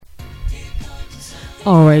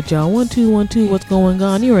All right, y'all. 1 2 1 2. What's going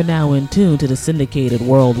on? You are now in tune to the syndicated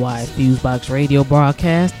worldwide FuseBox radio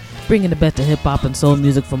broadcast, bringing the best of hip hop and soul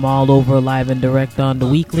music from all over, live and direct on the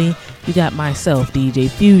weekly. You got myself, DJ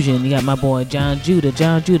Fusion. You got my boy John Judah.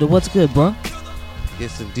 John Judah, what's good, bro?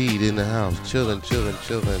 Yes, indeed, in the house, chilling. Still,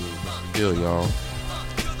 y'all.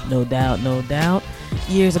 No doubt, no doubt.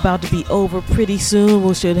 Year's about to be over pretty soon.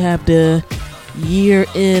 We should have the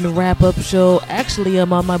year-end wrap-up show. Actually,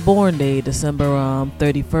 I'm on my born day, December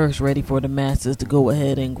 31st, ready for the masses to go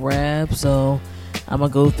ahead and grab. So I'm going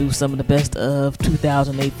to go through some of the best of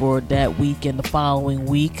 2008 for that week and the following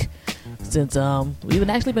week. Since we've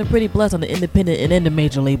actually been pretty blessed on the independent and the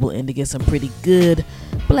major label end to get some pretty good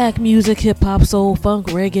black music, hip-hop, soul, funk,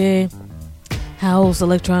 reggae, house,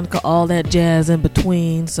 electronica, all that jazz in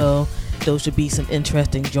between. So those should be some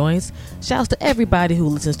interesting joints. Shouts to everybody who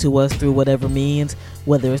listens to us through whatever means,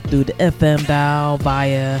 whether it's through the FM dial,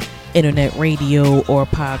 via internet radio, or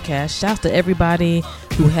podcast. Shouts to everybody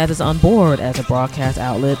who has us on board as a broadcast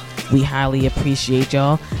outlet. We highly appreciate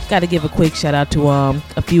y'all. Got to give a quick shout out to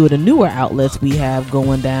a few of the newer outlets we have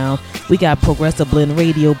going down. We got Progressive Blend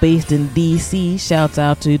Radio based in DC. Shouts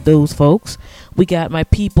out to those folks. We got my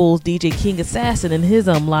people's DJ King Assassin and his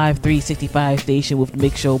live 365 station with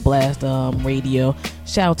Mix Show Blast radio.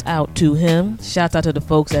 Shouts out to him. Shouts out to the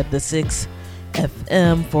folks at the 6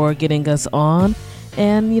 FM for getting us on.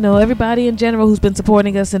 And, you know, everybody in general who's been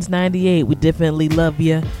supporting us since 98. We definitely love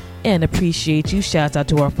you and appreciate you. Shouts out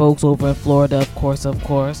to our folks over in Florida, of course,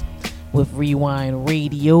 with Rewind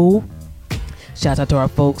Radio. Shouts out to our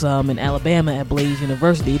folks in Alabama at Blaze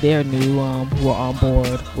University. They're new, who are on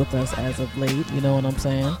board with us as of late. You know what I'm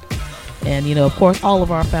saying? And, you know, of course, all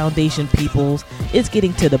of our foundation peoples. It's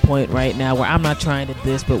getting to the point right now where I'm not trying to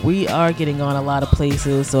diss, but we are getting on a lot of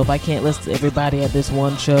places. So if I can't list everybody at this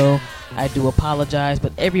one show, I do apologize,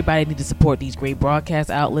 but everybody needs to support these great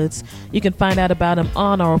broadcast outlets. You can find out about them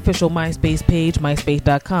on our official MySpace page,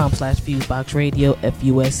 myspace.com/FuseBoxRadio,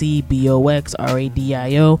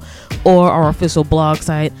 FUSEBOXRADIO, or our official blog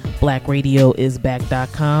site,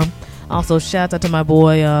 blackradioisback.com. Also, shout out to my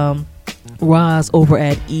boy Roz over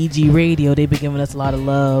at EG Radio. They've been giving us a lot of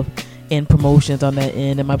love and promotions on that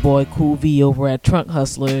end, and my boy Cool V over at Trunk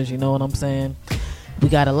Hustlers. You know what I'm saying? We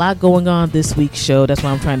got a lot going on this week's show. That's why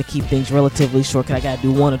I'm trying to keep things relatively short, because I got to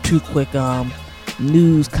do one or two quick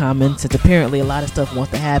news comments, since apparently a lot of stuff wants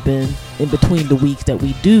to happen in between the weeks that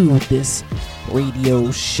we do this radio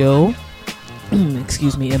show.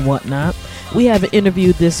 Excuse me, and whatnot. We have an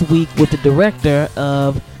interview this week with the director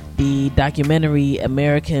of the documentary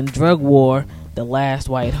American Drug War, The Last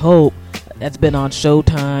White Hope. That's been on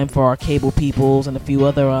Showtime for our cable peoples and a few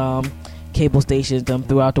other cable stations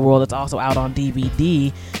throughout the world. It's also out on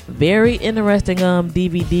DVD. Very interesting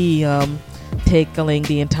DVD tackling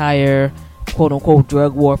the entire quote-unquote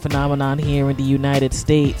drug war phenomenon here in the United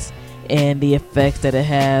States and the effects that it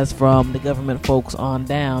has from the government folks on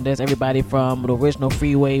down. There's everybody from the original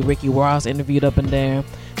Freeway, Ricky Ross interviewed up in there,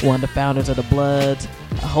 one of the founders of the Bloods,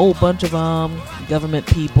 a whole bunch of government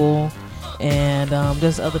people, and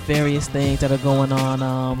just other various things that are going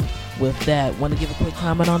on with that. Want to give a quick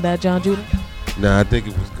comment on that, John Judah? No, I think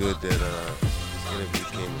it was good that this interview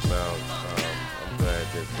came about. I'm glad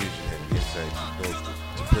that Fusion had the insight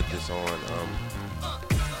to put this on.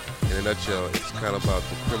 In a nutshell, it's kind of about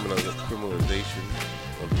the criminalization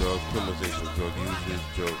of drugs, criminalization of drug users,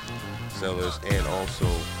 drug sellers, and also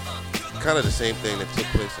kind of the same thing that took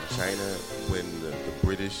place in China when the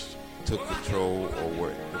British took control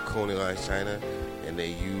or colonized China, and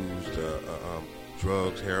they used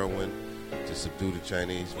drugs, heroin, to subdue the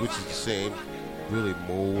Chinese, which is the same really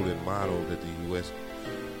mold and model that the U.S.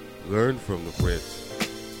 learned from the Brits,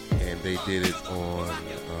 and they did it on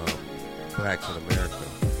blacks in America.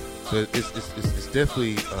 So it's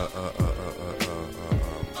definitely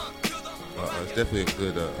it's definitely a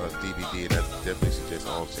good DVD, and I definitely suggest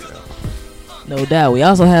all see that. No doubt. We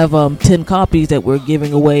also have 10 copies that we're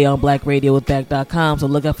giving away on blackradioisback.com, so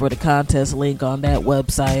look out for the contest link on that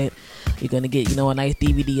website. You're going to get, you know, a nice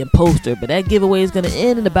DVD and poster, but that giveaway is going to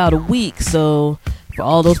end in about a week. So for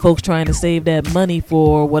all those folks trying to save that money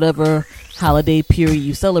for whatever holiday period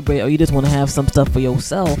you celebrate, or you just want to have some stuff for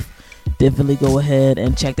yourself, definitely go ahead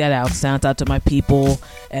and check that out. Sounds out to my people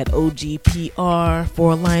at OGPR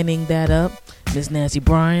for lining that up, Miss Nancy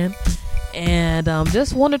Bryan. And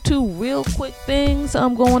just one or two real quick things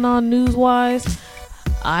going on news-wise.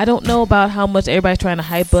 I don't know about how much everybody's trying to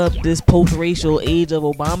hype up this post-racial age of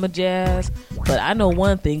Obama jazz, but I know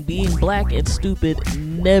one thing: being black and stupid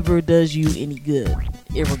never does you any good,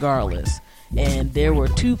 irregardless. And there were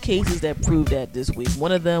 2 cases that proved that this week.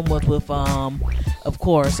 One of them was with, of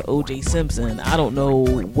course, O.J. Simpson. I don't know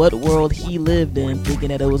what world he lived in thinking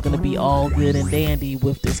that it was going to be all good and dandy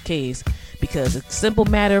with this case. Because the simple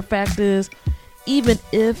matter of fact is, even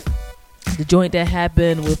if the joint that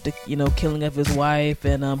happened with the, killing of his wife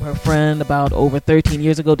and her friend about over 13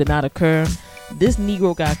 years ago did not occur, this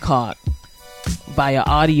Negro got caught via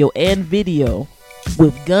audio and video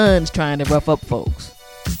with guns trying to rough up folks.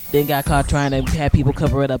 Then got caught trying to have people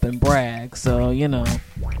cover it up and brag. So,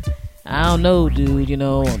 I don't know, dude.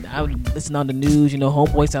 I listened on the news,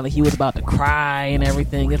 homeboy sounded like he was about to cry and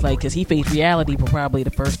everything. It's like, because he faced reality for probably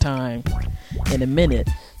the first time in a minute.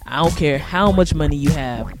 I don't care how much money you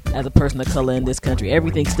have as a person of color in this country.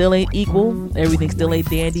 Everything still ain't equal. Everything still ain't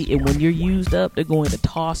dandy. And when you're used up, they're going to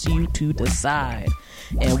toss you to the side.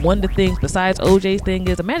 And one of the things besides OJ's thing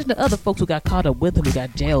is, imagine the other folks who got caught up with him who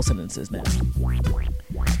got jail sentences now.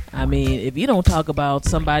 I mean, if you don't talk about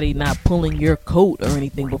somebody not pulling your coat or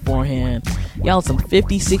anything beforehand, y'all some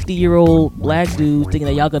 50, 60-year-old black dudes thinking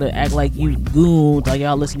that y'all gonna act like you goons, like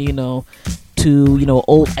y'all listen to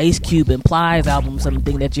old Ice Cube and Plies album,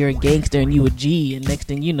 something that you're a gangster and you a G, and next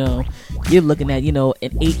thing you know, you're looking at an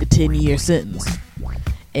 8 to 10 year sentence.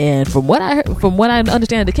 And from what I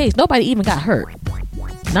understand of the case, nobody even got hurt.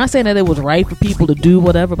 Not saying that it was right for people to do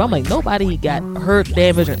whatever, but I'm like, nobody got hurt,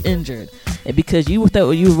 damaged, or injured. And because you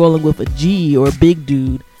thought you were rolling with a G or a big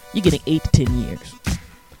dude, you're getting 8 to 10 years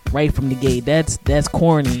right from the gate. That's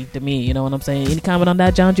corny to me. You know what I'm saying? Any comment on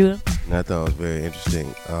that, John Judah? I thought it was very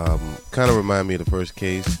interesting. Kind of remind me of the first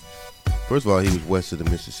case. First of all, he was west of the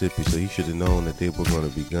Mississippi, so he should have known that they were going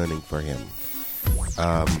to be gunning for him.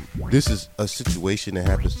 This is a situation that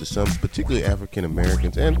happens to some, particularly African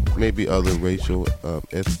Americans and maybe other racial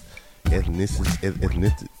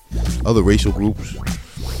other racial groups.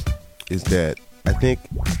 Is that I think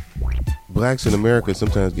blacks in America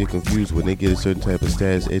sometimes get confused when they get a certain type of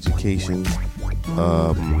status, education.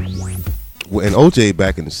 And OJ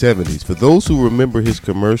back in the 70s, for those who remember his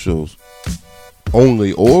commercials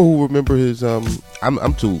only, or who remember his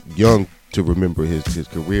I'm too young to remember his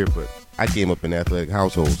career, but I came up in an athletic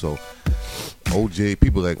household, so OJ,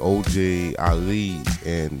 people like OJ, Ali,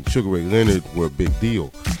 and Sugar Ray Leonard were a big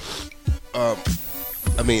deal.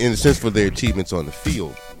 I mean, in a sense, for their achievements on the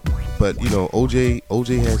field. But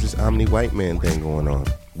OJ has this omni-white man thing going on,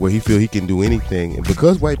 where he feel he can do anything, and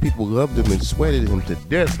because white people loved him and sweated him to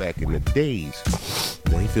death back in the days,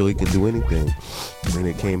 he feel he can do anything. When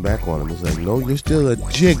it came back on him, it's like, no, you're still a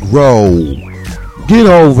jigro. Get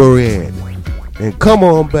over it and come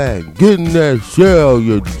on back. Get in that shell,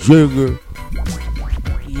 you jigger.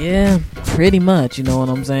 Yeah, pretty much. You know what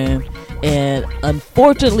I'm saying? And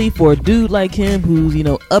unfortunately for a dude like him who's,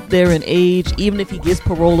 up there in age, even if he gets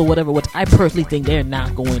parole or whatever, which I personally think they're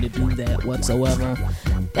not going to do that whatsoever,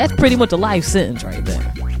 that's pretty much a life sentence right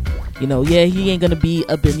there. Yeah, he ain't going to be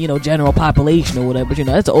up in, general population or whatever, but,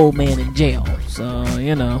 that's an old man in jail. So,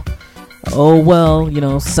 oh,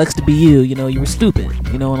 well, sucks to be you. You were stupid.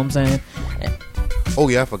 You know what I'm saying? Oh,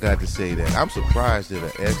 yeah, I forgot to say that. I'm surprised that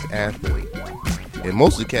an ex-athlete, and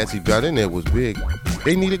most of the cats he got in there was big,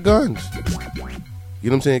 they needed guns. You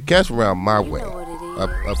know what I'm saying? Cats around my way, up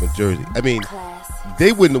in Jersey. I mean,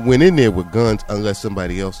 they wouldn't have went in there with guns unless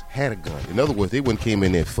somebody else had a gun. In other words, they wouldn't came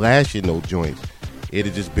in there flashing no joints. It'd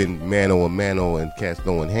have just been mano a mano and cats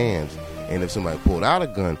throwing hands. And if somebody pulled out a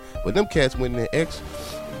gun, but them cats went in there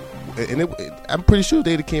I'm pretty sure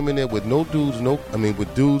they'd have came in there with with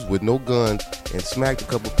dudes with no guns and smacked a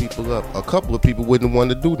couple people up. A couple of people wouldn't want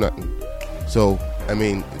to do nothing. So, I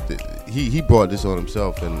mean, he brought this on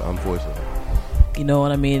himself, and unfortunately. You know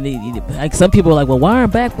what I mean? Like, some people are like, well, why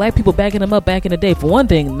aren't black people backing him up back in the day? For one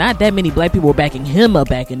thing, not that many black people were backing him up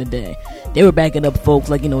back in the day. They were backing up folks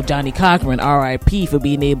like, Johnny Cochran, R.I.P., for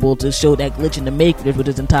being able to show that glitch in the matrix with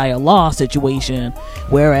his entire law situation.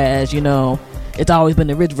 Whereas, it's always been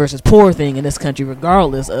the rich versus poor thing in this country,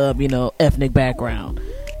 regardless of, ethnic background.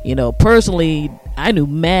 Personally, I knew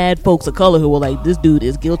mad folks of color who were like, this dude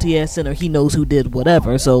is guilty as sin, or he knows who did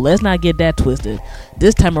whatever. So let's not get that twisted.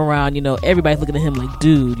 This time around, everybody's looking at him like,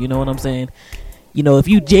 dude, you know what I'm saying? If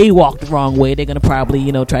you jaywalk the wrong way, they're going to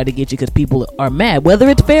probably, try to get you because people are mad, whether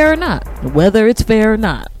it's fair or not.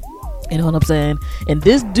 You know what I'm saying? And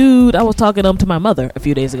this dude, I was talking to my mother a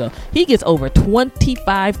few days ago. He gets over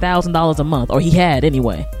 $25,000 a month, or he had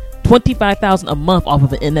anyway. $25,000 a month off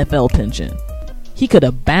of an NFL pension. He could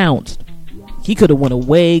have bounced. He could have went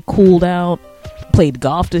away, cooled out, played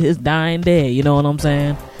golf to his dying day. You know what I'm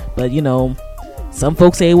saying? But, some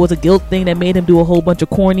folks say it was a guilt thing that made him do a whole bunch of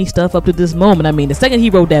corny stuff up to this moment. I mean, the second he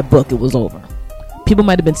wrote that book, it was over. people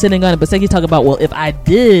might have been sitting on it, but say you talk about, well, if I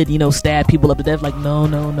did, stab people up to death, like,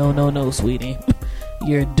 no, sweetie.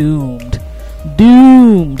 You're doomed.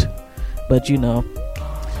 But,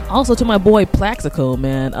 also to my boy Plaxico,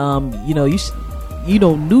 man,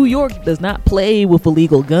 New York does not play with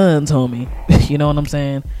illegal guns, homie. You know what I'm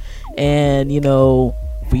saying? And,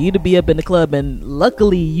 for you to be up in the club and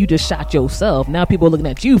luckily you just shot yourself, now people are looking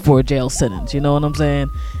at you for a jail sentence. You know what I'm saying?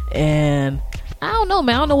 And I don't know,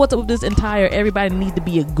 man. I don't know what's up with this entire everybody needs to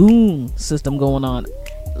be a goon system going on.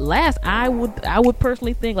 I would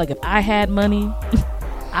personally think, like, if I had money,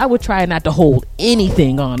 I would try not to hold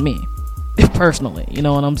anything on me. Personally, you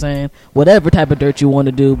know what I'm saying? Whatever type of dirt you want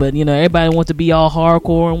to do, but everybody wants to be all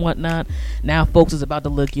hardcore and whatnot. Now folks is about to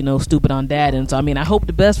look stupid on that, and so I hope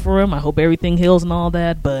the best for him. I hope everything heals and all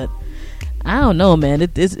that, but I don't know, man.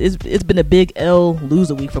 It's been a big L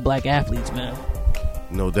loser week for black athletes, man.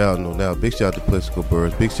 No doubt. Big shout out to Plaxico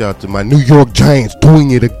Burress. Big shout out to my New York Giants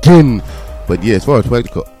doing it again. But yeah, as far as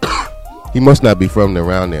Plaxico, he must not be from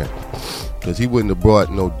around there, because he wouldn't have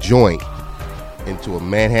brought no joint into a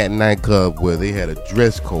Manhattan nightclub where they had a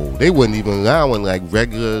dress code. They wasn't even allowing like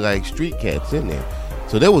regular like street cats in there.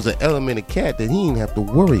 So there was an element of cat that he didn't have to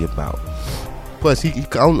worry about. Plus, he I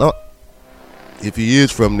don't know if he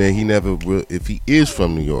is from there. If he is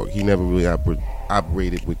from New York, he never really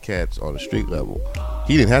operated with cats on the street level.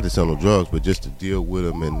 He didn't have to sell no drugs, but just to deal with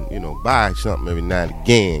them and buy something every now and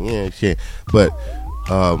again, shit. But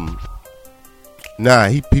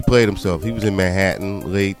he played himself. He was in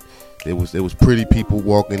Manhattan late. There was pretty people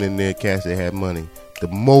walking in there, cats that had money. The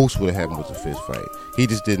most would have happened was a fist fight. He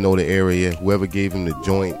just didn't know the area. Whoever gave him the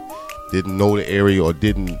joint didn't know the area or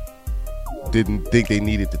didn't think they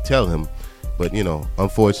needed to tell him. But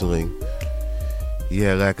unfortunately, he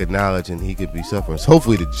had lack of knowledge and he could be suffering. So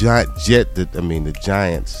hopefully the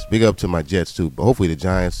Giants. Big up to my Jets too. But hopefully the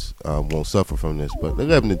Giants won't suffer from this. But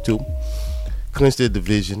 11-2, clinched their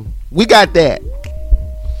division. We got that.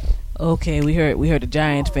 Okay, we heard the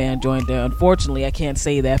Giants fan joined there. Unfortunately, I can't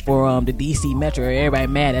say that for the DC Metro. Everybody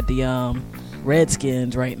mad at the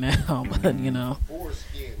Redskins right now, but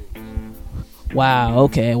Wow,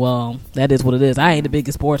 okay, well, that is what it is. I ain't the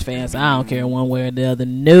biggest sports fan, so I don't care one way or the other.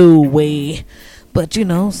 No way. But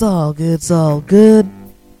it's all good.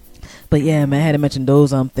 But yeah, man, I had to mention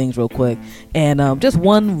those things real quick. And just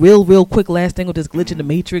one real quick last thing with this glitch in the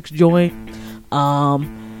Matrix joint.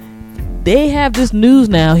 They have this news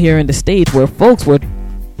now here in the States where folks were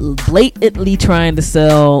blatantly trying to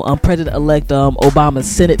sell President-elect Obama's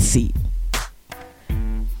Senate seat.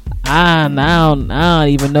 I don't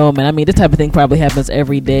even know, man. This type of thing probably happens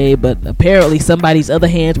every day, but apparently somebody's other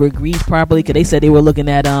hands were greased properly, because they said they were looking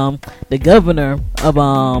at the governor of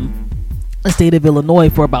the state of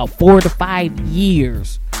Illinois for about 4 to 5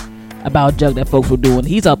 years about junk that folks were doing.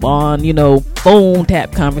 He's up on phone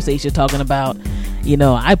tap conversations talking about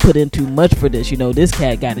I put in too much for this. This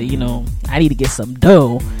cat got to, I need to get some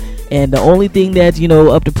dough. And the only thing that's,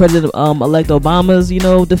 up to President-elect Obama's,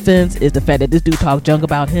 defense is the fact that this dude talked junk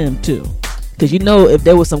about him, too. Because, if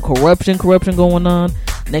there was some corruption going on,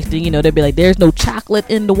 next thing they'd be like, there's no chocolate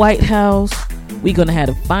in the White House. We're going to have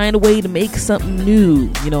to find a way to make something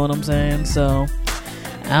new. You know what I'm saying? So,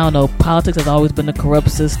 I don't know. Politics has always been a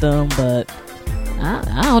corrupt system, but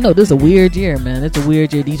I don't know. This is a weird year, man. It's a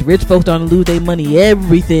weird year. These rich folks starting to lose their money.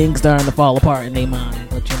 Everything's starting to fall apart in their mind.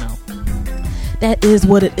 But, that is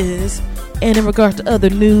what it is. And in regards to other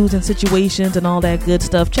news and situations and all that good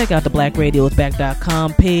stuff, check out the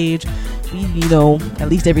blackradiosback.com page. We, at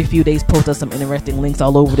least every few days post us some interesting links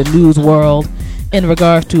all over the news world in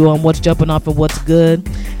regards to what's jumping off and what's good.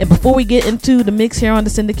 And before we get into the mix here on the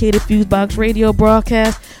syndicated FuseBox radio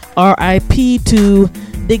broadcast, R.I.P. to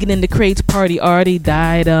Digging in the Crates Party Artie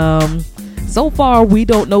died. So far, we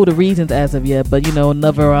don't know the reasons as of yet, but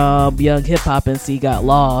another young hip hop MC got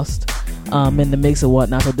lost in the mix and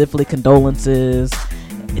whatnot. So definitely condolences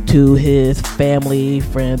to his family,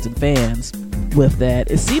 friends, and fans with that.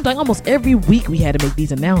 It seems like almost every week we had to make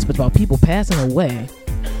these announcements about people passing away.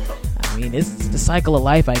 It's the cycle of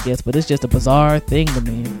life, I guess, but it's just a bizarre thing to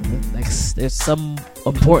me. Like, there's some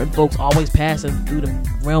important folks always passing through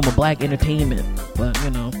the realm of black entertainment, but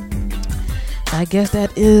I guess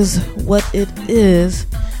that is what it is.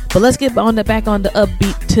 But let's get back on the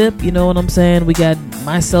upbeat tip. You know what I'm saying? We got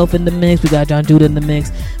myself in the mix. We got John Judah in the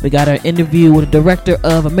mix. We got our interview with the director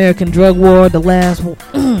of American Drug War, The Last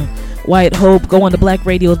White Hope. Go on the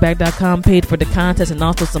blackradiosback.com page for the contest and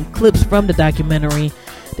also some clips from the documentary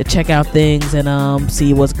to check out things and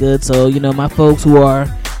see what's good. So, my folks who are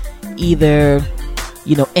either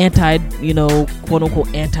anti, quote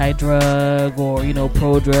unquote anti-drug, or,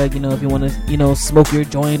 pro-drug, if you want to, smoke your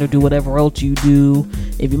joint or do whatever else you do,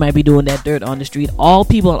 if you might be doing that dirt on the street. All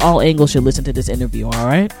people on all angles should listen to this interview, all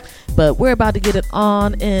right? But we're about to get it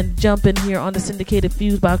on and jump in here on the syndicated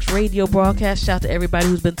FuseBox radio broadcast. Shout out to everybody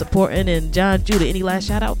who's been supporting. And John Judah, any last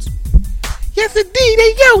shout outs? Yes, indeed.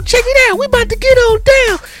 Hey, yo, check it out. We about to get on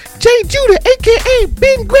down. Jay Judah, a.k.a.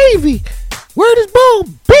 Ben Gravy. Word is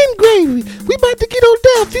born, Ben Gravy. We about to get on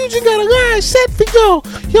down. Fusion got a line set for y'all.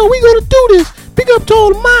 Yo, we gonna do this. Big up to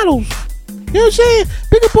all the models. You know what I'm saying?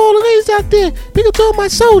 Big up all the ladies out there. Big up to all my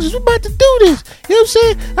soldiers. We about to do this. You know what I'm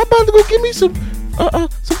saying? I'm about to go give me some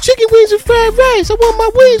chicken wings and fried rice. I want my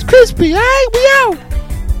wings crispy. All right, we out.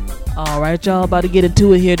 All right, y'all, about to get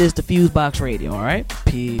into it here. This is the FuseBox Radio. All right,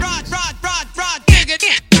 peace.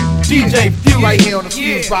 DJ Fuse right here on the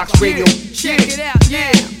FuseBox Radio. Check it out,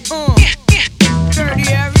 yeah. Dirty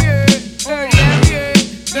area, dirty area,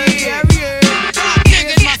 dirty area.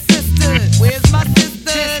 Where's my sisters? Where's my sisters?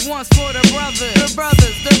 This one's for the brothers, the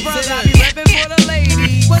brothers, the brothers. I be reppin' for the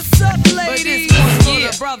ladies. What's up, ladies? But this one's for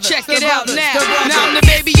the brothers. Check it out now. Now I'm the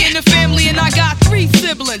baby in the family, and I got 3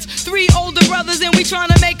 siblings, 3 older brothers, and we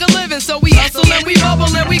tryna make a living. So we hustle and we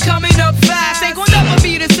bubble and we coming up fast. Ain't gonna never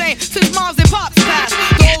be the same since moms and pops passed.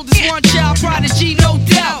 The oldest one child prodigy, no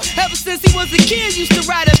doubt. Ever since he was a kid, used to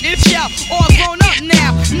ride a dip shout. All grown up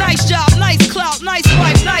now. Nice job, nice clout, nice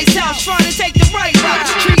wife, nice house. Trying to take the right route.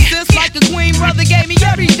 Treat this like a queen. Brother gave me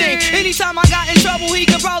everything. Anytime I got in trouble, he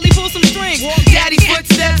could probably pull some strings. Daddy's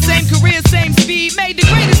footsteps, same career, same speed. Made the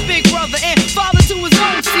greatest big brother and father to his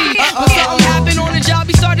own seed. But something happened on the job,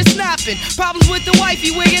 he started snapping. Problems with the wife,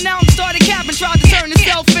 he wigging out and started capping. Tried to turn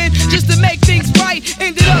himself in just to make things right.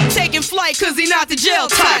 Ended up taking flight, cause he not the jail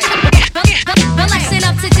type. The lesson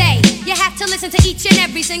of today, you have to listen to each and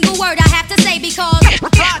every single word I have to say, because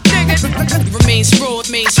remains fraud,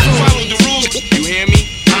 remains fraud. Follow the rules, you hear me?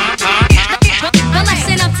 The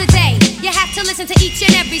lesson of today, you have to listen to each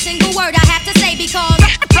and every single word I have to say, because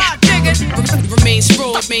remains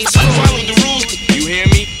fraud, remains fraud. Follow the rules, you hear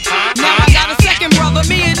me? Now I got a second brother,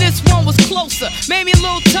 me and this one was closer. Made me a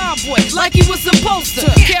little tomboy, like he was supposed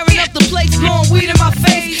to. Carrying up the plates, blowing weed in my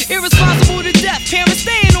face. Irresponsible to death, parents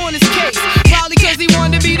staying on his case. Probably cause he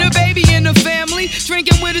wanted to be the baby in the family.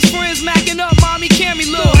 Drinking with his friends, macking up mommy Cammy,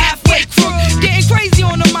 little halfway crook. Getting crazy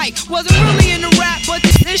on the mic, wasn't really in the rap, but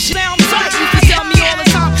this shit sound tight. Used to tell me all the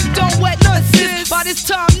time, don't wet nuts, sis. By this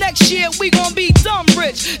time next year, we gon' be dumb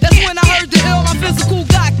rich. That's when I heard the ill, my physical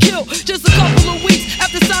got killed. Just a couple of weeks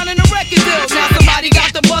after signing a record deal. Now somebody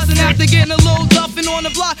got the bustin' after getting a little duffin' on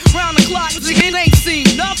the block, round the clock. It ain't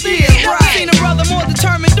seen nothing. Never seen a brother more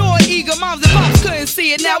determined or eager. Moms and pops couldn't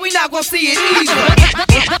see it, now we not gon' see it either.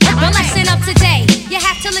 the lesson of today, you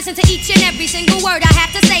have to listen to each and every single word I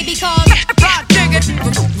have to say, because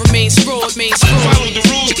remains fraud, remains fraud. Follow the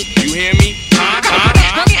rules, you hear me?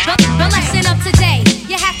 The lesson of today,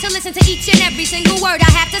 you have to listen to each and every single word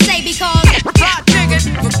I have to say, because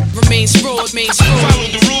remains fraud, remains fraud. Follow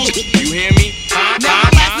the rules, you hear me? Now my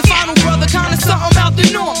last and final brother, kinda something about the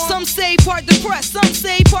norm. Some say part depressed, some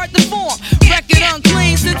say part deformed. Record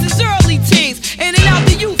unclean since his early teens. In and out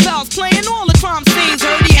the youth house, playing all the crime scenes.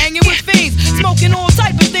 Heard he hanging with fiends, smoking all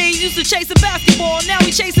type of things. Used to chase a basketball, now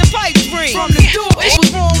he chasing pipe dreams. From the door, it was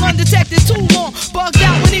wrong, undetected too long. Bugged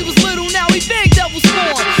out when he was little, now he big double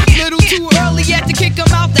spawn. Little too early yet to kick him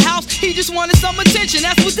out the house. He just wanted some attention,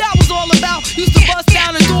 that's what that was all about. Used to bust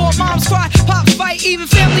down the door, moms cry, pops fight, even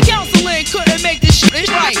family counseling couldn't make this shit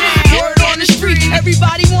right. Word on the street,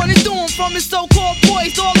 everybody wanted to do him. From his so-called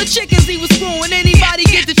boys, all the chickens he was screwing. Anybody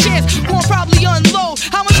get the chance, gon' probably unload.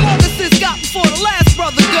 How much longer sis got before the last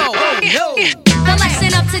brother go? Oh, the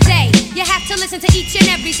lesson of today, you have to listen to each and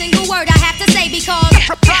every single word I have to say, because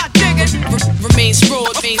remains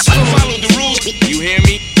fraud, remains fraud. Follow the rules, you hear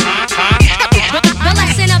me? The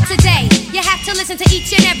lesson of today, you have to listen to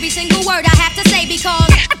each and every single word I have to say,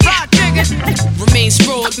 because remains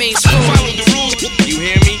fraud, remains fraud. Follow the rules, you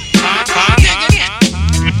hear me?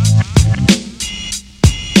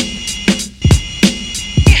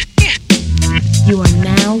 You are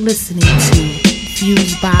now listening to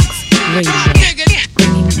FuseBox Radio,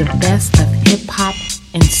 bringing the best of hip-hop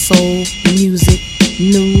and soul music,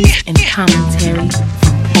 news, and commentary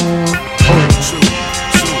from all over.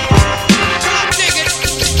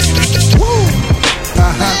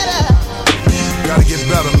 Gotta get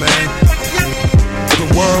better, man. The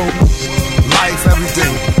world, life,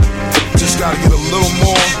 everything. Just gotta get a little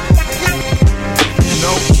more, you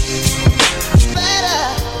know?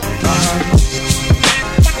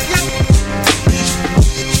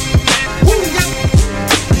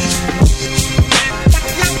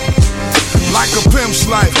 Like a pimp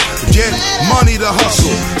money to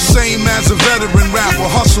hustle. Same as a veteran rapper,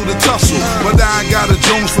 hustle to tussle. But I got a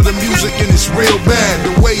Jones for the music and it's real bad.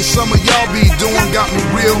 The way some of y'all be doing got me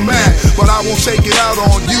real mad. But I won't take it out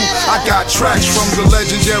on you. I got tracks from the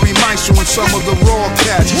legendary Maestro and some of the raw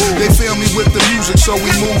cats. They feel me with the music, so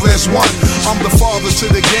we move as one. I'm the father to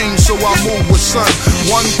the game, so I move with son.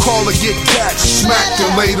 One call to get catch, smacked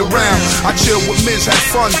and laid around. I chill with Miz, had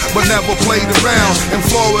fun, but never played around. In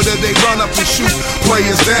Florida, they run up and shoot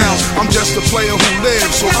players down. I'm just a player who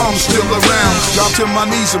lives, so I'm still around. Drop to my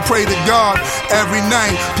knees and pray to God every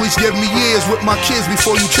night. Please give me years with my kids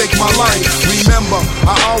before you take my life. Remember,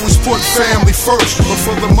 I always put family first, but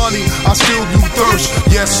for the money, I still do thirst.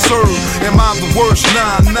 Yes, sir. Am I the worst?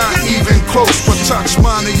 Nah, not even close. But touch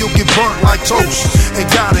mine and you'll get burnt like toast. It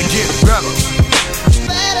gotta get better.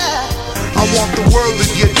 I want the world to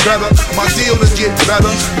get better, my deal to get better,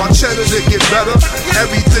 my cheddar to get better.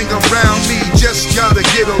 Everything around me just gotta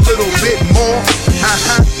get a little bit more.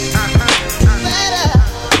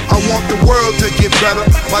 I want the world to get better,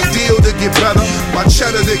 my deal to get better, my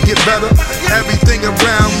cheddar to get better. Everything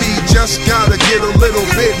around me just gotta get a little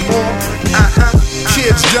bit more.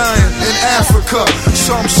 Kids dying in Africa.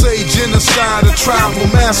 Some say genocide, a tribal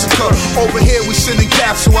massacre. Over here we sending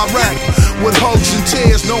cats to Iraq with hugs and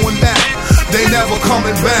tears, knowing that they never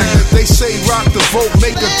coming back. They say rock the vote,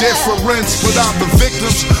 make a difference. Without the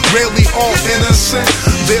victims, really all innocent.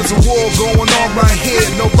 There's a war going on right here,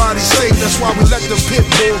 nobody's safe. That's why we let the pit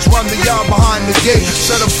bulls run the yard behind the gate.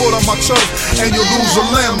 Set a foot on my turf and you'll lose a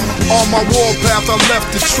limb. On my warpath I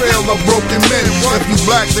left the trail of broken men. If you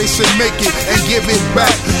black, they say make it and give it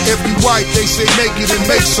back. If you white, they say make it and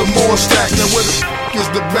make some more stacks. Now where the is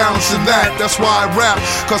the balance in that? That's why I rap,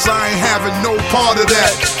 cause I ain't having no part of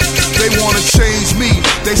that. They wanna change me,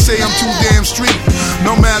 they say I'm too damn street.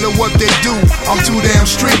 No matter what they do, I'm too damn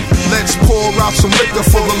street. Let's pour out some liquor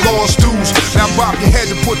for the lost dues. Now bop your head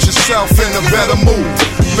to put yourself in a better mood.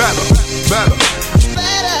 Better, better.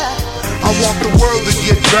 I want the world to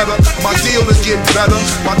get better, my deal to get better,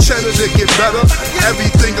 my cheddar to get better.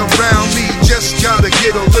 Everything around me just gotta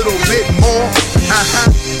get a little bit more.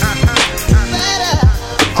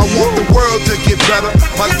 I want the world to get better,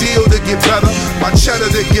 my deal to get better, my cheddar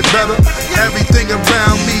to get better. Everything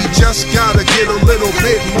around me just gotta get a little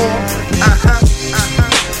bit more.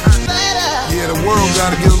 Yeah, the world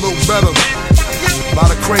gotta get a little better. A lot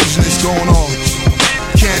of craziness going on.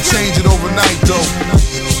 Can't change it overnight though.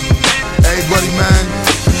 Everybody, man,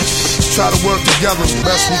 try to work together the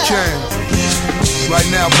best we can. Right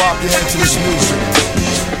now, bop your head to this music.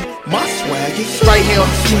 My swag is right here on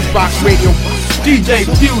the FuseBox Radio. DJ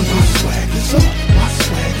Fuse.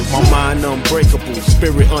 My mind unbreakable,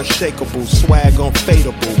 spirit unshakable, swag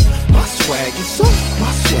unfadable. My swag is up.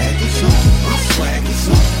 My swag is up. My swag is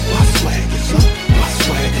up. My swag is up. My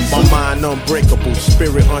swag is up. My mind unbreakable,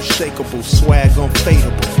 spirit unshakable, swag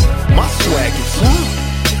unfadable. My swag is up.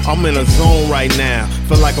 I'm in a zone right now.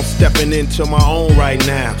 Feel like I'm stepping into my own right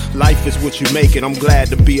now. Life is what you make it, I'm glad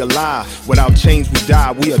to be alive. Without change we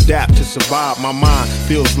die, we adapt to survive. My mind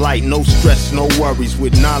feels light, no stress, no worries.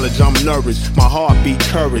 With knowledge I'm nourished, my heart beat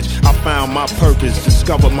courage. I found my purpose,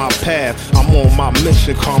 discovered my path. I'm on my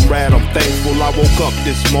mission, comrade, I'm thankful I woke up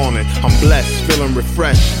this morning. I'm blessed, feeling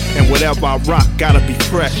refreshed. And whatever I rock, gotta be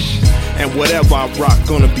fresh. And whatever I rock,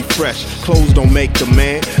 gonna be fresh. Clothes don't make the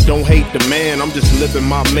man, don't hate the man. I'm just living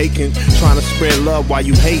my making, trying to spread love while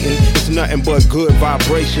you hating. It's nothing but good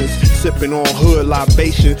vibrations, sipping on hood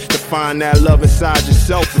libation. To find that love inside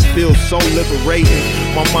yourself, it feels so liberating.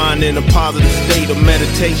 My mind in a positive state of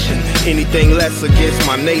meditation. Anything less against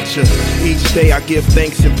my nature. Each day I give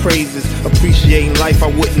thanks and praises. Appreciating life, I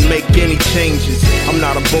wouldn't make any changes. I'm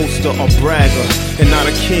not a boaster or bragger, and not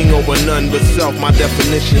a king over none but self. My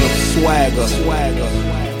definition of swagger.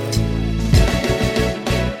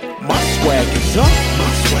 My swag is up.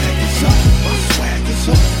 My swag is up. My swag is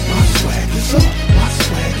up. My swag is up. My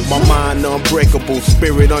swag is up. My mind unbreakable,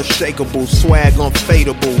 spirit unshakable, swag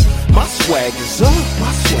unfadable. My swag is up.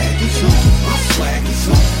 My swag is up. My swag is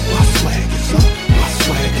up. My swag is up. My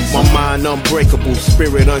swag is up. My mind unbreakable,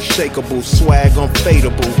 spirit unshakable, swag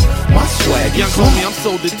unfadable. My swag is up. Young homie, I'm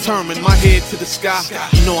so determined, my head to the sky.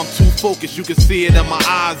 You know I'm too focused, you can see it in my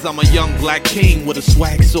eyes. I'm a young black king with a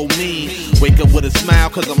swag so mean. Wake up with a smile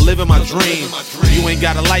cause I'm living my dream. You ain't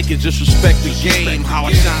gotta like it, just respect the game. How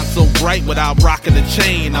I shine so bright without rocking the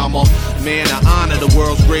chain. I'm a man of honor, the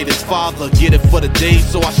world's greatest father. Get it for the day,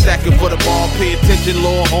 so I stack it for the ball. Pay attention,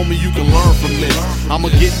 Lord, homie, you can learn from this. I'ma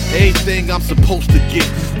get everything I'm supposed to get.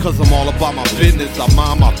 Cause I'm all about my business, I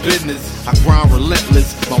mind my business. I grind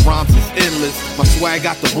relentless, my rhymes is endless. My swag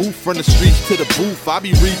got the roof, from the streets to the booth. I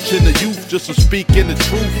be reaching the youth just to speak in the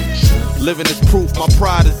truth. Living is proof, my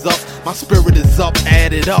pride is up, my spirit is up,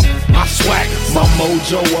 add it up. My swag is my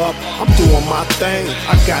mojo up, I'm doing my thing.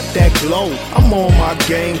 I got that glow, I'm on my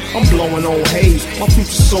game, I'm blowing on haze. My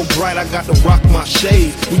future's so bright, I got to rock my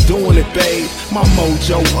shades. We doing it, babe, my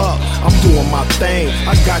mojo up, I'm doing my thing.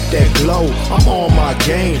 I got that glow, I'm on my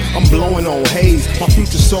game, I'm blowing on haze. My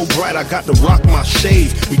future's so bright, I got to rock my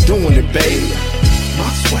shades. We doing it, babe. My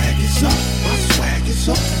swag is up, my swag is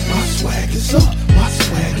up, my swag is up, my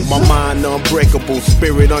swag is up. My mind unbreakable,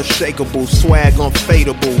 spirit unshakable, swag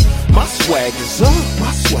unfadable. My swag is up,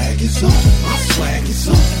 my swag is up, my swag is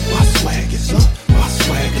up, my swag is up, my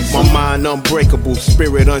swag is up. My mind unbreakable,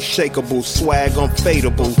 spirit unshakable, swag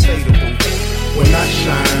unfadable. When I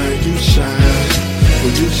shine, you shine.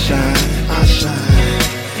 When you shine, I shine.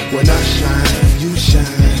 When I shine, you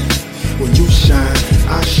shine. When you shine,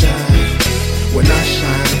 I shine. When I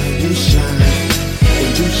shine, you shine.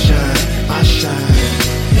 When you shine, I shine.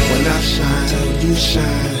 When I shine, you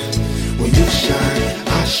shine. When you shine,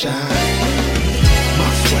 I shine.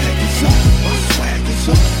 My swag is up, my swag is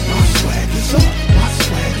up, my swag is up, my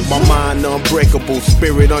swag is up. My mind unbreakable,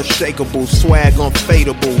 spirit unshakable, swag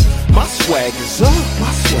unfadable. My swag is up,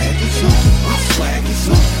 my swag is up, my swag is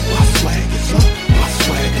up, my swag is up.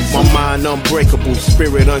 My mind unbreakable,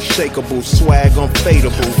 spirit unshakable, swag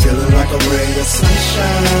unfadable. Feeling like a ray of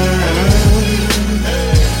sunshine.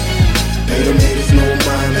 They done made us know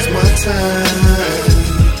mine is my time.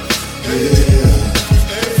 Yeah.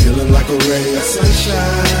 Feeling like a ray of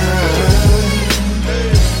sunshine.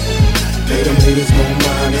 They done made us know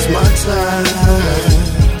mine is my time.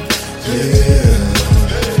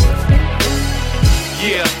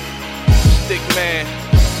 Yeah, Stick Man,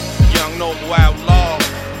 Young Noble Outlaw.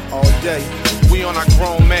 All day, we on our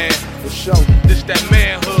grown man. For sure. This that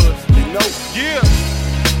manhood. You know. Yeah.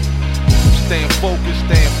 Staying focused,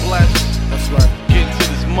 staying blessed. That's right. Getting to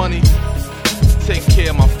this money. Taking care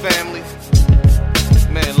of my family.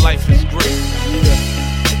 Man, life is great. Yeah.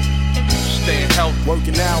 Staying healthy.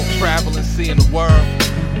 Working out. Traveling, seeing the world.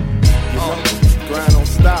 Grind don't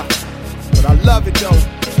stop. But I love it though.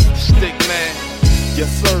 Stick Man. Yes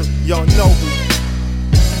sir, Young Noble.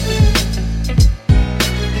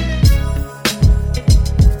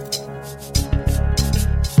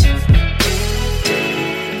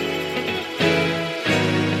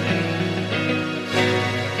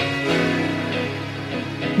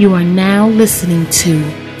 You are now listening to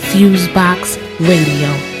FuseBox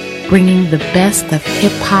Radio, bringing the best of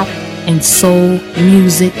hip-hop and soul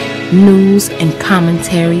music, news, and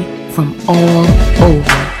commentary from all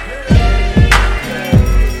over.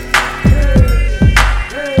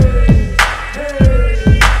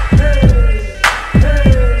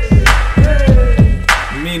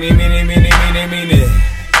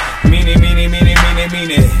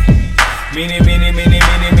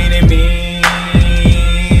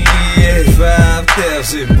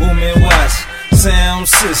 Booming watch, sound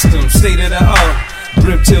system, state of the art.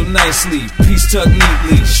 Grip till nicely, piece tucked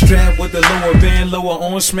neatly. Strapped with the lower band, lower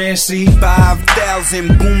on smash seat.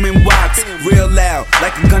 5,000 booming watts, real loud,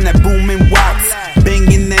 like a gun that booming watts.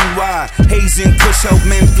 Banging NY, hazing, push help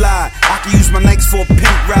men fly. I can use my Nikes for a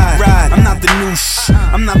pimp ride. I'm not the new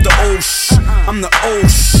I'm not the old I'm the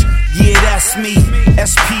old Yeah, that's me.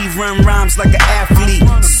 SP run rhymes like an athlete.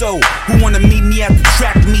 So, who wanna meet me at the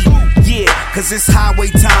track meet? Yeah, cause it's highway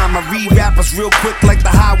time. I read rappers real quick like the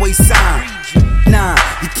highway sign. Nah,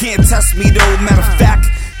 you can't test me though. Matter of fact,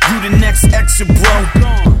 you the next extra bro.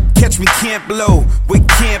 Catch me can't blow, with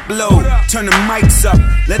can't blow. Turn the mics up,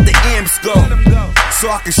 let the amps go. So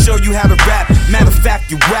I can show you how to rap. Matter of fact,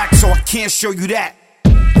 you whack, so I can't show you that.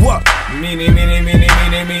 What? Meanie, meanie, meanie,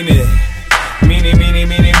 meanie, meanie. Meanie, meanie,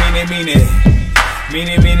 meanie, meanie, meanie.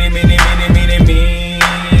 Meanie, meanie, meanie, meanie, meanie, meanie.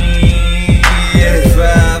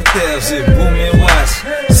 Yeah, 5,000 booming watch,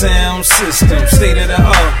 sound system, state of the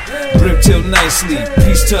art. Grip till nicely,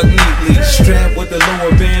 piece tucked neatly. Strapped with the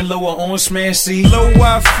lower band, lower on smash seat. Low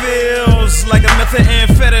I feels like a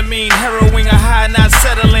methamphetamine, heroin, a high not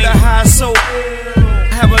settling. The high so ill.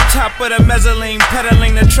 Have a top of the mezzanine,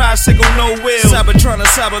 pedaling the tricycle, no wheel. Cybertron a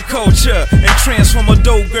cyberculture, and transform a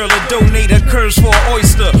dope girl, a donate a curse for an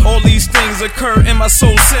oyster. All these things occur in my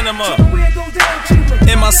soul cinema.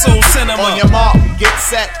 In my soul cinema. On your mark, get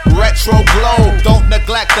set, retro glow. Don't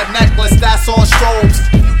neglect the necklace that's on strobes.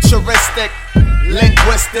 Futuristic,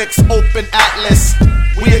 linguistics, open atlas.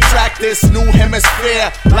 We attract this new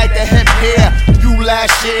hemisphere, like the hemp here. You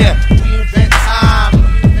last year, we invent time.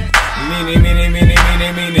 Meanie, meanie, meanie,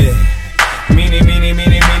 meanie, meanie. Meanie, meanie,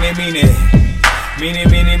 meanie, meanie.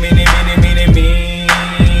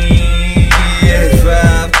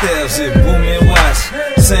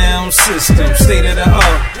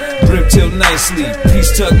 nicely,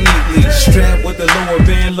 piece tucked neatly, strapped with the lower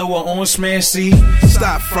band, lower on smash C.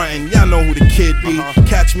 Stop frontin', y'all know who the kid be.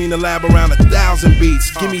 Catch me in the lab around 1,000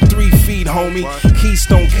 beats. Give me 3 feet, homie.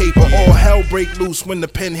 Keystone caper, all hell break loose when the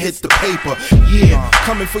pen hit the paper. Yeah,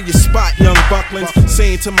 coming for your spot, young bucklins.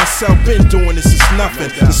 Saying to myself, been doing this is nothing.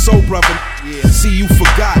 The soul brother, see you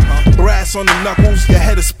forgot. Brass on the knuckles, your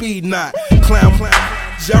head a speed knot. Clown,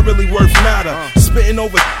 y'all really worth nada. Spitting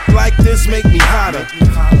over like this make me hotter.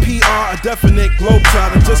 PR, a definite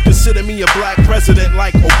globetrotter. Just consider me a black president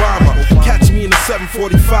like Obama. Catch me in the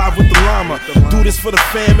 745 with the llama. Do this for the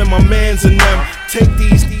fam and my mans and them. Take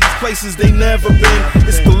these places they never been.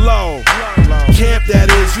 It's the law. Camp that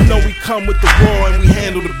is, you know we come with the raw and we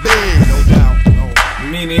handle the biz. No doubt.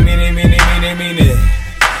 Meanie, meanie, meanie, meanie, meanie.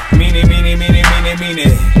 Meanie, meanie, meanie, meanie,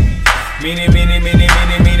 meanie. Meanie, meanie, meanie,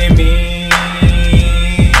 meanie, meanie, meanie.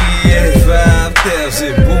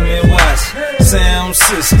 5,000 booming watts, sound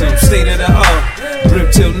system, state of the art.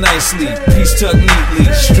 Grip tilt nicely, piece tucked neatly,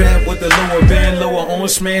 strapped with the lower band, lower on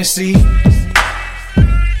smash C.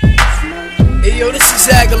 Hey yo, this is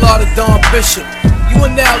Aguilar the Don Bishop. You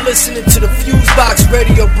are now listening to the FuseBox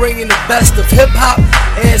Radio, bringing the best of hip hop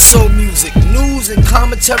and soul music, news and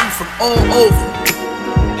commentary from all over.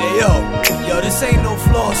 Hey yo, this ain't no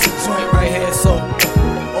floss joint right here, so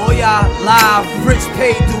all y'all live, rich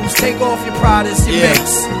paid dudes, take off your Prada, it's your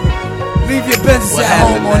mix. Leave your business at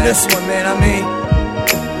home on this one, man. I mean,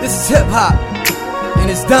 this is hip hop, and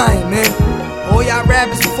it's dying, man. All y'all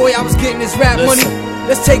rappers, before y'all was getting this rap money,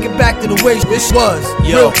 let's take it back to the way this was.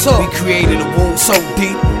 Real talk. We created a wound so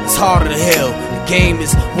deep, it's harder to heal. The game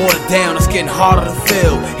is watered down, it's getting harder to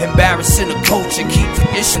feel. Embarrassing the culture, keep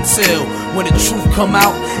tradition still. When the truth come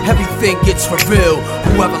out, everything gets revealed.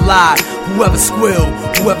 Whoever lied, whoever squeal,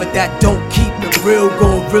 whoever that don't keep it real,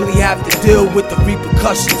 gon' really have to deal with the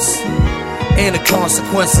repercussions and the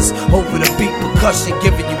consequences over the beat percussion,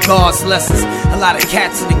 giving you God's lessons. A lot of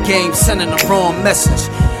cats in the game sending the wrong message,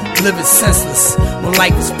 living senseless when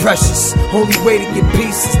life is precious. Only way to get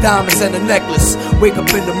peace is diamonds and a necklace. Wake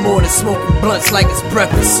up in the morning smoking blunts like it's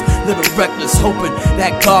breakfast, living reckless, hoping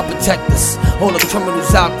that God protect us. All the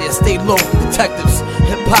criminals out there, stay low from detectives.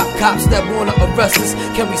 Hip-hop cops that wanna arrest us,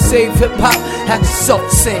 can we save hip-hop? Ask yourself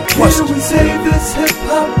the same question. Can we save this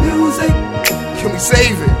hip-hop music? Can we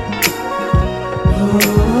save it?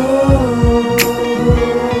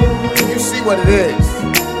 You see what it is.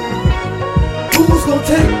 Who's gonna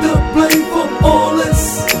take the blame for all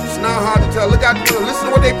this? It's not hard to tell. Look out the window. Listen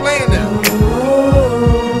to what they playing now.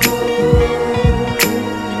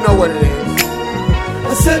 You know what it is.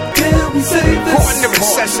 I said, can we save this? Caught in the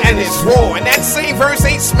recession and it's war, and that same verse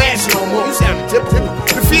ain't smashing no more. You sounding typical.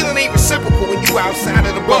 The feeling ain't reciprocal when you outside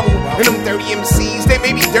of the bubble. And them dirty MCs, they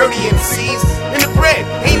may be dirty MCs, and the bread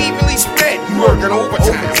ain't evenly spread. You working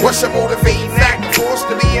overtime. What's your motivating factor?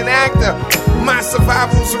 Forced to be an actor. My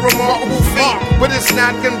survival's a remarkable feat, but it's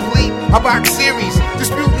not complete. A box series,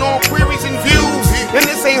 disputing all queries and views, and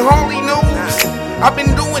this ain't hardly news. I've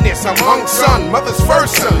been doing this among son, mother's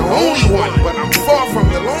first son, the only one, but I'm far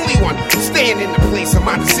from the lonely one, staying in the place of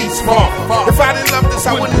my deceased father. If I didn't love this,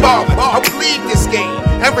 I wouldn't bother. I would leave this game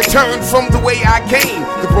and return from the way I came.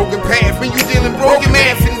 The broken path when you dealing broken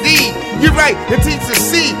math, indeed. You're right, it teaches to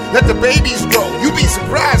see that the babies grow. You be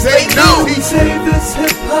surprised, they know. Can we save this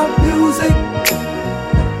hip-hop music?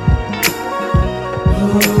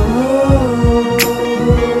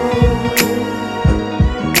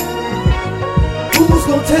 Who's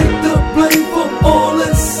gonna take the blame for all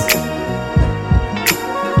this?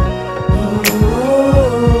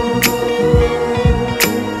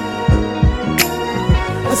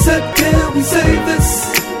 I said, can we save this?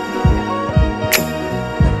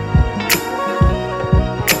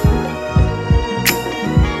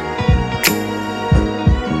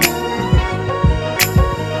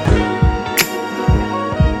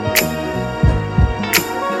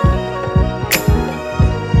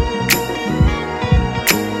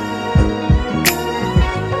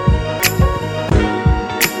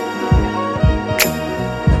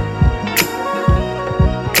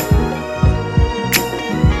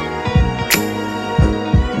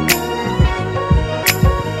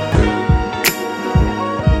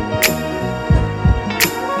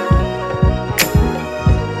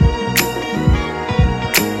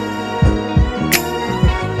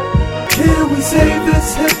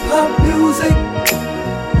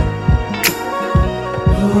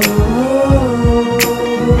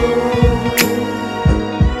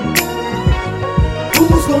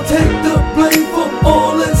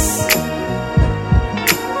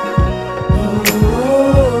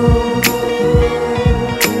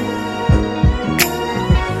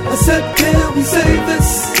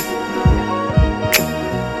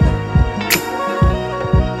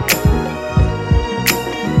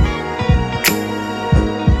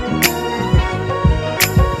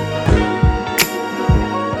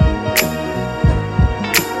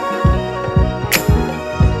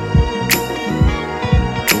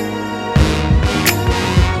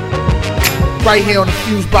 right here on the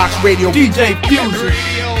FuseBox Radio. DJ Fusion.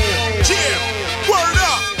 Yeah, word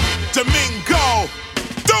up, Domingo.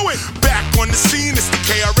 Do it. Back on the scene, it's the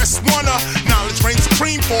KRS-One. Knowledge reigns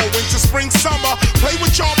supreme for winter, spring, summer. Play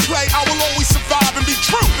what y'all play, I will always survive and be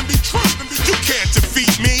true. You can't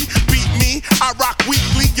defeat me, beat me. I rock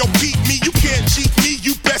weekly, yo, beat me. You can't cheat me,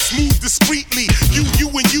 you best move discreetly. You,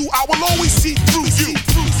 and you, I will always see through you.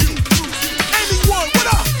 Anyone, what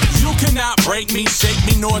up? You cannot break me, shake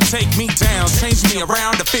me, nor take me down. Change me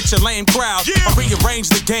around to fit your lame crowd. I rearrange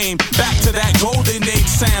the game back to that golden age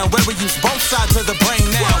sound where we use both sides of the brain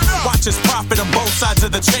now. Watch us profit on both sides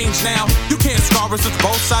of the change now. You can't scar us with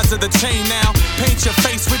both sides of the chain now. Paint your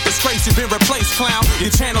face with disgrace, you've been replaced, clown.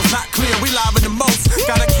 Your channel's not clear, we live in the most.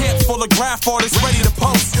 Got a camp full of graph artists ready to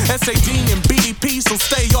post. SAD and BDP, so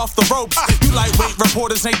stay off the ropes. You lightweight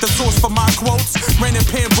reporters ain't the source for my quotes. Rain and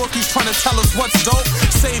pen rookies trying to tell us what's dope.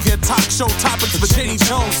 Save your talk show topics for Jenny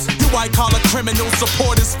Jones. You white collar criminal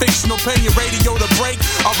supporters, fictional, pay your radio to break.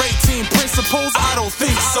 Our 18 principles, I don't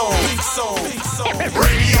think so.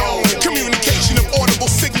 Radio, communication of audible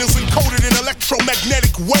signals encoded in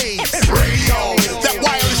electromagnetic waves. Radio, that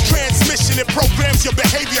wireless transmission, it programs your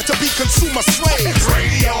behavior to be consumer slaves.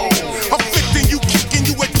 Radio, afflicting you, kicking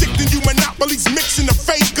you, addicting you, monopolies mixing the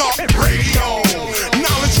fake up. Radio,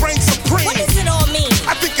 knowledge reigns supreme. What does it all mean?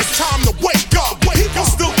 I think it's time to wake up. People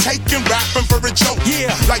still taking rapping for a joke.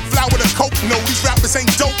 Yeah, like flour to coke. No, these rappers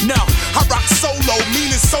ain't dope. No, I rock solo,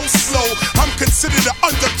 meaning so slow. I'm considered an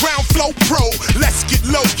underground flow pro. Let's get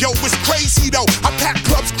low, yo, it's crazy though. I pack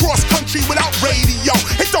clubs cross country without radio.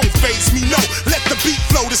 It don't faze me, no. Let the beat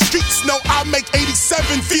flow, the streets know I'll make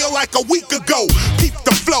 87 feel like a week ago. Peep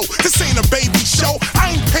the flow, this ain't a baby show.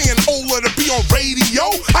 I ain't paying Ola to be on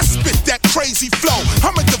radio. I spit that crazy flow.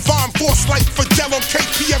 I'm a divine force like Fidel on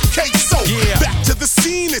KPFK. So back to the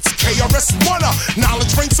scene, it's KRS-One.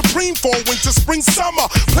 Knowledge reigns supreme for winter, spring, summer.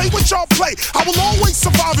 Play what y'all play, I will always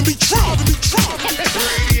survive and be true.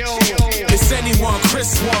 It's anyone,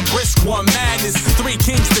 Chris one, brisk one, madness. Three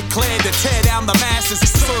kings declared to tear down the masses.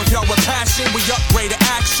 Serve y'all with passion, we upgrade to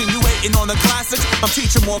action. You hating on the classics, I'm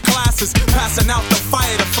teaching more classes. Passing out the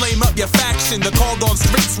fire to flame up your faction. The called on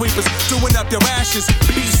street sweepers, doing up your ashes.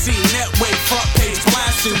 BC, Netway, front page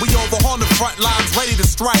blasting. We overhaul the front lines, ready to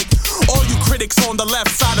strike. All you critics on the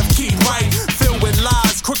left side of keep right. Filled with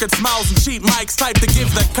lies, crooked smiles and cheap mics. Type to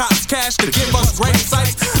give the cops cash to give us grave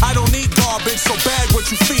sites. I don't need garbage, so bag what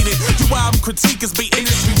you feed it. You album critikers be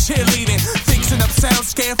industry cheerleading. Fixing up sound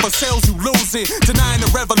scan for sales, you losing. Denying the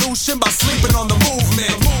revolution by sleeping on the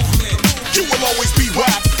movement. You will always be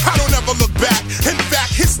whack, I don't ever look back. In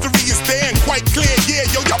fact, history is there and quite clear. Yeah,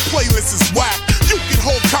 yo, your playlist is whack. You can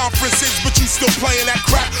hold conferences, but you still playing that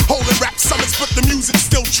crap. Holding rap summits, but the music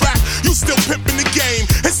still trap. You still pimping the game,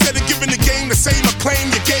 instead of giving the game the same acclaim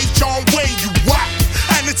you gave John Wayne, you whack.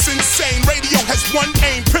 And it's insane, radio has one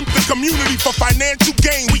aim. Pimp the community for financial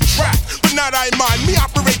gain. We trap, but not I mind. Me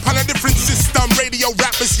operate on a different system. Radio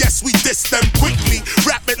rappers, yes, we diss them quickly,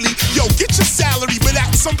 rapidly. Yo, get your salary, but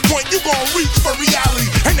at some point you gon' reach for reality.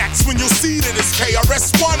 And that's when you'll see that it's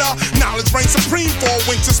KRS-One. Knowledge reigns supreme for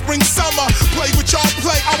winter, spring, summer. Play what y'all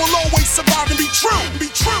play, I will always survive and be true.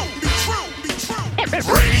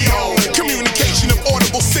 Radio, communication of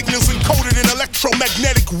audible signals encoded in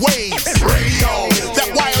electromagnetic waves. Radio,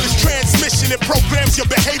 that wireless transmission, it programs your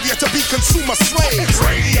behavior to be consumer slaves.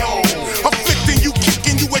 Radio, afflicting you,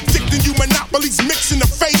 kicking you, addicting you, monopolies mixing the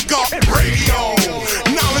fake up. Radio,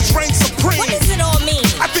 knowledge reigns supreme. What does it all mean?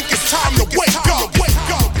 I think it's time to wake up.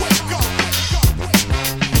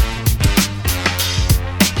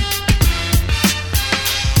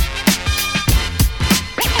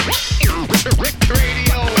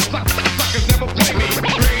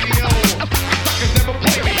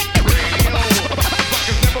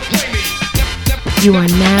 You are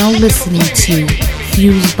now listening to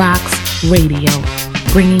FuseBox Radio,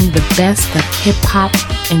 bringing the best of hip-hop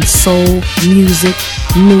and soul music,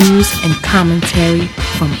 news, and commentary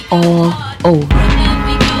from all over.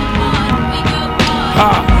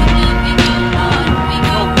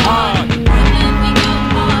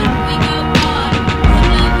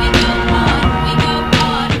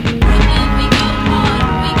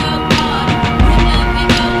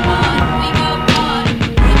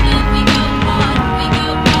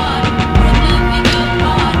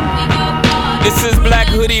 This is Black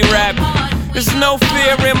Hoodie Rap. There's no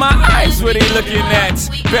fear in my eyes, what he looking at?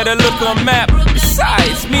 Better look on map.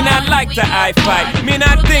 Besides, me not like the eye fight. Me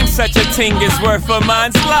not think such a thing is worth a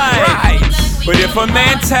man's life. Right. But if a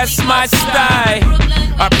man tests my style,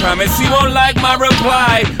 I promise he won't like my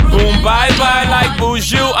reply. Boom, bye-bye like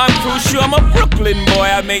Boujou. I'm crucial, I'm a Brooklyn boy.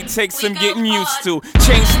 I may take some getting used to.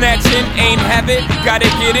 Chain snatching, ain't have it, gotta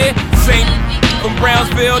get it. Same from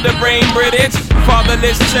Brownsville to Brain British.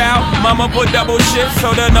 Fatherless child, mama put double shift,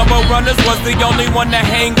 so the number runners was the only one to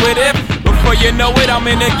hang with it. Before you know it, I'm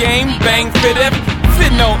in the game, bang fit it.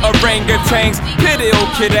 Fit no orangutans, pit ill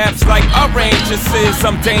kid apps like oranges.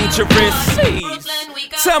 I'm dangerous.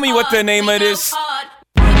 Jeez. Tell me what the name of this.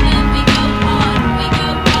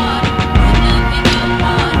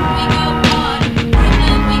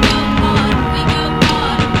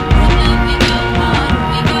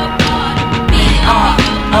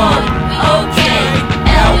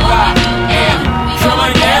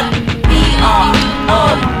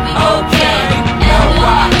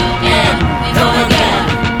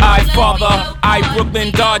 I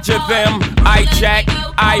Brooklyn Dodger them. I jack,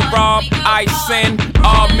 I rob, I sin.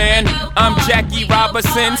 Oh man, I'm Jackie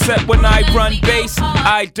Robinson. Except when I run base,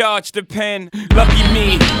 I dodge the pen. Lucky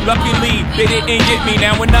me, luckily they didn't get me.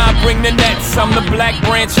 Now when I bring the nets, I'm the Black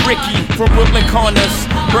Branch Ricky from Brooklyn Corners.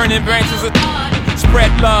 Burning branches of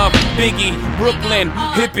spread love, Biggie, Brooklyn,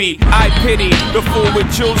 hippie. I pity the fool with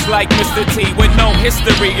jewels like Mr. T. With no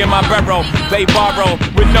history in my barrel, they borrow.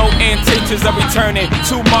 With no intentions of returning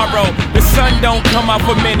tomorrow. The sun don't come out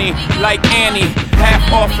for many, like Annie.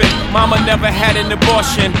 Half orphan, mama never had an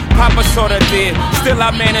abortion. Papa sorta did, still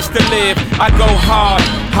I managed to live. I go hard,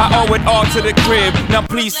 I owe it all to the crib. Now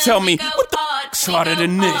please tell me, what the f***'s harder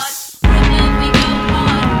than this?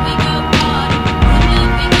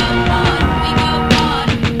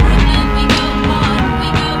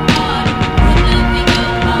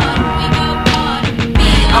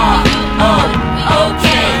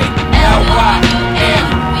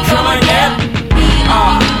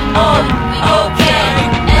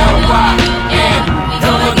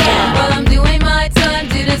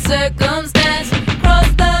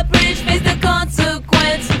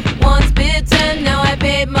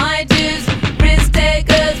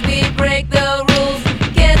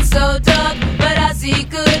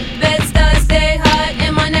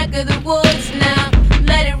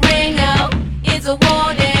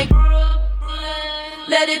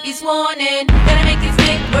 Warning, gotta make it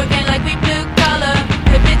stick, working like we blue collar.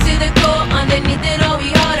 Rip it to the core, underneath it all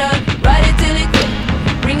we harder. Ride it till it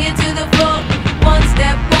quick, bring it to the floor. One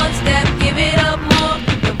step, give it up more.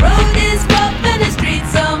 The road is rough and the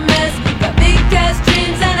streets a mess. Got big cash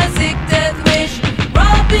dreams and a sick death wish.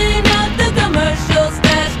 Robbing out the commercial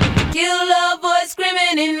stash. To kill a voice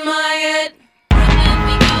screaming in my head.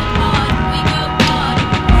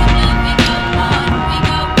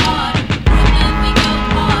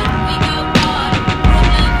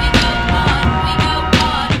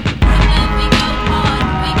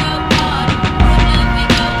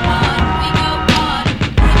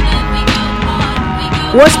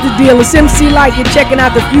 What's the deal? It's MC Light. You're checking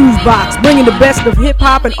out the FuseBox, bringing the best of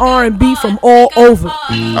hip-hop and R&B from all over.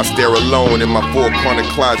 I stare alone in my four-corner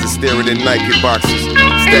closet, staring at Nike boxes,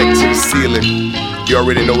 stacked to the ceiling. You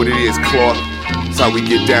already know what it is, Clark. That's how we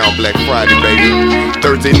get down Black Friday, baby.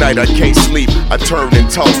 Thursday night, I can't sleep. I turn and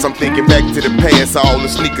toss. I'm thinking back to the past, all the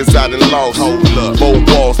sneakers I done lost. Hold up. 4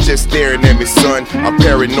 walls just staring at me, son. I'm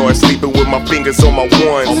paranoid, sleeping with my fingers on my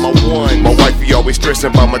ones. My wifey always stressing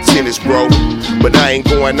about my tennis, bro. But I ain't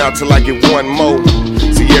going out till I get one more.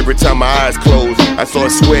 See, every time my eyes close, I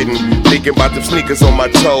start sweating, thinking about them sneakers on my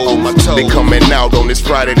toes. They coming out on this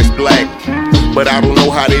Friday that's black. But I don't know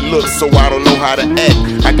how they look, so I don't know how to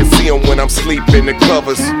act. I can see them when I'm sleeping, the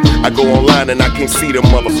covers. I go online and I can't see them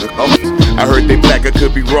motherfuckers. I heard they black, I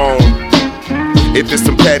could be wrong. If there's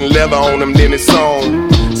some patent leather on them, then it's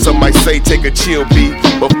on. Some might say take a chill beat,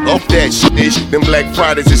 but off that shit, them Black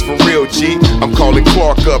Fridays is for real, G. I'm calling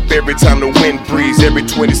Clark up every time the wind breeze. Every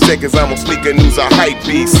 20 seconds I'm on sneaker news, a hype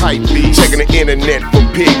beast. Checking the internet for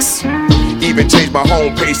pics. Even changed my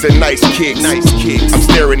homepage to nice kicks. I'm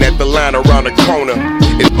staring at the line around the corner.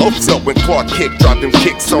 It opens up when Clark Kick drop them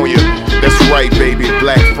kicks on you. That's right, baby.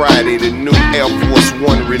 Black Friday, the new Air Force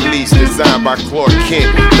One release designed by Clark Kent.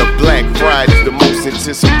 The Black Friday, the most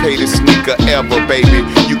anticipated sneaker ever, baby.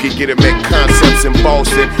 You can get them at Concepts in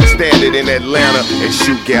Boston, Standard in Atlanta, and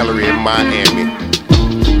Shoe Gallery in Miami.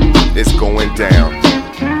 It's going down.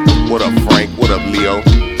 What up, Frank? What up, Leo?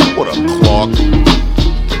 What up, Clark?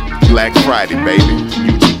 Black Friday, baby.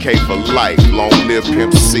 UGK for life. Long live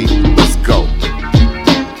Pimp C. Let's go.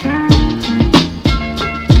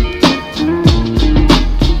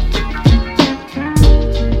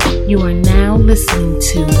 You are now listening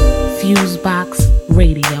to FuseBox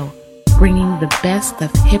Radio, bringing the best of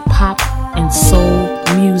hip-hop and soul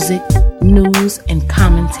music, news, and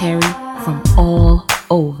commentary from all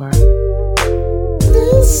over.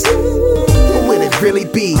 What would it really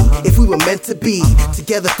be if we were meant to be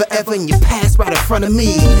together forever and you pass right in front of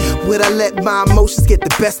me? Would I let my emotions get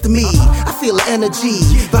the best of me? I feel the energy,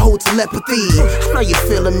 the whole telepathy. I know you're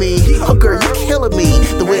feeling me. Oh girl, you're killing me.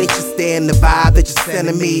 The way that you stand, the vibe that you're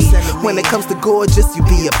sending me. When it comes to gorgeous, you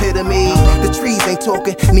the epitome. The trees ain't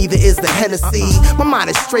talking, neither is the Hennessy. My mind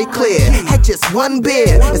is straight clear. Had just one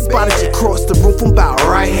beer and spotted you across the room from about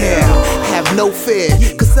right here. Have no fear,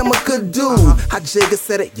 cause I'm a good dude. How Jigga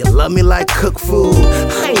said it, you love me like cooked food.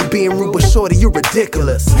 I ain't being rude, but shorty, you're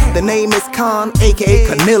ridiculous. The name is Khan, aka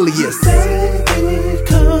Cornelius. Baby,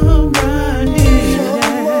 come right here.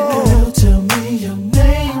 Girl, tell me your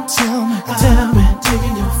name. Tell me,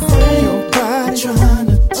 taking your frame. Your body, trying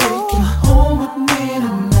to take you home with me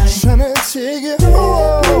tonight. Trying to take you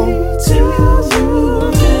home. Tell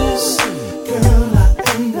you this, girl, I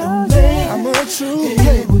ain't a man. I'm a true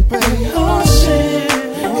player, baby. Oh shit.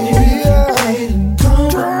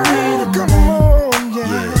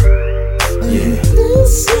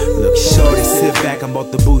 Look, shorty, sit back, I'm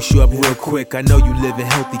about to boost you up real quick. I know you living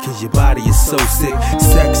healthy cause your body is so sick.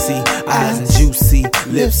 Sexy, eyes and juicy,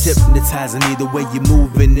 lips hypnotizing me the way you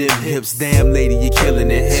moving them hips. Damn lady, you're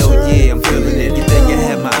killing it, hell yeah, I'm feeling it. You think I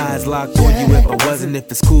had my eyes locked on you? If I wasn't,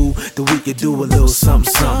 if it's cool, then we could do a little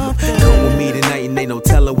something, something. Come with me tonight and ain't no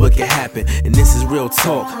telling what could happen. And this is real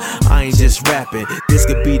talk, I ain't just rapping. This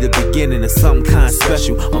could be the beginning of something kind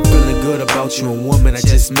special. I'm feeling good about you, and woman, I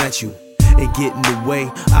just met you. And get in the way,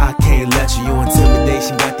 I can't let you. Your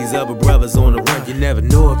intimidation got these other brothers on the run. You never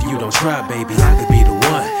know if you don't try, baby, I could be the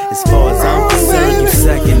one. As far as I'm concerned, you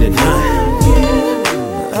second to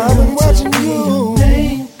none. I've been watching you,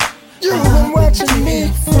 you've been watching me.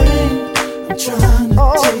 I'm trying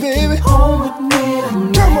to take you home with me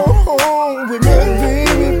tonight. Come on home with me,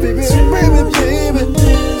 baby, baby, baby, baby.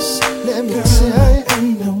 Let me tell you,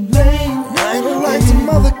 ain't no lane. I ain't gonna like the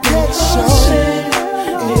mother cat show.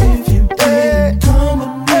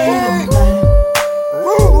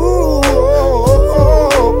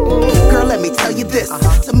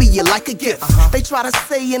 To me, you're like a gift. They try to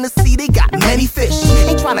say in the sea they got many fish.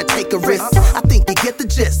 Ain't trying to take a risk. I think you get the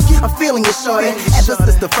gist. I'm feeling it, shorty, ever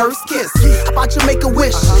since the first kiss. How about you make a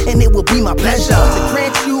wish, and it will be my pleasure to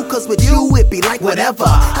grant you, cause with you it be like whatever.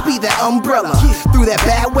 I be that umbrella through that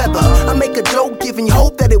bad weather. I make a joke giving you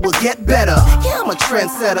hope that it will get better. Yeah, I'm a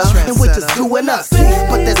trendsetter, and we're just doing us.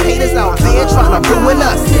 But there's haters out there trying to ruin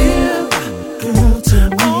us. Girl, tell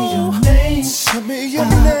me your name. Tell me your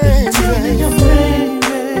name. Tell me your name.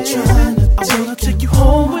 I wanna take you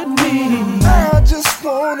home with me. I just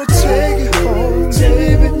wanna take you home,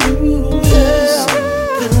 baby. Yeah.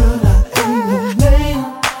 Girl, I ain't no name.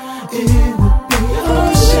 It would be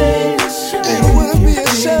a shame. It would be a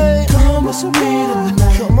shame. Come with me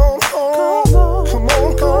tonight. Come on home. Come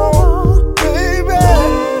on home, baby.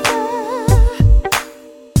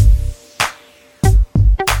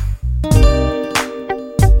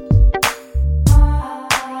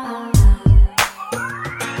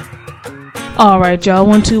 Alright, y'all,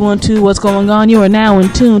 1 2 1 2, what's going on? You are now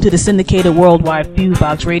in tune to the syndicated worldwide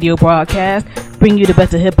FuseBox radio broadcast, bringing you the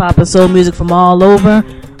best of hip-hop and soul music from all over,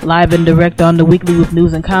 live and direct on the weekly with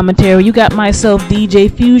news and commentary. You got myself, DJ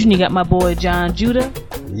Fusion, you got my boy, John Judah.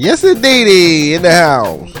 Yes, indeedy, in the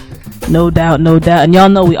house. No doubt, no doubt. And y'all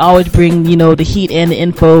know we always bring, the heat and the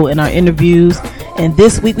info in our interviews. And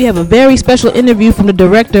this week we have a very special interview from the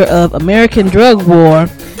director of American Drug War,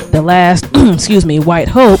 the last, White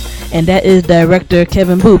Hope, and that is director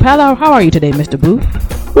Kevin Booth. How are you today, Mr. Booth?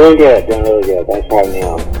 Doing good, doing really good. Thanks for having me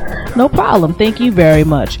on. No problem. Thank you very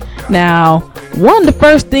much. Now, one of the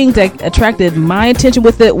first things that attracted my attention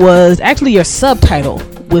with it was actually your subtitle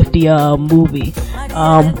with the movie.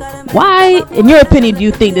 Why, in your opinion, do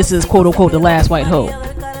you think this is quote-unquote the last White Hope?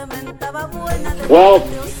 Well,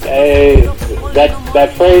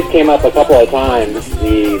 that phrase came up a couple of times.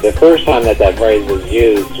 The first time that phrase was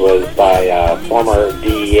used was by former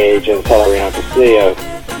DEA agent Celerino Castillo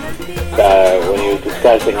when he was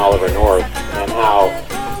discussing Oliver North and how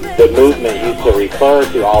the movement used to refer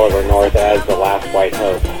to Oliver North as the last White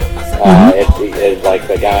Hope. It's like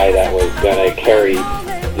the guy that was going to carry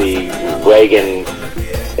the Reagan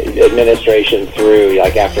administration through,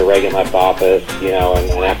 like after Reagan left office,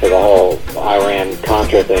 and after the whole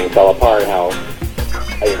Iran-Contra thing fell apart, how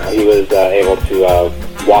he was able to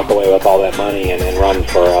walk away with all that money and run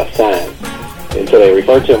for Senate. And so they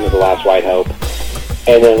referred to him as the last White Hope.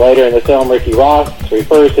 And then later in the film, Ricky Ross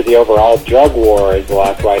refers to the overall drug war as the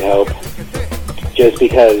last White Hope, just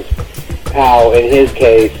because how, in his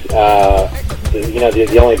case,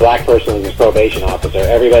 the only black person was his probation officer.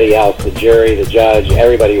 Everybody else, the jury, the judge,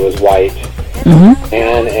 everybody was white.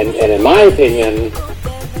 And in my opinion,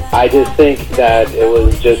 I just think that it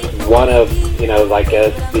was just one of, I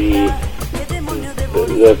guess the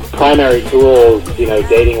primary tools,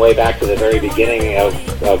 dating way back to the very beginning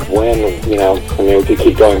of when, we could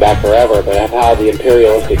keep going back forever, but of how the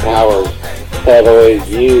imperialistic powers have always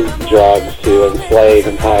used drugs to enslave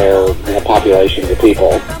entire populations of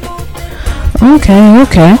people.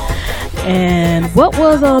 Okay. And what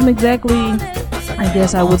was exactly, I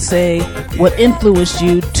guess I would say, what influenced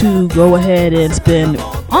you to go ahead and spend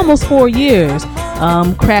almost 4 years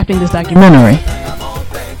crafting this documentary?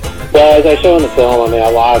 Well, as I show in the film, I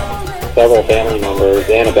lost several family members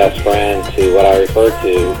and a best friend to what I refer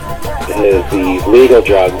to as the legal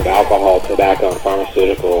drugs, alcohol, tobacco, and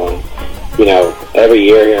pharmaceutical. And, every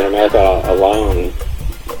year here in America alone,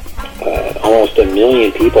 almost 1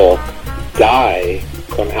 million people die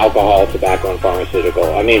from alcohol, tobacco, and pharmaceutical.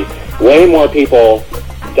 Way more people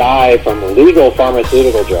die from legal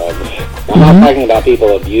pharmaceutical drugs. I'm not talking about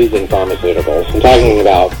people abusing pharmaceuticals. I'm talking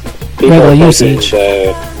about people taking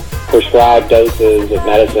the prescribed doses of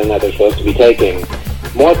medicine that they're supposed to be taking.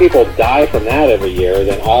 More people die from that every year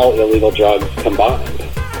than all illegal drugs combined.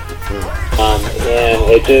 And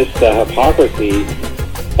it's just the hypocrisy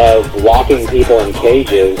of locking people in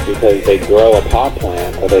cages because they grow a pot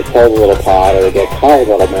plant, or they sell a little pot, or they get caught with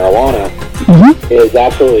a little marijuana, is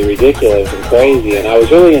absolutely ridiculous and crazy. And I was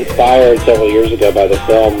really inspired several years ago by the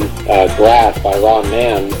film Glass by Ron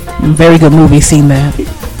Mann. Very good movie, seen that.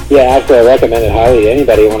 Yeah, actually I recommend it highly to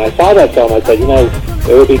anybody. When I saw that film, I said,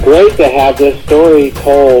 it would be great to have this story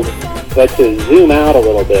told, but to zoom out a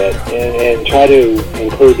little bit and try to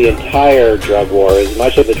include the entire drug war, as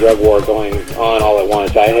much of the drug war going on all at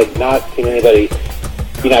once. I had not seen anybody,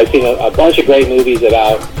 I've seen a bunch of great movies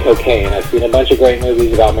about cocaine. I've seen a bunch of great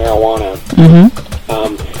movies about marijuana.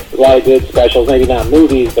 A lot of good specials, maybe not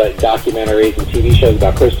movies, but documentaries and TV shows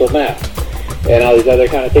about crystal meth and all these other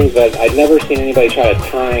kind of things. But I'd never seen anybody try to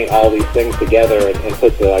tie all these things together and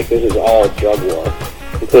put this is all drug war,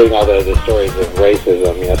 including all the stories of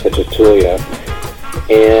racism, such as Tulia.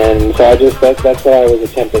 And so that's what I was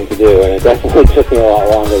attempting to do, and it definitely took me a lot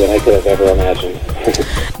longer than I could have ever imagined.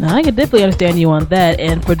 Now, I can definitely understand you on that,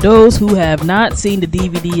 and for those who have not seen the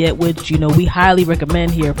DVD yet, which, we highly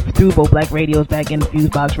recommend here through both Black Radios back in the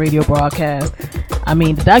FuseBox radio broadcast,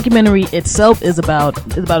 the documentary itself is about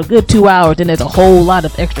a good 2 hours, and there's a whole lot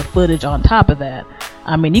of extra footage on top of that.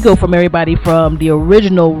 You go from everybody from the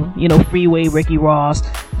original, Freeway Ricky Ross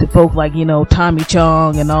to folk like, Tommy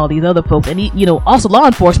Chong and all these other folks. And, also law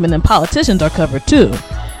enforcement and politicians are covered too.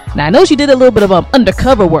 Now, I know she did a little bit of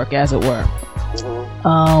undercover work, as it were,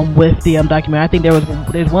 with the documentary. I think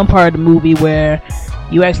there's one part of the movie where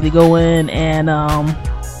you actually go in and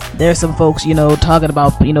there's some folks, talking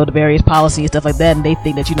about, the various policies and stuff like that, and they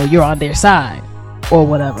think that, you're on their side or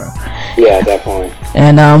whatever. Yeah, definitely.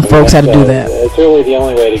 And folks had to do that. It's really the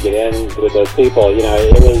only way to get in with those people. It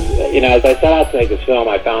was, as I set out to make this film,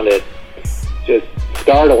 I found it just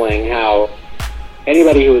startling how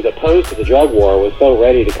anybody who was opposed to the drug war was so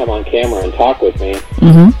ready to come on camera and talk with me.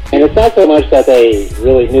 And it's not so much that they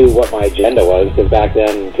really knew what my agenda was, because back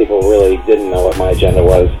then people really didn't know what my agenda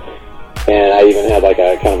was. And I even had a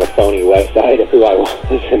kind of a phony website of who I was.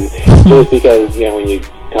 And just because, when you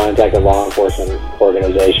contact a law enforcement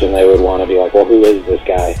organization, they would want to be like, well, who is this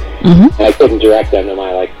guy? And I couldn't direct them to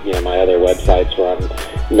my my other websites where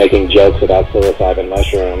I'm making jokes about psilocybin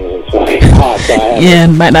mushrooms and smoking pot. So it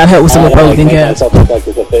might not help with some Republican guys. I look like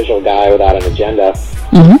this official guy without an agenda.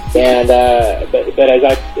 And but as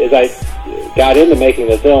I got into making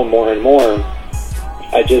the film more and more,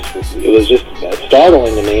 it was just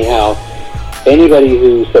startling to me how anybody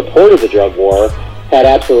who supported the drug war had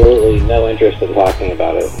absolutely no interest in talking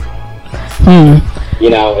about it.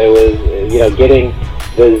 It was, getting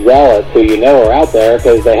the zealots who are out there,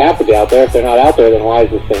 because they have to be out there. If they're not out there, then why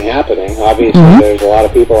is this thing happening? Obviously, there's a lot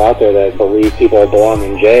of people out there that believe people belong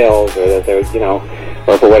in jails, or that there's,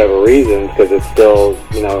 or for whatever reasons, because it's still,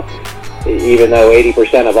 even though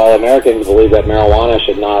 80% of all Americans believe that marijuana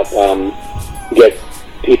should not get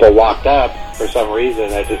people locked up, for some reason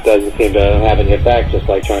that just doesn't seem to have any effect, just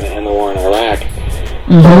like trying to end the war in Iraq.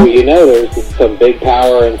 So there's some big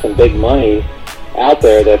power and some big money out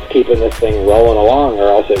there that's keeping this thing rolling along, or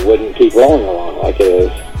else it wouldn't keep rolling along like it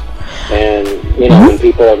is. And when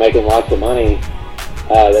people are making lots of money,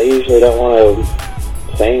 they usually don't want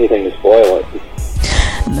to say anything to spoil it.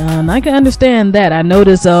 No, and I can understand that. I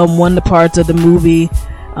noticed one of the parts of the movie,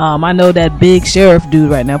 I know that big sheriff dude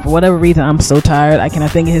right now, for whatever reason, I'm so tired, I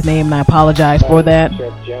cannot think of his name, and I apologize for that.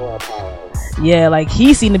 Yeah,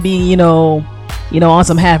 he seemed to be, on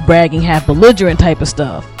some half bragging, half belligerent type of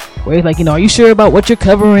stuff. where he's like, are you sure about what you're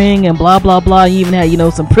covering and blah blah blah. He even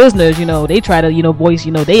had some prisoners, they try to voice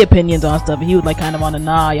their opinions on stuff, and he was like kind of on the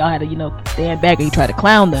y'all had to stand back, or you try to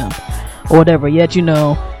clown them or whatever. Yet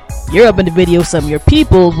you're up in the video, some of your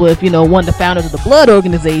people with one of the founders of the Blood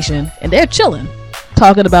organization, and they're chilling,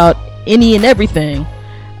 talking about any and everything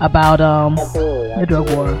about the drug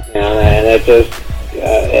war. And it just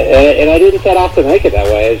and I didn't set off to make it that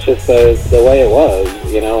way. It's just the way it was,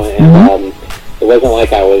 and it wasn't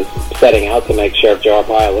like I was setting out to make Sheriff Joe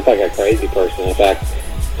Arpaio look like a crazy person. In fact,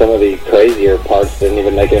 some of the crazier parts didn't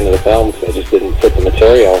even make it into the film because they just didn't fit the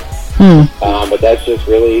material. But that's just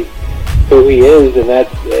really who he is,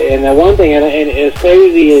 and the one thing, and as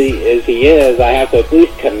crazy as he is, I have to at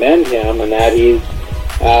least commend him, and that he's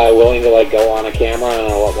willing to go on a camera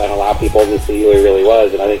and allow people to see who he really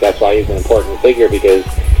was. And I think that's why he's an important figure, because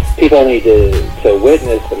people need to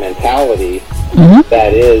witness the mentality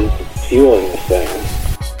that is fueling this thing.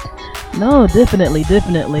 No, definitely.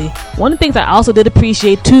 One of the things I also did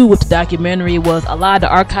appreciate too with the documentary was a lot of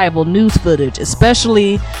the archival news footage,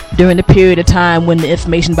 especially during the period of time when the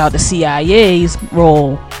information about the CIA's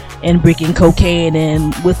role in bringing cocaine,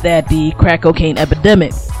 and with that the crack cocaine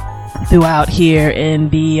epidemic throughout here in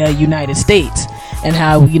the United States, and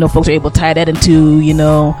how folks are able to tie that into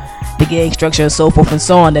the gang structure and so forth and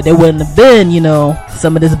so on, that there wouldn't have been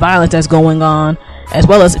some of this violence that's going on, as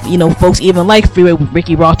well as folks even like Freeway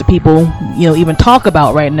Ricky Ross, the people even talk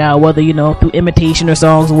about right now, whether through imitation or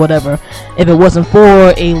songs or whatever, if it wasn't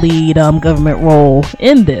for a lead government role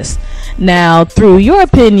in this. Now, through your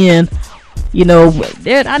opinion, I know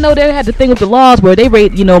they had the thing with the laws where they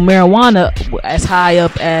rate marijuana as high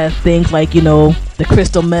up as things like the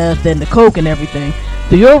crystal meth and the coke and everything.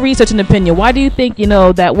 Through your research and opinion, why do you think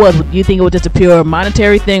that was? Do you think it was just a pure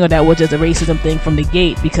monetary thing, or that was just a racism thing from the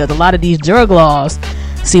gate? Because a lot of these drug laws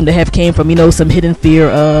seem to have came from some hidden fear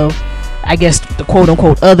of, I guess, the quote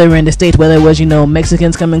unquote other in the States, whether it was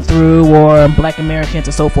Mexicans coming through or Black Americans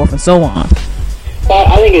and so forth and so on. Well,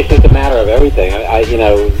 I think it's just a matter of everything.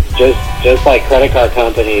 Just like credit card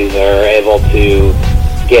companies are able to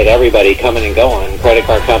get everybody coming and going, credit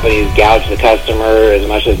card companies gouge the customer as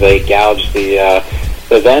much as they gouge the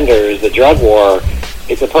vendors. The drug war,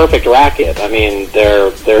 it's a perfect racket. I mean,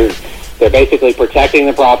 they're basically protecting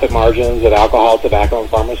the profit margins of alcohol, tobacco, and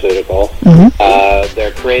pharmaceutical.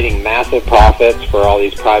 They're creating massive profits for all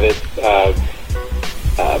these private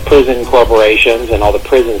prison corporations and all the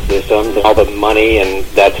prison systems and all the money and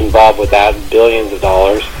that's involved with that, billions of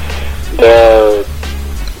dollars. They're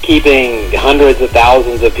keeping hundreds of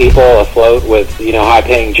thousands of people afloat with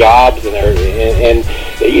high-paying jobs, and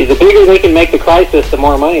the bigger they can make the crisis, the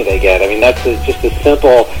more money they get. I mean, that's just a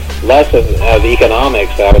simple lesson of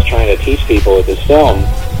economics that I was trying to teach people with this film.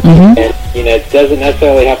 And it doesn't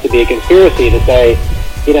necessarily have to be a conspiracy to say,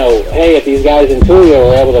 hey, if these guys in Tullio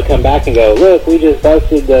were able to come back and go, look, we just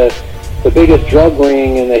busted the biggest drug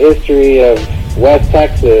ring in the history of West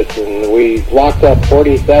Texas, and we locked up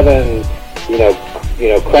 47,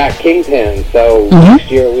 crack kingpins. So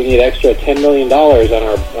next year we need extra $10 million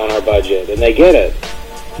on our budget, and they get it.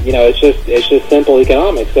 It's just simple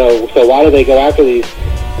economics. So why do they go after these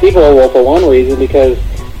people? Well, for one reason, because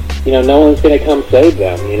no one's going to come save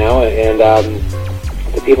them. And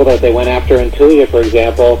the people that they went after in Tullio, for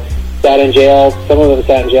example, sat in jail. Some of them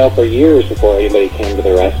sat in jail for years before anybody came to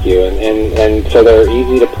the rescue, and so they're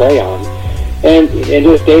easy to prey on. And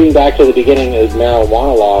just dating back to the beginning of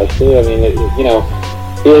marijuana laws too. I mean, if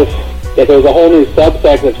there was a whole new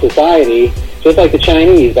subsect of society, just like the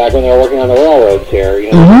Chinese back when they were working on the railroads here,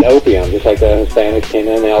 opium, just like the Hispanics came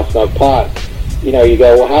in, they all smoked pot. You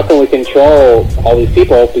go, well, how can we control all these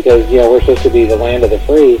people, because we're supposed to be the land of the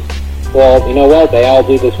free? Well, you know what? They all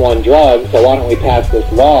do this one drug, so why don't we pass this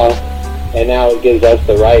law? And now it gives us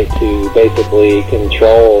the right to basically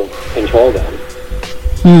control them.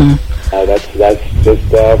 That's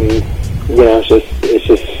just it's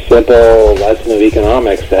just simple lesson of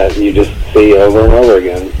economics that you just see over and over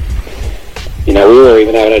again. We were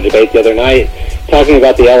even having a debate the other night talking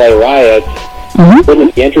about the LA riots. Wouldn't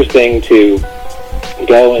it be interesting to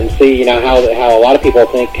go and see, how a lot of people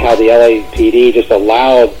think how the LAPD just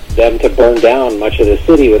allowed them to burn down much of the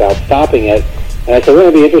city without stopping it. And I said,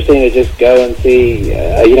 wouldn't it be interesting to just go and see,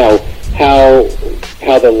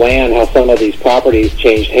 how the land, how some of these properties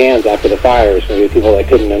changed hands after the fires. Maybe people that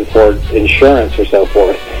couldn't afford insurance or so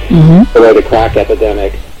forth. The way the crack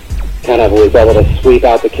epidemic kind of was able to sweep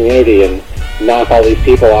out the community and knock all these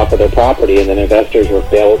people off of their property, and then investors were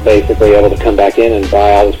basically able to come back in and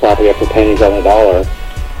buy all this property up for pennies on the dollar.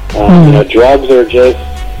 Drugs are just,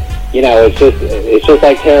 it's just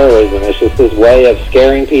like terrorism. It's just this way of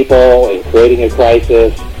scaring people and creating a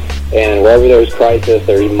crisis and wherever there's crisis,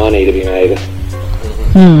 there's money to be made.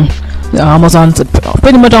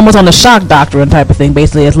 Pretty much almost on the shock doctrine type of thing,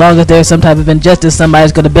 basically. As long as there's some type of injustice,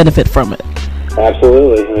 somebody's going to benefit from it.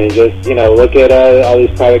 Absolutely. I mean, just, look at all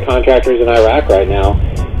these private contractors in Iraq right now.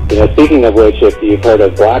 Speaking of which, if you've heard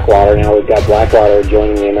of Blackwater, now we've got Blackwater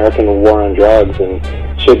joining the American war on drugs, and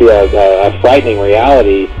should be a frightening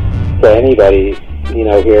reality for anybody,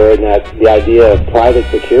 here, and that the idea of private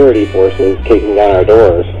security forces kicking down our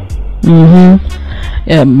doors.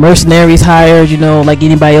 Yeah, mercenaries hired, like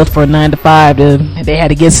anybody else for a 9 to 5. They had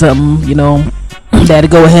to get something, they had to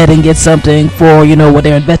go ahead and get something for, what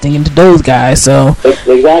they're investing into those guys, so.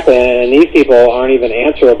 Exactly, and these people aren't even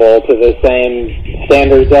answerable to the same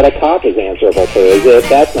standards that a cop is answerable to. If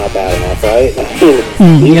that's not bad enough, right?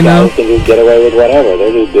 These guys can just get away with whatever.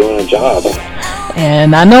 They're just doing a job.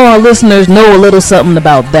 And I know our listeners know a little something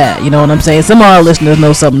about that, you know what I'm saying? Some of our listeners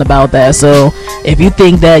know something about that, so if you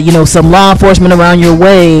think that, some law enforcement around your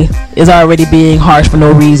way is already being harsh for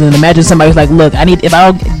no reason, imagine somebody's like, look, if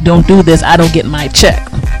I don't do this, I don't get my check.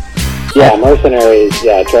 Yeah, mercenaries,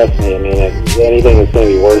 trust me, I mean, anything that's going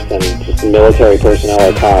to be worse than just military personnel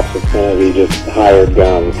or cops, it's going to be just hired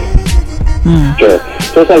guns. Sure.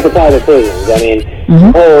 Just like the private prisons, I mean,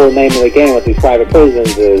 the whole name of the game with these private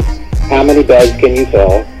prisons is how many beds can you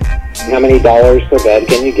fill, how many dollars per bed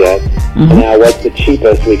can you get, and now what's the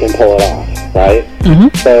cheapest we can pull it off, right?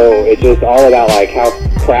 So it's just all about, like, how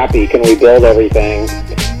crappy can we build everything,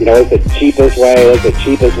 what's the cheapest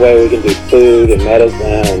way we can do food and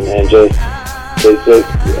medicine, and just, it's just,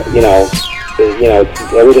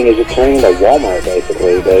 everything is just turning into Walmart,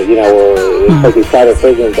 basically, but, it's like these private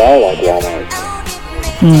prisons are like Walmart.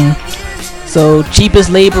 So cheapest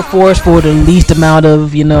labor force for the least amount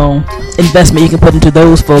of, investment you can put into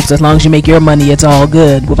those folks. As long as you make your money, it's all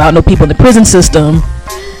good. Without no people in the prison system,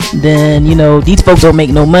 then, these folks don't make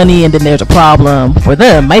no money, and then there's a problem for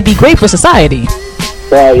them. Might be great for society.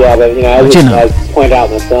 Well, yeah, but, I point out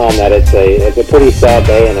in the film that it's a pretty sad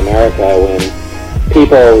day in America when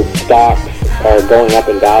people's stocks are going up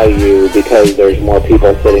in value because there's more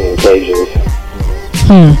people sitting in cages.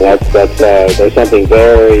 There's something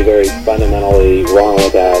very, very fundamentally wrong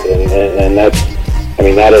with that, and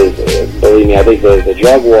that is, believe me, I think the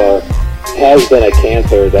drug war has been a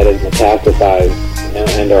cancer that has metastasized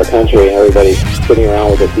into our country, and everybody's sitting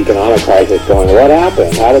around with this economic crisis going, what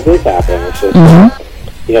happened? How did this happen? It's just,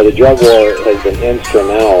 the drug war has been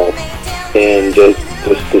instrumental in just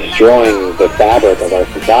destroying the fabric of our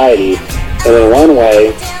society, and in one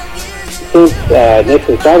way, since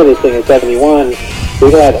Nixon started this thing in 71,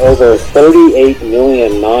 we've had over 38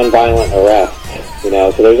 million nonviolent arrests,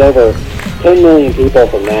 so there's over 10 million people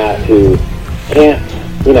from that who can't,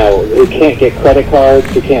 who can't get credit cards,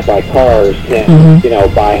 who can't buy cars,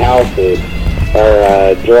 can't, buy houses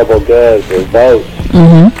or durable goods or boats.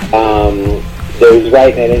 There's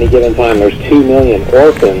right at any given time, there's 2 million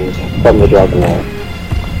orphans from the drug war.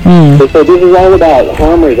 So this is all about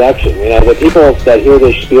harm reduction. The people that hear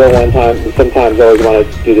this spiel one time sometimes always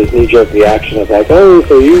want to do this knee-jerk reaction of like, oh,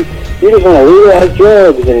 so you just want to legalize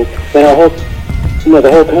drugs, and then our whole,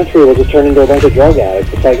 the whole country will just turn into a bunch of drug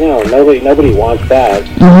addicts. It's like, no, nobody wants that.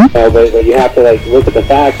 But you have to look at the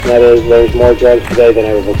facts, and that is there's more drugs today than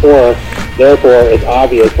ever before. Therefore, it's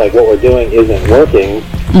obvious what we're doing isn't working.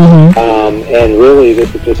 And really,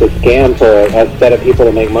 this is just a scam for a set of people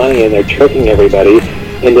to make money, and they're tricking everybody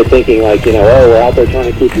into thinking we're out there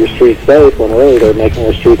trying to keep your streets safe, when really they're making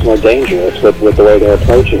our streets more dangerous with the way they're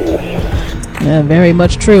approaching this. Yeah, very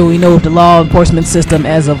much true. We know with the law enforcement system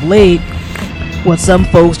as of late, what some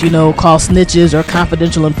folks, call snitches or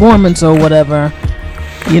confidential informants or whatever,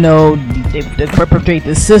 they perpetrate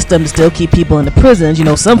this system to still keep people in the prisons.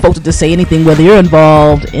 Some folks will just say anything whether you're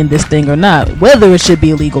involved in this thing or not, whether it should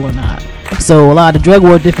be illegal or not. So a lot of drug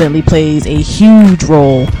war definitely plays a huge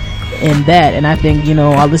role in that, and I think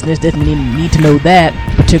our listeners definitely need to know that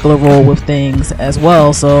particular role with things as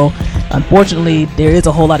well. So unfortunately, there is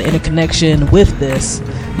a whole lot of interconnection with this.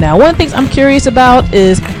 Now, one of the things I'm curious about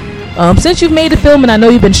is since you've made the film, and I know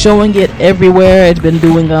you've been showing it everywhere, it's been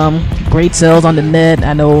doing great sales on the net.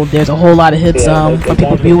 I know there's a whole lot of hits from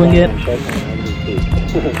people viewing it.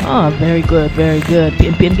 Oh, very good, very good.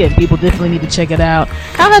 And again, people definitely need to check it out.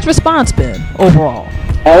 How has response been overall?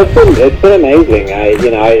 It's been amazing.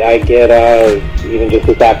 I get even just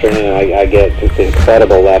this afternoon, I get just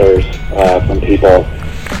incredible letters from people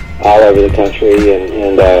all over the country,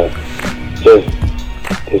 and just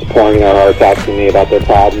pouring their hearts out to me about their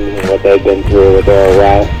problems and what they've been through with their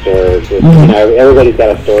arrest, or just, everybody's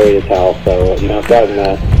got a story to tell. So I've gotten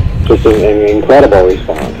just an incredible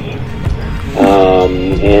response,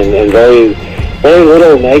 and very very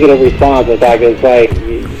little negative response. In fact, it's like,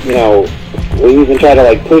 you know, we even try to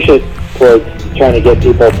like push it towards trying to get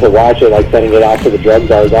people to watch it, like sending it out to the drug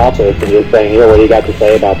czar's office and just saying, here, what do you got to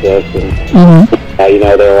say about this? And, you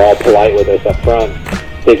know, they were all polite with us up front,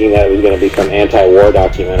 thinking that it was going to be some anti-war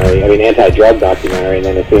documentary, anti-drug documentary, and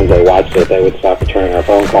then as soon as they watched it, they would stop returning our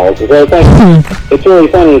phone calls. So it's like, it's really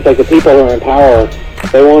funny. It's like the people who are in power,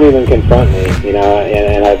 they won't even confront me, you know,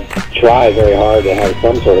 and I've tried very hard to have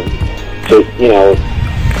some sort of just, you know,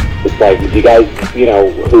 it's like, do you guys, you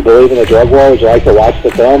know, who believe in the drug war, would you like to watch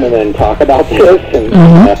the film and then talk about this? And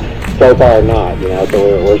so far not, you know,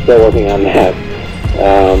 so we're still working on that.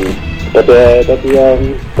 But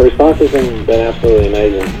the response has been absolutely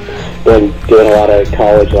amazing. Been doing a lot of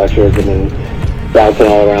college lectures and then bouncing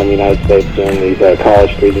all around the United States doing these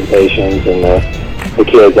college presentations, and the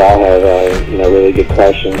kids all have you know, really good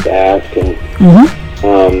questions to ask, and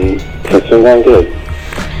it's been going good.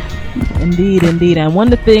 Indeed. And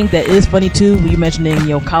one of the things that is funny too, you mentioning, you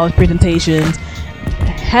know, college presentations,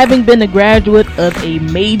 having been a graduate of a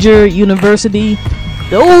major university,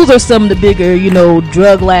 those are some of the bigger, you know,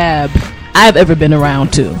 drug labs I've ever been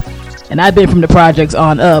around to. And I've been from the projects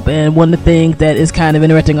on up, and one of the things that is kind of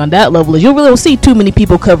interesting on that level is you really don't see too many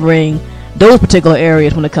people covering those particular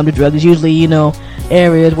areas when it comes to drugs. It's usually, you know,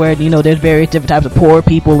 areas where, you know, there's various different types of poor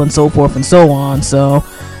people and so forth and so on. So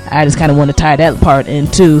I just kind of want to tie that part in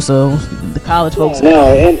too. So the college folks.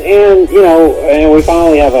 And you know, and we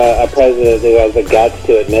finally have a president who has the guts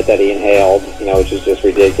to admit that he inhaled, you know, which is just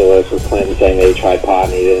ridiculous, with Clinton saying that he tried pot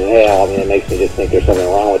and he didn't inhale. I mean, it makes me just think there's something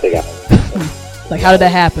wrong with the guy. Like, how did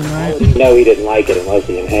that happen, right? No, he didn't like it unless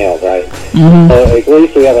he inhaled, right? So at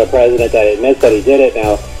least we have a president that admits that he did it.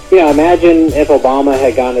 Now, you know, imagine if Obama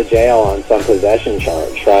had gone to jail on some possession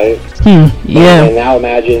charge, right? Yeah. And now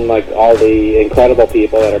imagine, like, all the incredible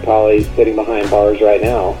people that are probably sitting behind bars right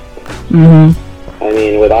now. I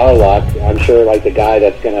mean, with our luck, I'm sure, like, the guy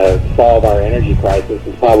that's going to solve our energy crisis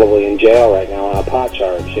is probably in jail right now on a pot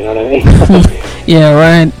charge, you know what I mean? Yeah,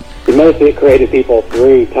 right. Most of the creative people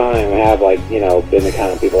through time have, like, you know, been the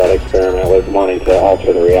kind of people that experiment with wanting to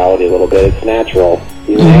alter the reality a little bit. It's natural.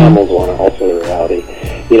 Even animals want to alter the reality.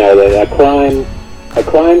 You know, a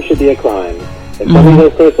crime should be a crime. If somebody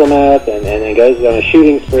does crystal meth and then goes on a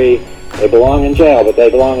shooting spree, they belong in jail, but they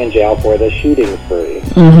belong in jail for the shooting spree.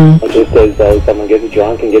 Just as though someone gets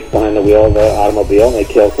drunk and gets behind the wheel of an automobile and they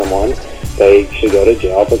kill someone, they should go to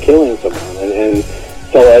jail for killing someone. And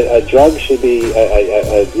so a drug should be,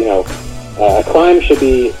 you know, a crime should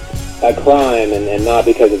be a crime, and not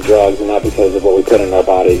because of drugs and not because of what we put in our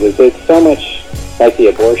bodies. It's so much like the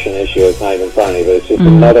abortion issue. It's not even funny, but it's just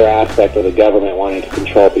another aspect of the government wanting to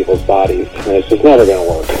control people's bodies, and it's just never going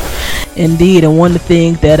to work. Indeed, and one of the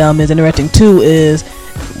things that is interesting too is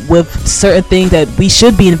with certain things that we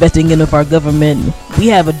should be investing in with our government, we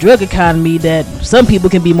have a drug economy that some people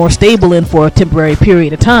can be more stable in for a temporary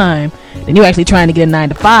period of time than you're actually trying to get a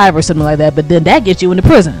 9-to-5 or something like that, but then that gets you into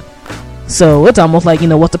prison. So it's almost like, you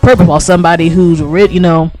know, what's the purpose? While somebody who's rich, you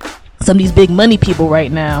know, some of these big money people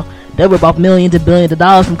right now, they'll rip off millions and billions of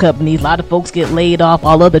dollars from companies. A lot of folks get laid off,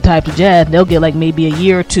 all other types of jazz. They'll get like maybe a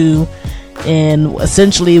year or two in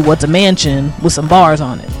essentially what's a mansion with some bars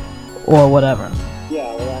on it or whatever.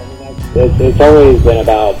 Yeah, well, I mean, it's always been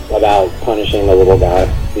about punishing the little guy,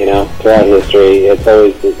 you know, throughout history. It's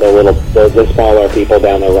always the smaller people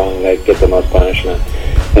down the rung that get the most punishment,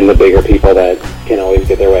 and the bigger people that can always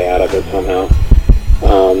get their way out of it somehow.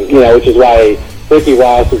 You know, which is why Ricky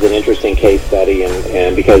Ross is an interesting case study,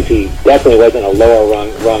 and because he definitely wasn't a lower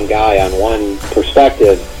rung guy on one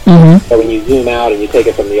perspective, but when you zoom out and you take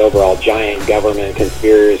it from the overall giant government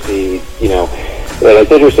conspiracy, you know,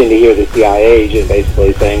 it's interesting to hear the CIA agent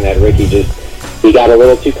basically saying that Ricky he got a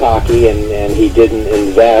little too cocky and he didn't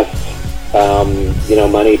invest, you know,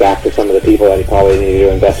 money back to some of the people that he probably needed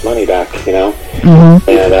to invest money back, you know.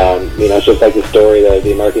 And, you know, it's just like the story,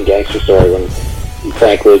 the American Gangster story, when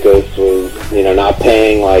Frank Lucas was, you know, not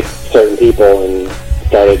paying, like, certain people and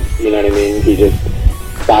started, you know what I mean, he just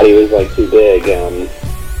thought he was, like, too big.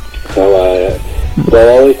 So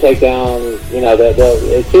they'll always take down, you know,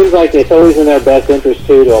 it seems like it's always in their best interest,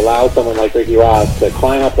 too, to allow someone like Ricky Ross to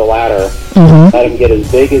climb up the ladder, let him get as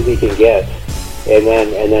big as he can get, and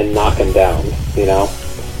then knock him down, you know.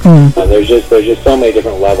 There's just so many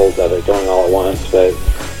different levels of it going all at once, but,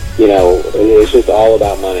 you know, it's just all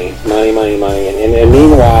about money. And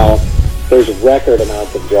meanwhile, there's record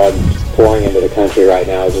amounts of drugs pouring into the country right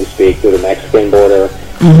now as we speak through the Mexican border.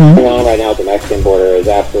 What's going on right now at the Mexican border is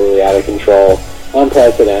absolutely out of control,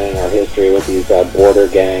 unprecedented in our history with these border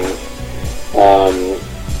gangs.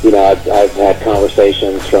 I've had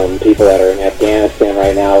conversations from people that are in Afghanistan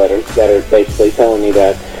right now that are basically telling me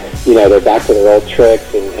that, they're back to their old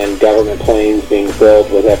tricks, and government planes being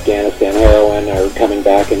filled with Afghanistan heroin are coming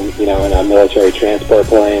back in military transport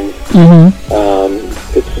planes.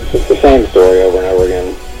 It's the same story over and over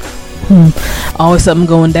again. Always something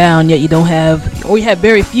going down, yet you have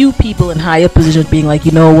very few people in higher positions being like,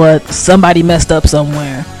 you know what, somebody messed up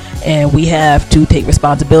somewhere, and we have to take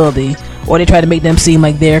responsibility. Or they try to make them seem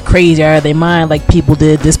like they're crazy out of their mind, like people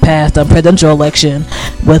did this past presidential election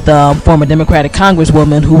with former Democratic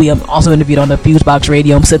Congresswoman who we also interviewed on the FuseBox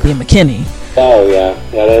Radio, Cynthia McKinney. Oh, yeah.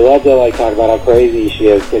 They love to talk about how crazy she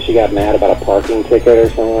is because she got mad about a parking ticket or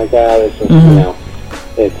something like that. It's just,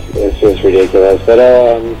 it's just ridiculous. But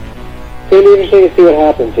it's going to be interesting to see what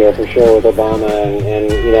happens here for sure with Obama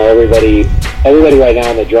and everybody right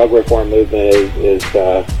now in the drug reform movement is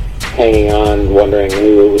hanging on, wondering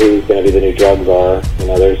who's going to be the new drug czar.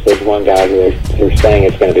 There's one guy who they're saying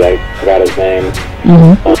it's going to be, I forgot his name.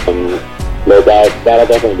 But that'll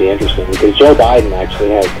definitely be interesting because Joe Biden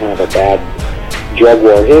actually has kind of a bad drug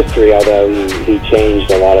war history, although he changed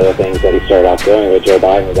a lot of the things that he started out doing. But Joe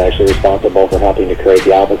Biden was actually responsible for helping to create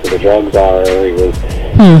the Office of the Drug Czar. He was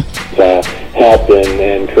helped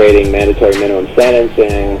in creating mandatory minimum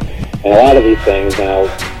sentencing and a lot of these things. Now,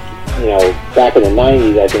 back in the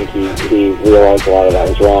 90s, I think he realized a lot of that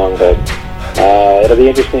was wrong, but it'll be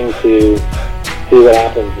interesting to see what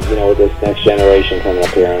happens, with this next generation coming up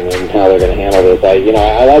here and how they're going to handle this.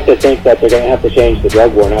 I like to think that they're going to have to change the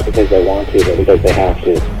drug war, not because they want to, but because they have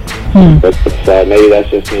to. But maybe that's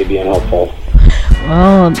just me being hopeful.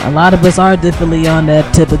 Well, a lot of us are definitely on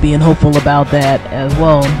that tip of being hopeful about that as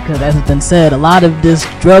well, because as has been said, a lot of this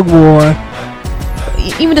drug war,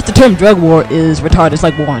 even just the term drug war is retarded. It's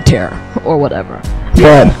like war on terror or whatever.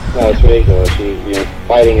 Yeah, no, it's ridiculous. You're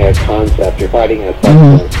fighting a concept. You're fighting a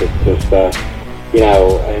substance. It's just,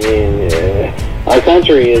 our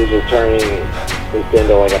country is just turning this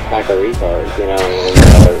into like a pack of retards.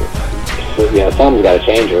 Something's got to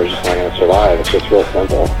change or we're just not going to survive. It's just real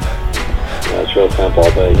simple. It's real simple.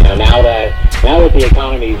 But now that the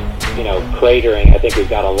economy's cratering, I think we've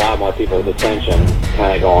got a lot more people with attention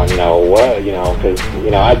kind of going, because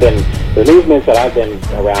the movements that I've been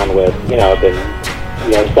around with, have been,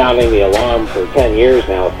 sounding the alarm for 10 years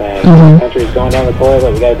now, saying the country's going down the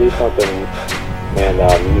toilet, we got to do something. And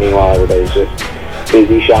meanwhile, everybody's just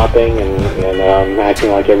busy shopping and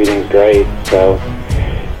acting like everything's great. So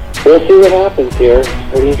we'll see what happens here.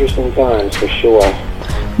 Pretty interesting times for sure.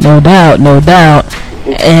 No doubt.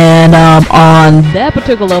 And on that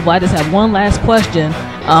particular level, I just have one last question.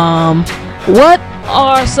 What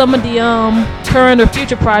are some of the current or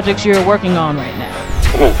future projects you're working on right now?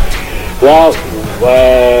 Well,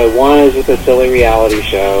 one is just a silly reality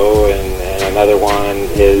show, and another one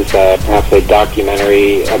is perhaps a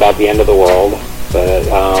documentary about the end of the world. But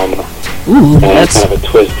that's kind of a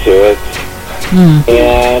twist to it.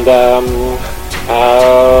 And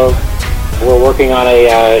we're working on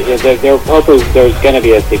there's going to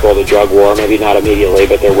be a sequel to Drug War, maybe not immediately,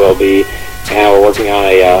 but there will be. And we're working on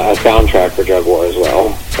a soundtrack for Drug War as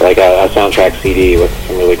well, like a soundtrack CD with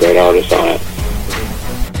some really great artists on it.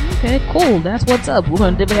 Okay, cool. That's what's up. We're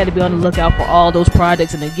going to definitely have to be on the lookout for all those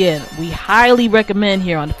projects. And again, we highly recommend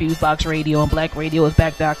here on the FuseBox Radio on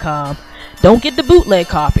BlackRadioIsBack.com. Don't get the bootleg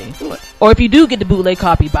copy. Or if you do get the bootleg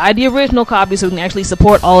copy, buy the original copy so we can actually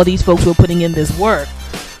support all of these folks who are putting in this work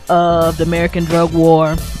of the American Drug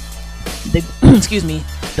War, the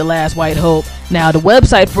Last White Hope. Now, the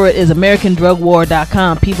website for it is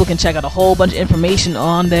AmericanDrugWar.com. People can check out a whole bunch of information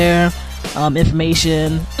on there.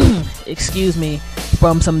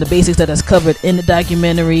 From some of the basics that is covered in the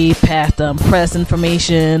documentary, past press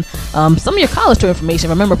information, some of your college tour information,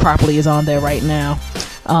 if I remember properly, is on there right now.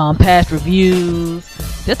 Past reviews,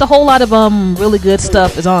 just a whole lot of really good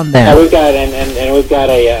stuff is on there. Yeah, we've got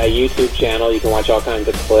a YouTube channel. You can watch all kinds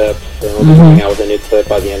of clips, and we'll be coming out with a new clip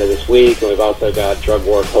by the end of this week. And we've also got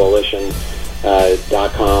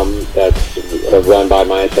DrugWarCoalition.com that's run by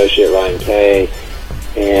my associate Ryan Kay.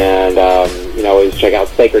 And always check out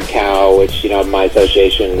Sacred Cow, which my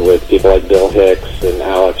association with people like Bill Hicks and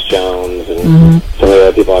Alex Jones and some of the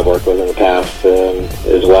other people I've worked with in the past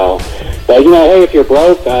as well. But hey, if you're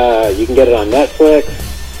broke, you can get it on Netflix.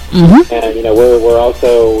 And we're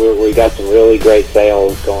also we got some really great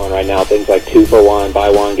sales going right now. Things like 2 for 1, buy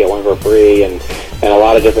one get one for free, and a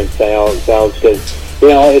lot of different sales because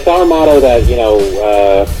it's our motto that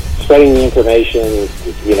spreading the information is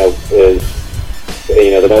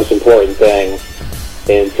the most important thing,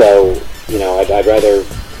 and so I'd rather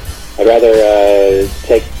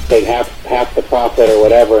take half half the profit or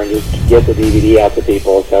whatever and just get the DVD out to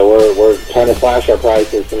people. So we're trying to slash our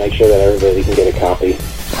prices to make sure that everybody can get a copy.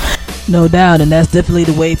 No doubt, and that's definitely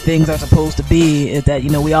the way things are supposed to be, is that,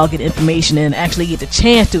 we all get information and actually get the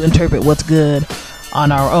chance to interpret what's good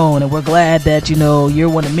on our own. And we're glad that, you're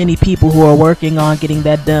one of many people who are working on getting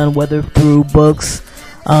that done, whether through books,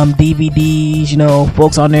 DVDs,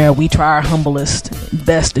 folks on there. We try our humblest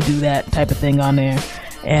best to do that type of thing on there,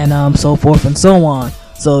 and so forth and so on.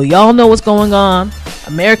 So y'all know what's going on.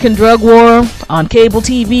 American Drug War on cable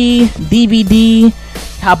TV, DVD,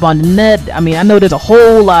 hop on the net. I mean, I know there's a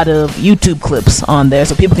whole lot of YouTube clips on there,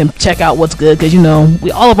 so people can check out what's good, because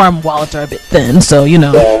we all of our wallets are a bit thin, so Yeah, and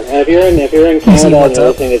if you're in Canada and you're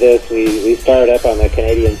listening to this, we started up on the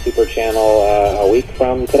Canadian Super Channel a week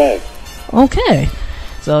from today. Okay.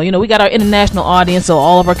 So, we got our international audience, so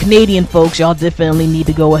all of our Canadian folks, y'all definitely need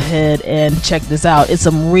to go ahead and check this out. It's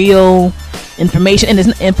some real information,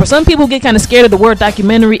 and for some people who get kind of scared of the word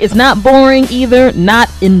documentary, it's not boring either, not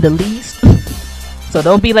in the least. So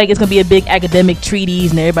don't be like it's going to be a big academic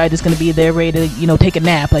treatise and everybody just going to be there ready to, take a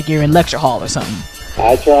nap like you're in lecture hall or something.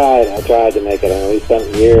 I tried to make it. We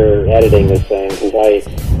spent a year editing this thing because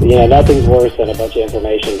nothing's worse than a bunch of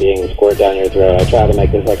information being squirted down your throat. I try to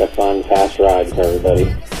make this like a fun, fast ride for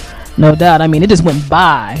everybody. No doubt. I mean, it just went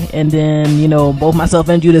by, and then, both myself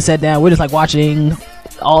and Judah sat down. We're just like watching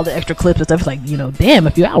all the extra clips and stuff. It's like, damn,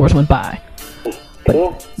 a few hours went by.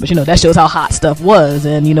 But that shows how hot stuff was,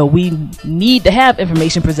 and we need to have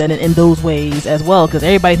information presented in those ways as well, because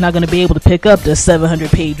everybody's not going to be able to pick up the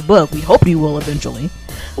 700-page book. We hope you will eventually,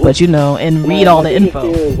 but and read all the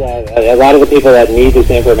info. Is that a lot of the people that need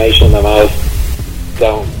this information the most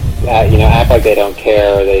don't, act like they don't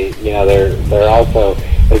care. They're also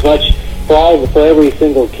as much for every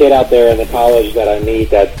single kid out there in the college that I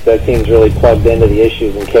meet that seems really plugged into the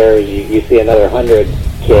issues and cares. You see another 100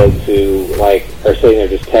 kids who are sitting there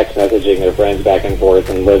just text messaging their friends back and forth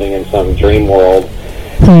and living in some dream world.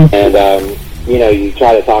 And you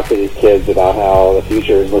try to talk to these kids about how the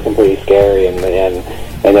future is looking pretty scary, and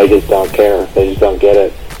they just don't care. They just don't get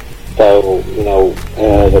it. So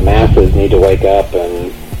the masses need to wake up,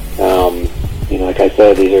 and like I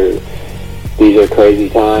said, these are crazy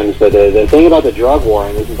times. But the thing about the drug war,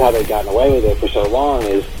 and this is how they've gotten away with it for so long,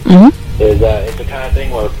 is it's the kind of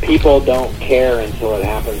thing where people don't care until it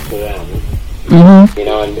happens to them.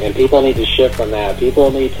 And people need to shift from that.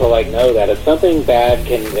 People need to know that if something bad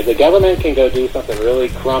if the government can go do something really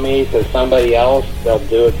crummy to somebody else, they'll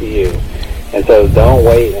do it to you. And so don't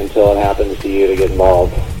wait until it happens to you to get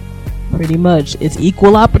involved. Pretty much. It's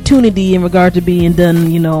equal opportunity in regard to being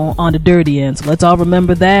done, on the dirty end. So let's all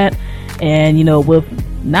remember that. And, with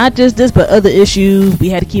not just this, but other issues, we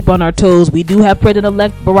had to keep on our toes. We do have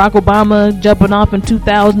President-elect Barack Obama jumping off in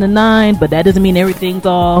 2009, but that doesn't mean everything's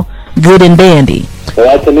all good and dandy.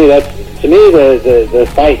 Well, to me, the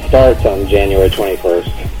fight starts on January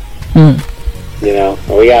 21st. We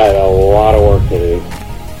got a lot of work to do.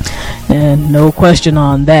 And no question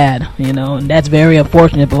on that, and that's very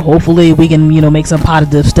unfortunate, but hopefully we can, make some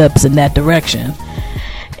positive steps in that direction.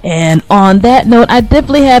 And on that note, I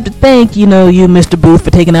definitely have to thank, you, Mr. Booth, for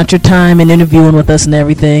taking out your time and interviewing with us and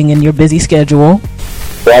everything and your busy schedule.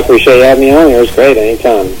 Well, I appreciate you having me on. It was great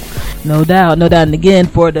anytime. No doubt. And again,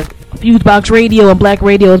 for the FuseBox Radio and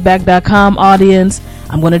BlackRadiosBack.com audience,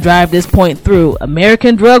 I'm going to drive this point through.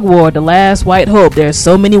 American Drug War, The Last White Hope. There's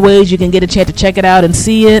so many ways you can get a chance to check it out and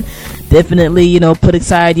see it. Definitely, put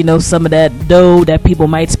aside, some of that dough that people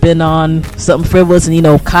might spend on something frivolous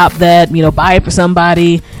and, cop that, buy it for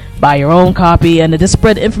somebody, buy your own copy, and to just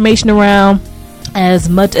spread information around as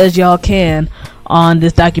much as y'all can on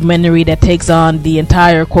this documentary that takes on the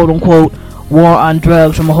entire quote-unquote war on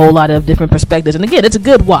drugs from a whole lot of different perspectives. And again, it's a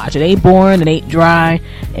good watch. It ain't boring, it ain't dry,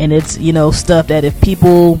 and it's, stuff that if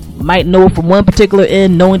people might know from one particular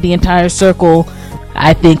end, knowing the entire circle,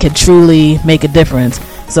 I think can truly make a difference.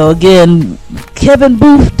 So again, Kevin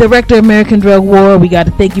Booth, Director of American Drug War, we got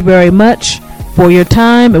to thank you very much for your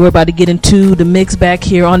time, and we're about to get into the mix back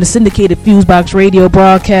here on the syndicated FuseBox Radio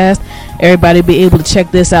broadcast. Everybody will be able to check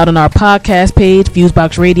this out on our podcast page,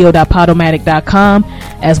 fuseboxradio.podomatic.com,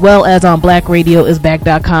 as well as on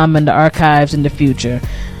blackradioisback.com and the archives in the future.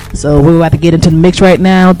 So we're about to get into the mix right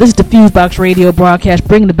now. This is the FuseBox Radio broadcast,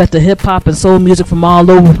 bringing the best of hip-hop and soul music from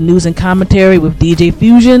all over with news and commentary with DJ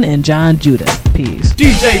Fusion and John Judah. Peace.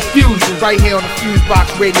 DJ Fusion right here on the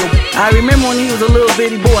FuseBox Radio. I remember when he was a little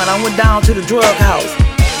bitty boy and I went down to the drug house.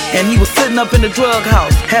 And he was sitting up in the drug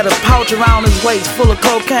house, had a pouch around his waist full of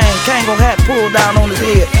cocaine, Kango hat pulled down on his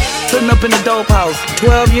head, sitting up in the dope house,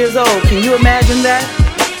 12 years old. Can you imagine that?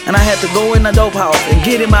 and I had to go in the dope house and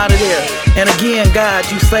get him out of there. And again, God,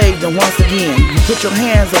 you saved him once again. You put your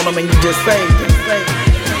hands on him and you just saved him.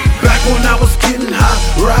 Back when I was getting high,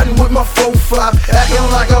 riding with my 4-5, acting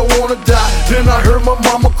like I wanna die. Then I heard my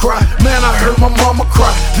mama cry, man, I heard my mama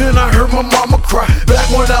cry. Then I heard my mama cry. Back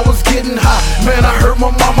when I was getting high, man, I heard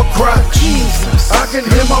my mama cry. Jesus, I can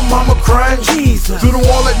hear my mama crying. Jesus, through the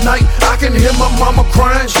wall at night, I can hear my mama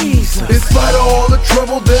crying. Jesus, in spite of all the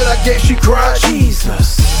trouble that I gave, she cried.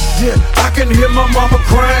 Jesus, yeah, I can hear my mama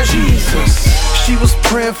crying. Jesus, she was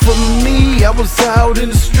praying for me. I was out in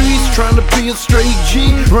the streets trying to be a straight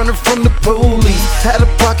G, running from the police. Had a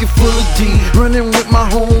pocket full of D, running with my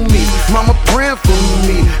homies. Mama praying for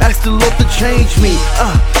me, asked the Lord to change me.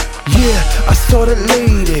 Yeah, I saw that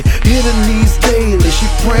lady, hit her knees daily. She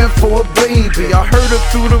praying for a baby. I heard her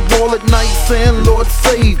through the wall at night saying, Lord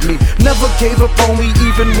save me. Never gave up on me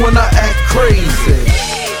even when I act crazy.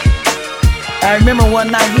 I remember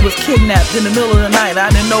one night he was kidnapped in the middle of the night.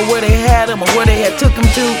 I didn't know where they had him or where they had took him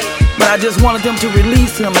to, but I just wanted them to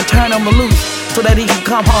release him and turn him loose so that he could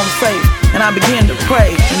come home safe. And I began to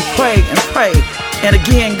pray and pray and pray. And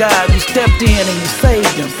again, God, you stepped in and you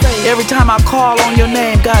saved him. Every time I call on your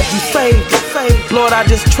name, God, you saved him. Lord, I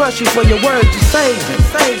just trust you for your word. You saved him.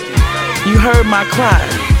 You heard my cry.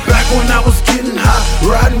 Back when I was getting high,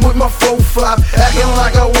 riding with my 4-5, acting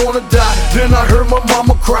like I wanna die. Then I heard my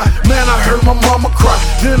mama cry, man, I heard my mama cry.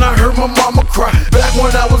 Then I heard my mama cry. Back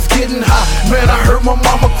when I was getting high, man, I heard my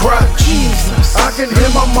mama cry. Jesus, I can hear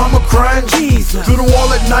my mama crying. Jesus, through the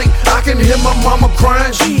wall at night, I can hear my mama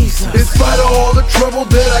crying. Jesus, in spite of all the trouble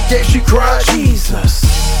that I gave, she cried. Jesus,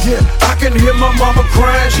 yeah, I can hear my mama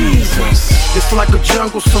crying. Jesus, it's like a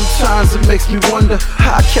jungle. Sometimes it makes me wonder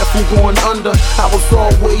how I kept from going under. I was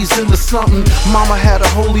always into something. Mama had a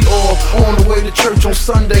holy oil on the way to church on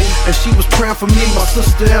Sunday, and she was praying for me, my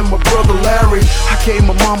sister, and my brother Larry. I gave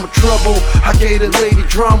my mama trouble, I gave that lady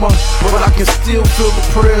drama, but I can still feel the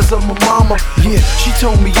prayers of my mama. Yeah, she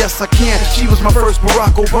told me yes I can. She was my first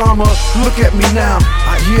Barack Obama. Look at me now.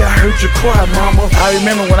 Yeah, I heard you cry, mama. I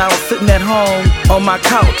remember when I was sitting at home on my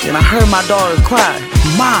couch and I heard my daughter cry.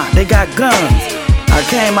 Ma, they got guns. I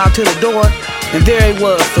came out to the door, and there he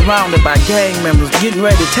was, surrounded by gang members, getting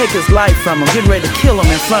ready to take his life from him, getting ready to kill him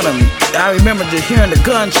in front of me. I remember just hearing the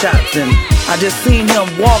gunshots, and I just seen him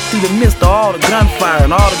walk through the midst of all the gunfire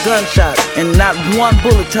and all the gunshots, and not one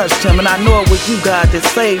bullet touched him. And I know it was you, God, that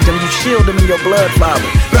saved him. You shielded him in your blood, Father.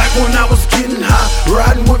 Back when I was getting high,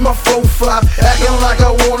 riding with my 4-5, acting like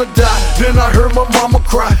I wanna die. Then I heard my mama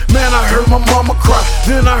cry, man, I heard my mama cry.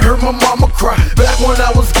 Then I heard my mama cry. Back when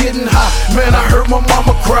I was getting high, man, I heard my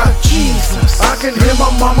mama cry. Jesus, I can hear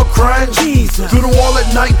my mama crying. Jesus, through the wall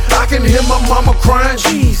at night, I can hear my mama crying.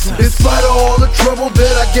 Jesus, in spite of all the trouble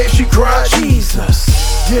that I gave, she cried. Jesus,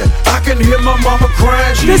 yeah, I can hear my mama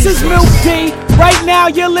crying. This is Milk D. Right now,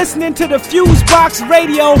 you're listening to the FuseBox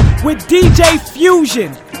Radio with DJ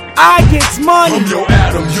Fusion. I gets money. I'm your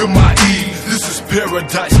Adam, you're my Eve. This is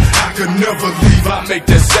paradise. I could never leave. I make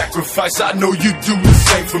that sacrifice. I know you do the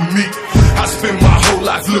same for me. I spent my whole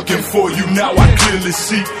life looking for you. Now I clearly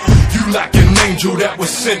see you like an angel that was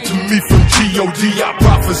sent to me from G.O.D. I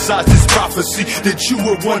prophesied this prophecy that you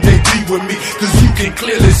would one day be with me, cause you can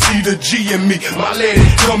clearly see the G in me. My lady,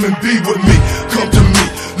 come and be with me. Come to me,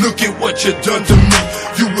 look at what you done to me.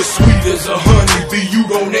 You were sweet as a honeybee. You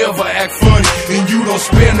don't ever act funny, and you don't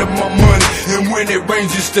spend up my money. And when it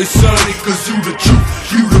rains, you stay sunny, cause you the truth,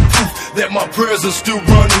 you the proof that my prayers are still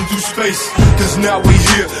running through space. Cause now we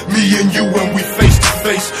here, me and you, and we face to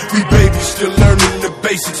face. We babies still learning the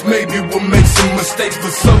basics. Maybe we'll make some mistakes,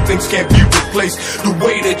 but some things can't be replaced. The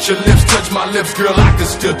way that your lips touch my lips, girl, I can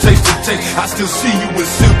still taste the taste. I still see you in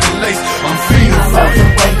silky lace. I'm feeling for you.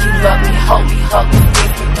 The way you love me, hold me, hug me,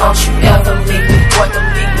 leave me. Don't you ever leave me, boy,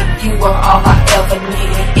 believe me. You are all I ever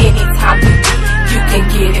needed. Anytime you need, you can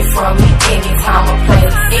get it from me. Anytime I play,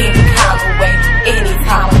 any kind of way, any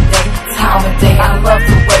time of day, time of day. I love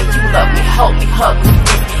the way you love me, hold me, hug me,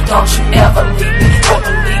 leave me. Don't you ever leave me, boy,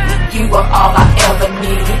 believe me. You are all I ever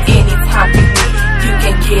needed. Anytime you need, you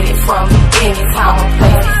can get it from me. Anytime I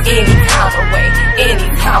play, any kind of way, any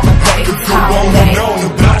time of day, time of day. On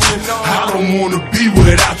about you, I don't wanna be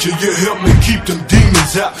without you. You help me keep them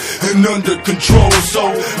demons out and under control. So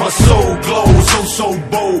my soul glows, so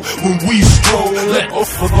bold when we stroll. Let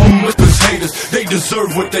off of them haters, they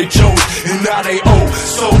deserve what they chose, and now they owe.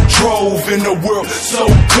 So drove in the world, so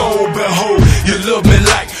cold. Behold, you love me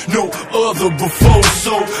like no other before.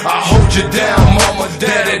 So I hold you down, mama,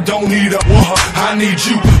 daddy don't need a I need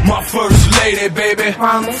you, my my first lady, baby.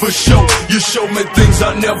 Promise. For sure, you show me things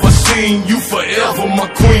I never seen. You forever my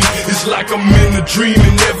queen. It's like I'm in a dream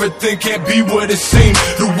and everything can't be what it seems.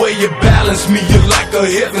 The way you balance me, you're like a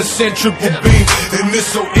heaven sent triple beam. And it's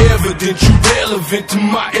so evident you relevant to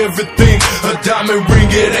my everything. A diamond ring,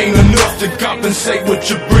 it ain't enough to compensate what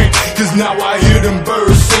you bring. Cause now I hear them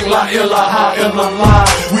birds sing la ilaha illallah.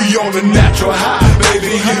 We on a natural high,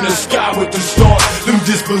 baby, in the sky with the stars. Them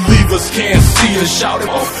disbelievers can't see us shouting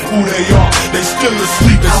off who they are. They still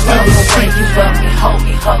asleep, they still asleep. You love me, hold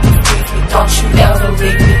me, hug me, breathe me. Don't you ever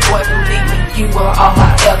leave me, boy, believe me. You are all I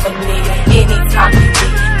ever needed. Anytime you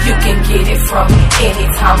need, you can get it from me.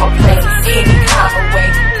 Anytime or place, any kind of way,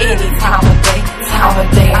 any time of day, time of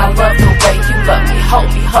day. I love the way you love me, hold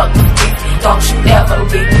me, hug me, breathe me. Don't you ever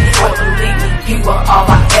leave me, boy, believe me. You are all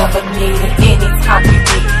I ever needed. Anytime you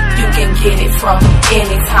need, you can get it from me.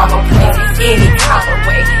 Anytime or place, any kind of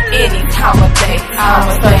way, any time of day, time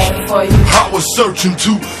of day for you. I was searching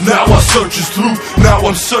too, now I search is through. Now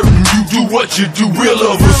I'm certain you do what you do, real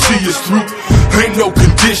love will see us through. Ain't no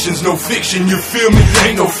conditions, no fiction, you feel me?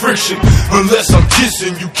 Ain't no friction, unless I'm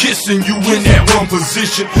kissing you in that one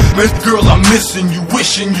position. Man, girl, I'm missing you,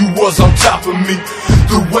 wishing you was on top of me.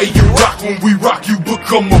 The way you rock, when we rock, you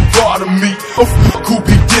become a part of me. Oh, who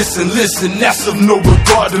be dissing, listen, that's of no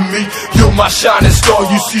regard to me. You're my shining star,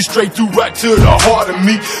 you see straight through right to the heart of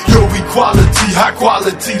me. Your equality, high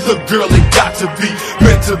quality, look girl, it got to be,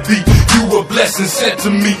 meant to be. You a blessing sent to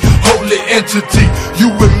me, holy entity.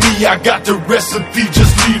 You and me, I got the recipe,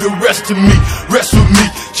 just leave the rest to me. Rest with me,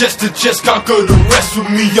 chest to chest, conquer the rest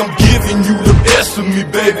with me. I'm giving you the best of me,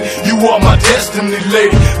 baby. You are my destiny,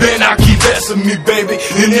 lady. Then I keep blessing me, baby.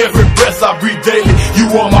 In every breath I breathe daily, you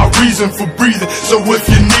are my reason for breathing. So if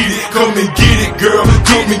you need it, come and get it, girl.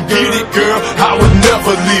 Come and get it, girl. I would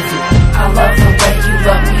never leave it. I love the way you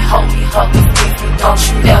love me, hold me, hug me, breathe me. Don't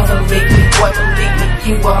you ever leave me, boy, believe me.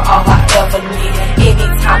 You are all I ever needed.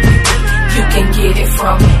 Anytime you need, you can get it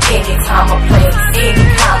from me. Anytime or place, any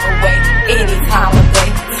kind of way, any time of day,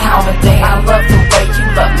 time of day. I love the way you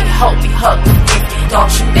love me, hold me, hug me, breathe me. Don't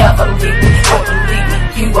you ever leave me, boy, believe me.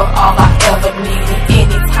 You are all I ever needed.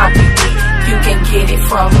 Anytime you need, you can get it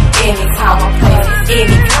from me. Anytime or place,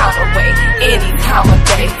 any kind of way, any time of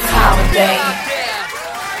day, time of day.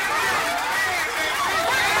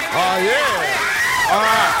 Oh yeah!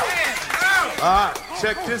 Alright,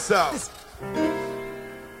 check this out.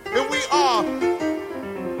 And we are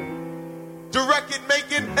the record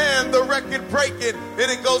making and the record breaking.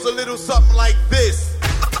 And it goes a little something like this.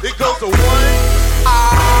 It goes to 1, 2,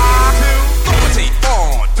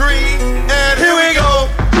 3, and here we go.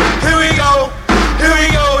 Here we go. Here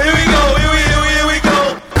we go. Here we go. Here we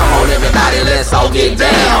go. Come on, everybody, let's all get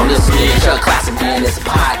down. This is your classic man, it's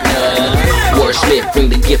partner. Wordsmith, bring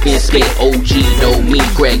the gift and spit. OG, know me,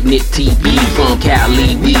 Greg, Nick, TB. From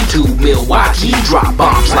Cali, we to Milwaukee. Drop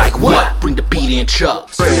bombs like what? Bring the beat in,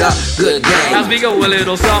 Chuck. Straight up, good game. As we go a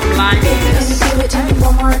little something like this. Give it to me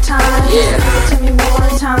one more time. Yeah. Give it to me one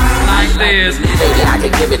more time. Like this. Baby, I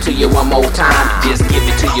can give it to you one more time. Just give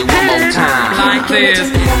it to you one more time. Like this.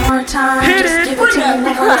 Give it to me one more time. Just give it to me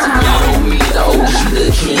one more time. Y'all know me, the OG,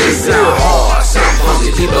 the king. Sound hard, sound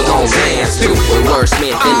funky. People gon' dance too. With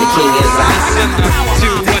Wordsmith and the king is I.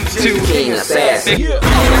 2, 1, 2. King assassin.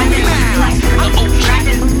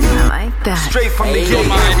 Straight from the gate,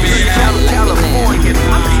 California.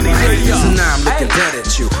 So now I'm looking dead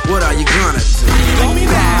at you. What are you gonna do? Go me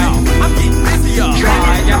now. I'm getting busy up.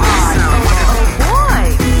 Dry your eyes.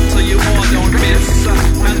 So you all don't miss.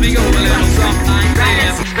 As we go a little something like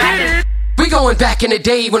this. We going back in the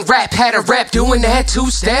day when rap had a rap, doing that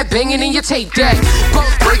two-step, banging in your tape deck.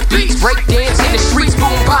 Both break beats, break dance in the streets,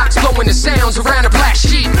 boombox, blowing the sounds around a black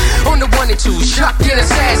sheet. On the 1 and 2, Chuck and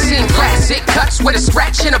Assassin, classic cuts with a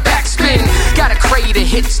scratch and a backspin. Got a crate of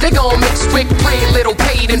hits, they gon' mix quick, play a little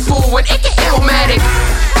paid in full and it get illmatic.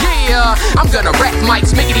 Yeah, I'm gonna rap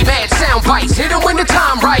mics, miggity mad sound bites, hit 'em when the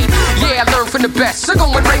time right. Yeah, I learned from the best, so go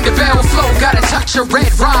and ring the bell. Flow, gotta touch a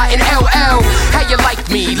red, rye, and LL. How you like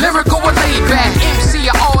me, lyrical or laid back? MC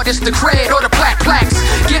or artist, the cred or the plaques.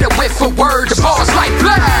 Get a whiff of word, the bars like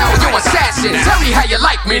blow. Yo, assassin, tell me how you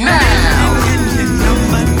like me now.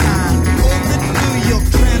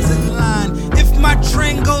 If my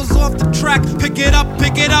train goes off the track, pick it up,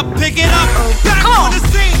 pick it up, pick it up. Back on the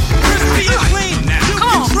scene, crispy and clean. You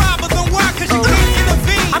can try, but don't work, cause you can't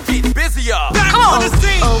intervene. I'm getting busy up. Back on the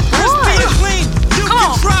scene, crispy and clean. You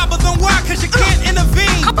can try, but don't work, cause you can't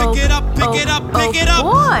intervene. Pick it up, pick it up, pick it up.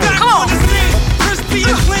 Back on the scene, crispy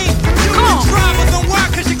and clean. You can try, but don't work,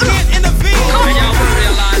 cause you can't intervene. And y'all will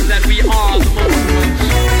realize that we are the movement.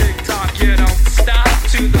 Tick tock, you don't stop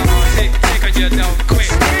to the tick tick, or you don't quit.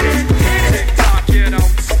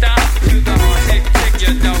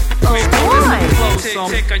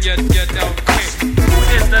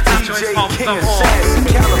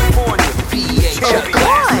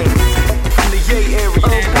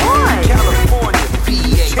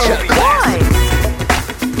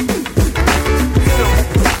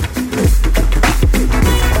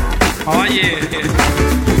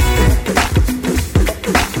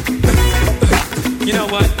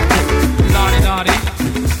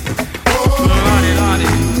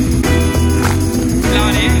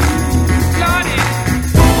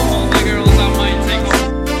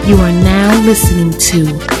 You are now listening to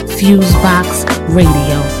FuseBox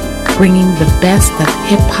Radio, bringing the best of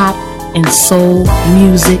hip-hop and soul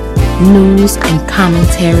music, news, and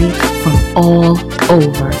commentary from all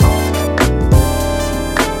over.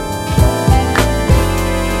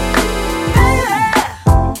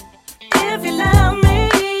 If you love me,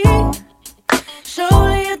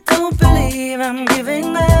 surely you don't believe I'm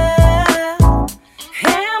giving up.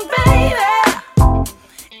 And baby,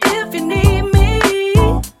 if you need me,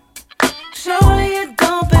 surely you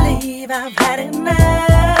don't believe I've had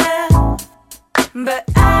enough. But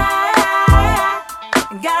I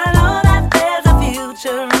gotta know that there's a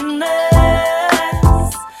future in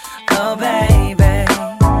us. Oh baby,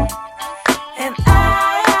 and I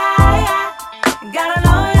gotta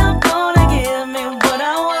know you're gonna give me what I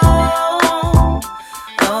want.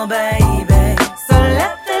 Oh baby, so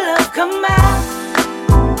let the love come out.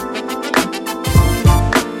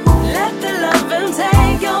 Let the love and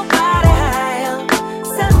take your body higher.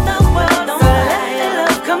 Set the world on fire. Let the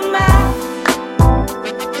love come out.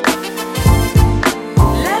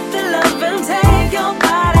 Let the love and take your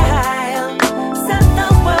body higher. Set the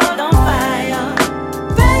world on fire.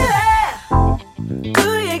 Baby, do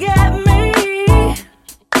you get me?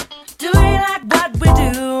 Do you like what we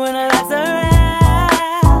do when the lights are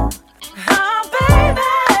out? Oh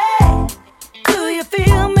baby, do you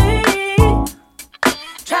feel me?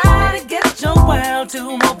 Try to get your world to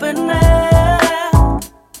open up.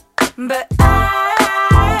 But I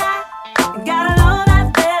gotta know that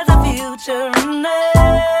there's a future in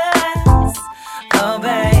us. Oh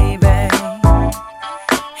baby,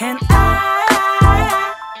 and I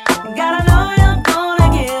gotta know you're gonna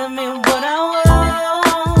give me what I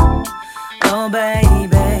want. Oh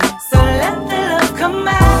baby, so let the love come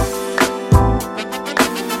out.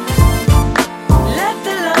 Let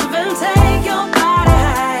the love and take your body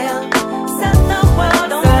higher. Set the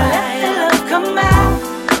world on fire. Let the love come out.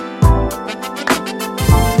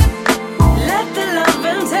 Let the love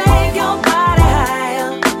and take your body higher.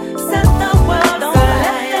 Set the world on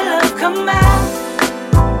fire. Let the love come out.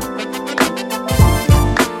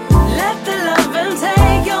 Let the love and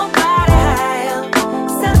take your body higher.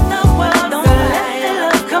 Set the world on fire. Let the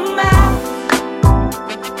love come out.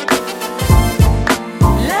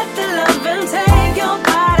 Let the love and take your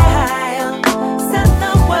body higher. Set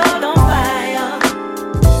the world on fire.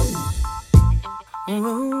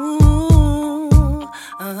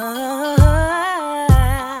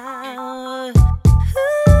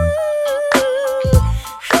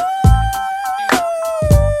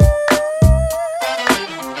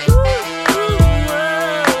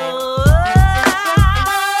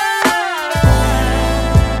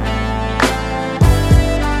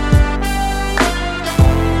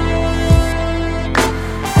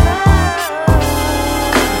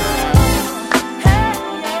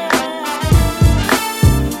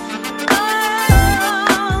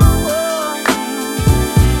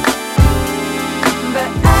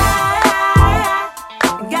 But I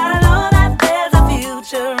gotta know that there's a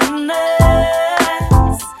future in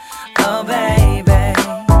us. Oh baby,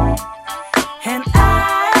 and I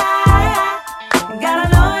gotta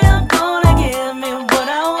know you're gonna give me what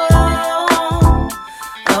I want.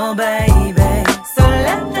 Oh baby, so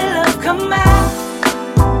let the love come out.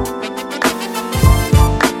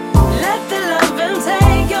 Let the love and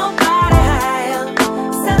take your body higher.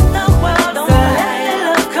 Set the world on fire. Let the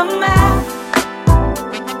love come out.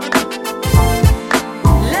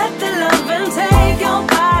 Let the love and take your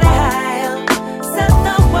body higher. Set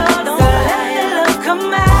the world on fire. Let the love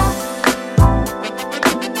come out.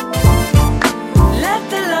 Let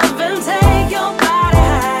the love and take your body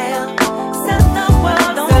higher. Set the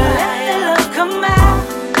world on fire. Let the love come out.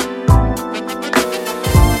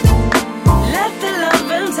 Let the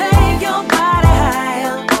love and take your body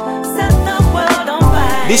higher. Set the world on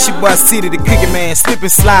fire. This your boy City, the Cookie Man, Slip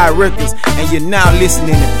and Slide Records, and you're now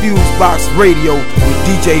listening to FuseBox Radio with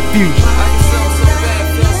DJ Fusion.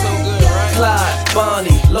 Clyde,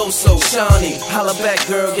 Bonnie, Loso, Shawnee. Holla back,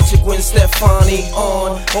 girl, get your Gwen Stefani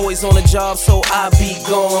on. Always on the job, so I be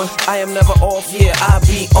gone. I am never off, yeah, I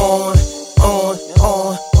be on.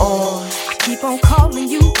 I keep on calling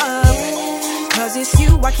you up, cause it's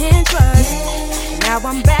you I can't trust. Now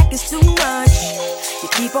I'm back, it's too much. You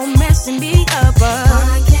keep on messing me up.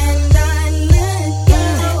 Why can't I let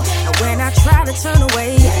go? And when I try to turn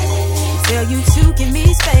away, you tell you to give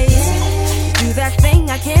me space. You do that thing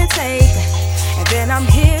I can't take, and then I'm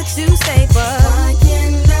here to stay. But why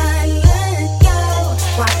can't I let go?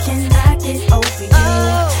 Why can't I get over you? I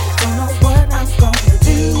don't know what I'm gonna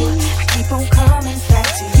do. I keep on coming back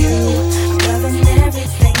to you. I'm loving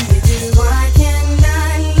everything you do. Why can't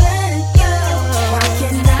I let go? Why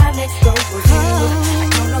can't I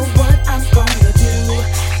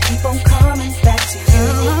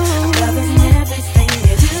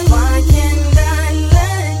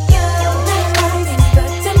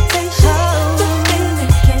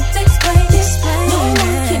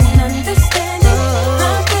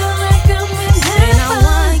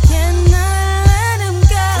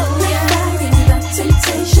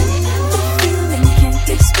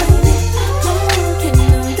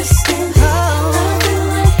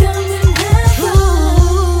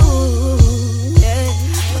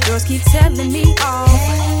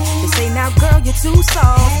you're too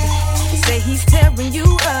soft. They say he's tearing you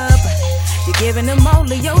up. You're giving him all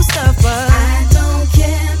of your stuff, but I don't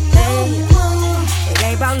care no more. It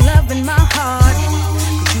ain't about loving my heart,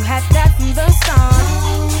 'cause you had that from the start.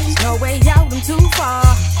 There's no way out, I'm too far.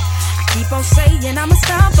 I keep on saying I'm a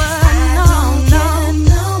star, but no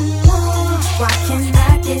more. Why can't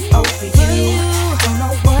I get over you? I don't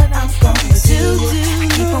know what I'm gonna do. I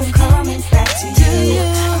keep on coming back to you.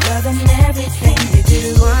 I'm loving everything you do.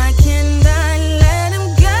 Why can't I let him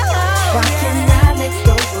go? Why can't I let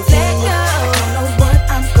go of you? I don't know what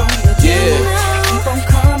I'm gonna do. I keep on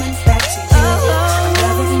coming back to you. I'm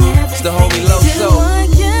loving everything. It's the homie Loso.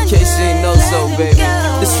 In case you ain't know so, baby.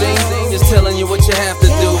 The same thing is telling you what you have to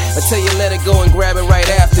do. I tell you let it go and grab it right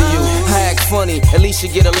after you. I act funny, at least you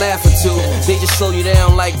get a laugh or two. They just slow you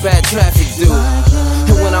down like bad traffic do.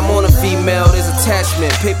 And when I'm on a female, there's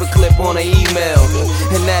attachment, paperclip on an email.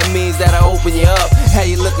 And that means that I open you up. How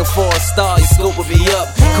you looking for a star, your scope will be up.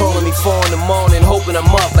 Calling me 4 in the morning, hoping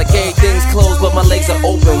I'm up. Like everything's closed, but my legs are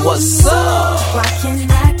open. What's up? Why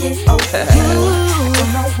can't I get over you? I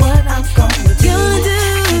don't know what I'm gonna do. I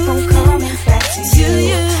keep on coming back to you.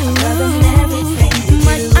 I'm loving everything you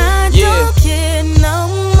do. I don't care no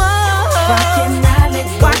more. Why can't I let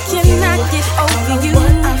go? Why can't I get over you?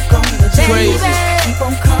 What I'm gonna do. Crazy. Keep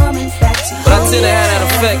on coming back to you. But I tend to have that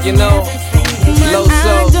effect, you know. Low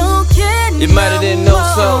so. You might have didn't know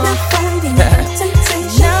so.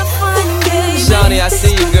 Shawnee, I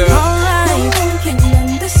see you, girl.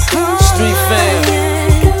 Street fam.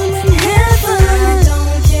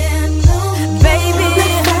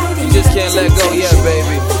 You just can't let go yet,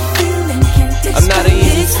 baby. I'm not an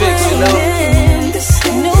easy fix, you know. It's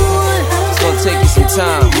gonna take you some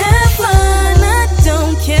time. I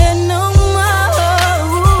don't care no more.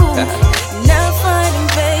 Not fighting,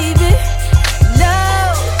 baby. No.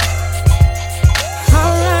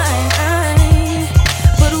 Alright.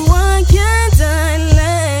 But why can't I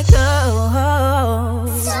let go?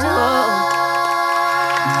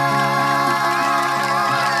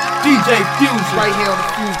 DJ Fuse right here on the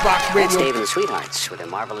FuseBox Radio. That's Dave and the Sweethearts with a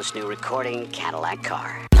marvelous new recording, Cadillac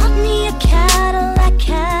Car. Got me a Cadillac,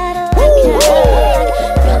 Cadillac, Cadillac.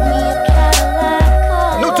 Got me a Cadillac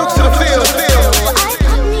car. No talks to the field.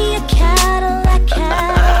 Got me a Cadillac, Cadillac,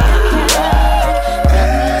 Cadillac. Got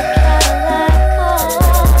me a Cadillac car.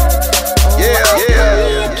 Yeah. Got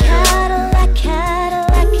me a Cadillac,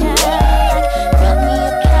 Cadillac, Cadillac. Got me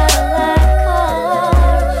a Cadillac car.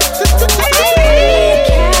 Got me a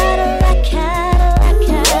Cadillac, Cadillac, Cadillac.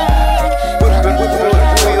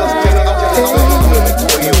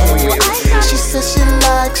 She says she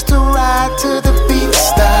likes to ride to the beat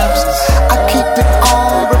stops. I keep it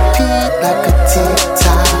on repeat like a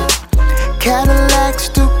TikTok. Cadillacs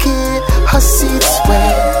do get her seats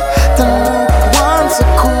wet. The new ones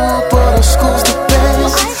are cool, but her school's the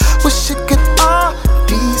best. Wish it could all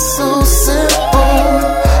be so simple,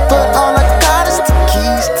 but all I got is the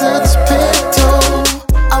keys to this Pinto.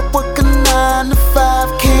 I work a 9 to 5,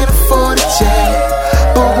 can't afford a jet,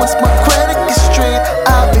 but once my credit gets straight,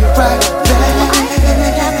 I'll be right back.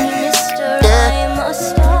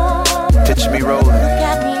 Picture me rolling. Look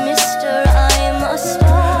at me, mister, I am a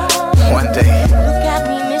star. One day. Look at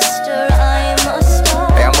me, mister, I am a star.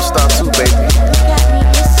 Hey, I'm a star too, baby. Look at me,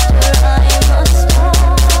 mister, I am a star.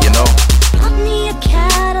 You know. Got me a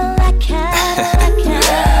Cadillac, Cadillac,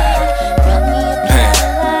 Cadillac. Got me a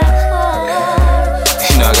Cadillac car.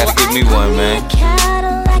 You know, I gotta give me one, man.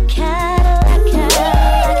 Cadillac, Cadillac,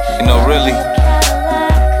 Cadillac. You know, really,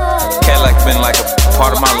 Cadillac been like a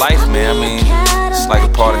part of my life, man. I mean, it's like a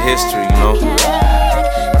part of history, you know.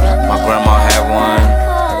 My grandma had one,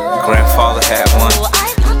 grandfather had one.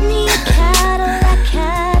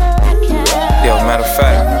 Yo, matter of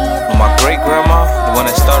fact, my great grandma, the one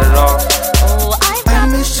that started off. I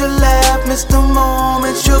miss your laugh, miss the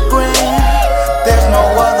moments you're grand. There's no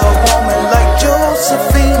other woman like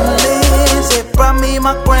Josephine Liz. It brought me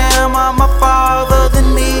my grandma, my father,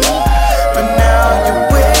 than me. But now you're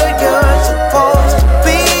where you're supposed to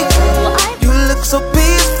be. You look so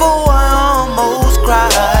peaceful, I almost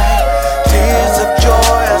cried. Tears of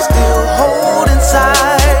joy I still hold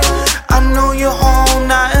inside. I know you're home,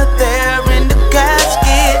 not there in the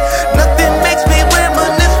casket. Nothing makes me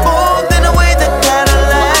reminisce more than the way that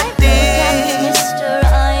Cadillac did. Mister,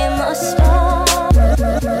 I am a star.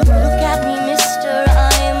 Look at me, mister,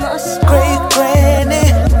 I am a star. Great granny.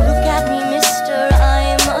 Look at me, mister,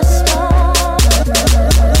 I am a star.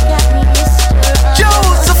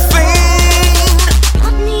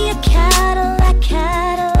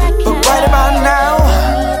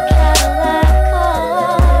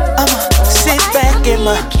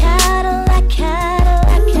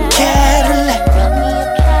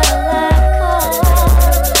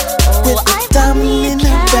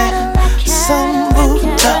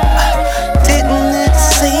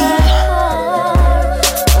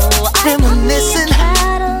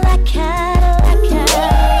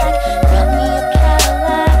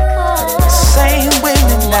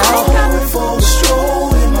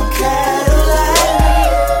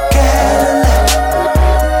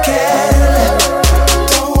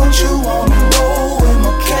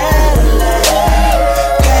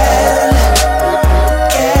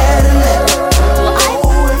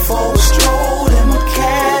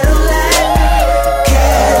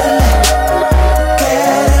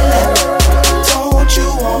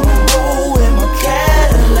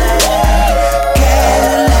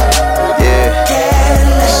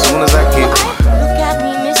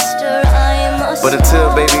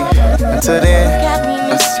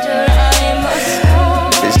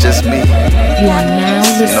 You are now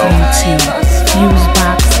listening to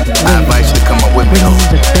FuseBox Radio. I invite you to come up with me. Bringing you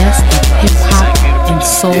the best of hip-hop and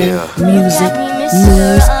soul music,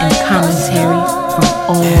 news, and commentary from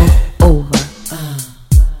all over.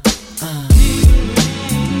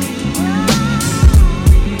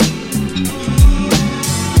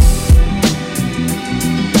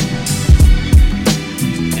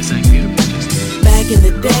 Back in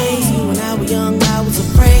the days when I was young, I was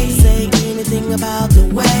afraid to say anything about the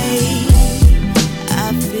way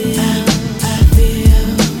I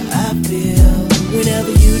feel.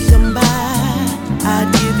 Whenever you'd come by,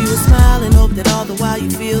 I'd give you a smile and hope that all the while you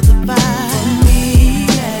feel the vibe. For me,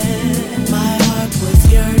 yeah, my heart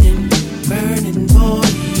was yearning, burning for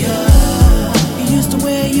you. You used to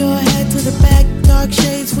wear your hat to the back, dark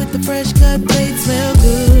shades with the fresh cut fade, smell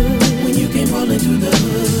good when you came rolling through the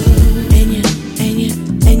hood.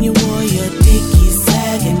 And you wore your Dickies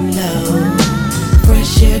sagging low.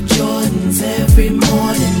 Fresh Air Jordans every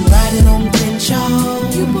morning, riding on Crenshaw.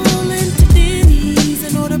 You pull into Denny's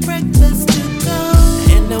and order breakfast to go.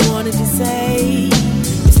 And I wanted to say,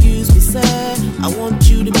 excuse me, sir, I want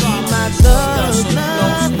you to be my lover.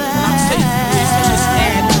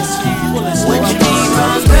 When you need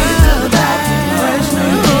my brother, fresh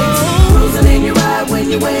new kicks, cruising in your ride when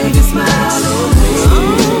you wave your smile.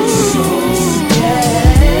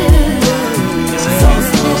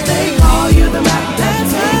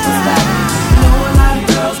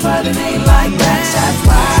 But it ain't like that, that's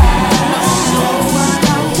why.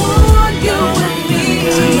 I want you with me.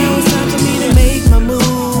 It's time for me to make my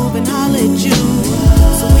move and holler at you,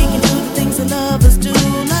 so we can do the things that lovers do,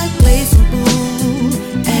 like play some pool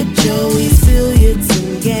at Joey's Billiards and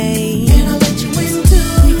Games. And I'll let you in too.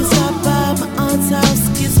 We can stop by my aunt's house,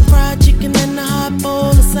 get some fried chicken and a hot bowl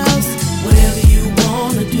of sauce. Whatever you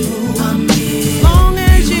wanna do, I'm here. As long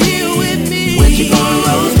as you're here with me. When you gonna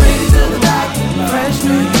roll straight to the back, fresh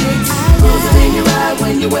new kicks, cruising in your ride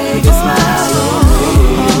when you wave your smile.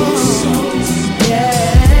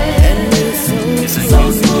 Yeah, and it's so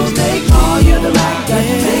smooth, they call you the Mac, got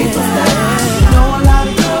the paper stack. You know a lot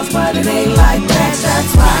of girls, but it ain't like that,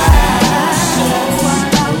 that's why.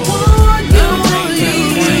 I want you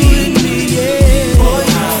with me, yeah. Boy,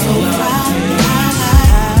 you're so fly,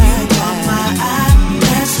 you got my eye,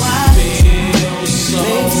 that's why.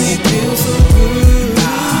 Makes me feel so good.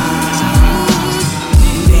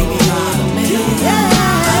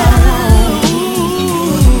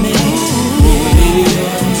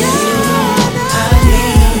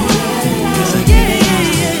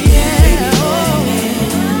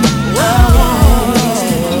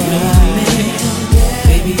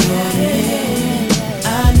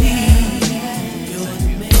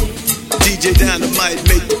 DJ Dynamite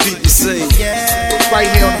make the people say, yeah. Right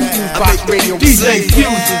here on the FuseBox Radio. DJ Fusion.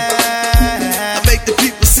 I make the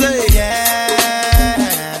people say,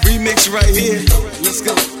 yeah. Remix right here. Let's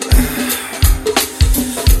go.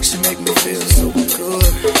 She make me feel so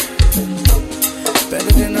good,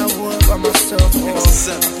 better than I would by myself, or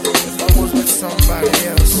if I was with somebody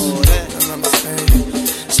else. I understand.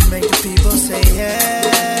 She make the people say, yeah,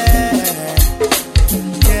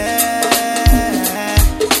 yeah.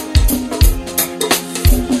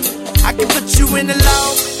 I can put you in a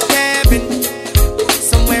log cabin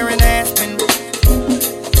somewhere in Aspen.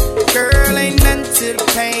 Girl, ain't nothing to the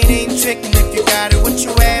pain, ain't tricking if you got it, what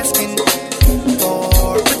you asking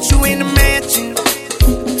for. Put you in a mansion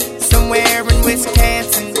somewhere in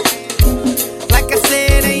Wisconsin. Like I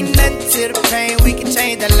said, ain't nothing to the pain, we can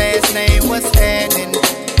change that last name, what's happening?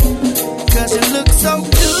 Cause you look so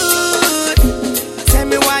good, tell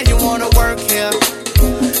me why you wanna work here.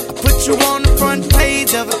 I put you on the front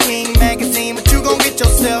page of a King magazine, but you gon' get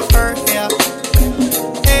yourself hurt here.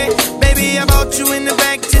 Hey, baby, I brought you in the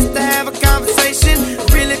back just to have a conversation.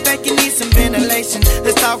 Really think you need some ventilation.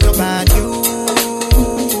 Let's talk about you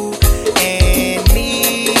and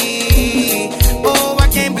me. Oh, I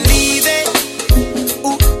can't believe it.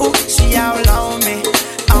 Ooh, ooh, she all on me,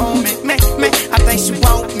 me. I think she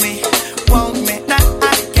want me. Nah,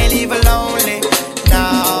 I can't leave her lonely. No,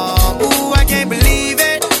 ooh, I can't believe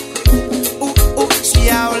it. Ooh, she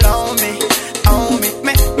all on me,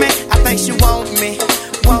 me. I think she want me.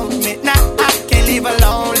 Nah, I can't leave her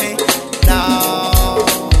lonely. No,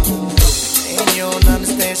 and you don't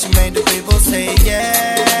understand. She made the people say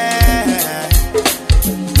yeah,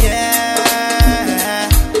 yeah,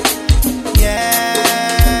 yeah.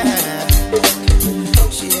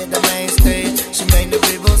 She hit the main stage. She made the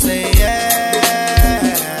people say yeah,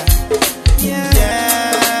 yeah,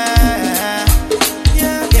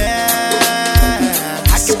 yeah.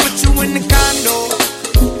 I can put you in the condo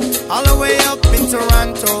all the way up in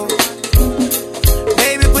Toronto.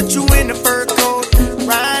 Baby, put you in the fur coat.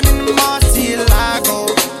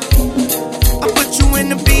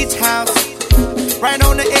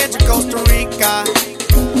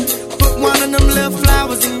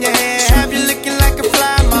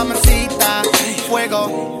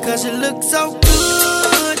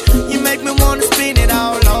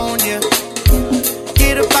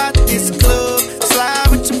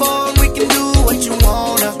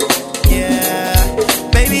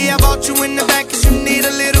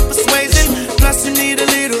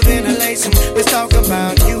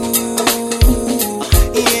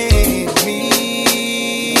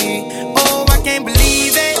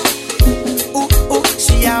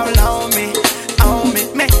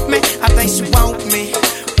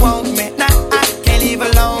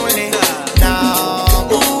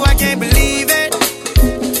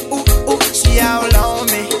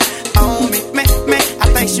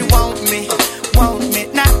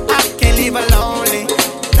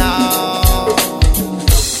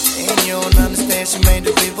 understand. She made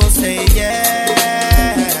the people say yeah.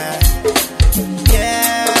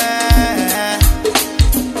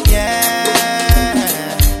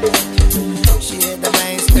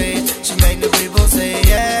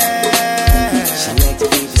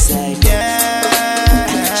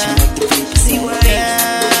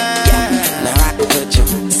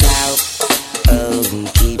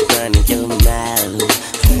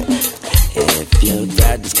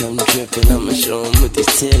 I'ma show 'em with these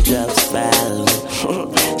teardrops fall.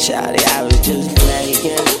 Shawty, I was just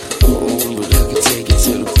playing. Oh, but I can take it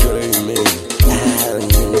to the pavement. I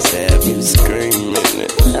didn't have you screaming.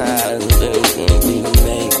 I didn't be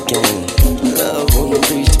making love when we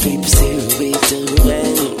reach the people, see what we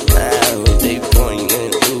doing. How they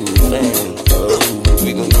pointing, moving. Oh, we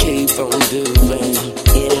gon' keep on doing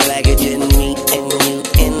it like it didn't me and you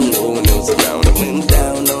and no one else around. I went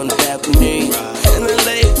down on the balcony and the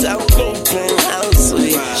lights out open. How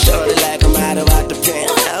sweet, shorty like I'm out about the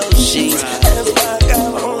penthouse sheets. That's why I got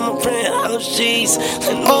her on my penthouse sheets.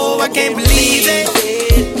 Oh, I can't believe it.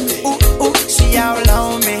 Ooh, ooh, she all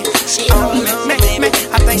on me. She on me.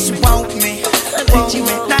 I think she want me. Want me.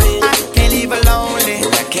 Nah, I can't leave her lonely.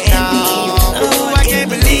 No, I can't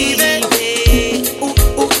believe it.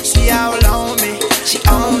 Ooh, ooh, she all on me. She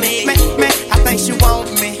on me. I think she want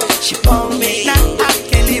me. She want me. Nah, I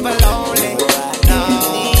can't leave her lonely. No,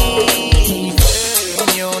 and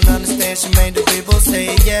you don't understand. She made the people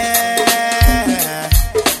say yeah.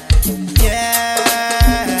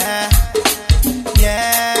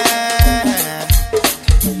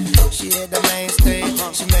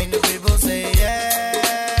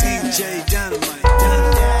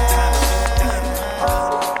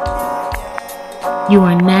 You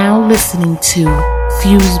are now listening to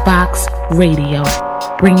FuseBox Radio,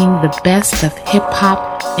 bringing the best of hip-hop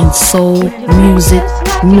and soul music,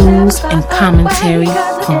 news, and commentary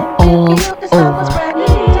from all over.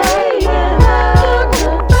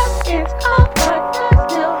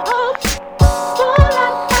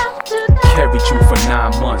 Carried you for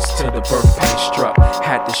 9 months till the birth pain struck.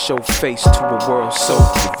 Had to show face to a world so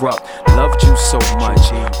corrupt. Loved you so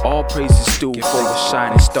much. All praises due for a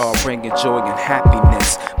shining star, bringing joy and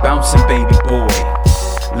happiness. Bouncing baby boy,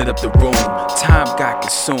 lit up the room. Time got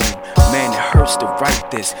consumed. Man, it hurts to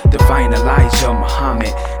write this. Divine Elijah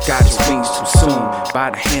Muhammad got his wings too soon. By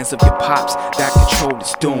the hands of your pops that control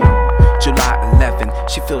his doom. July 11,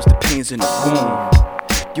 she feels the pains in the womb.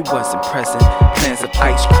 You wasn't present. Plans of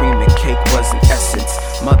ice cream and cake wasn't essence.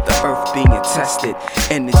 Mother Earth being tested.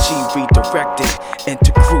 Energy redirected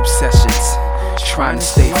into group sessions. Trying to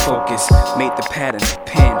stay focused. Made the pattern a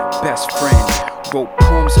pen. Best friend. Wrote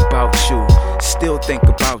poems about you. Still think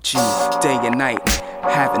about you day and night.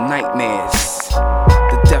 Having nightmares.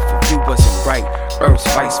 The death of you wasn't right. Earth's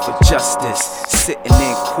fights for justice. Sitting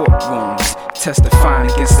in courtrooms. Testifying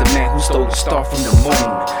against the man who stole the star from the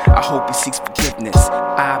moon. I hope he seeks forgiveness.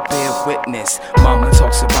 I bear witness. Mama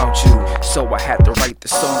talks about you, so I had to write the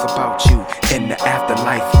song about you. In the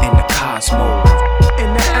afterlife, in the cosmos.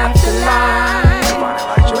 In the afterlife,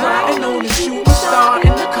 riding on the shooting star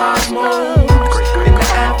in the cosmos. In the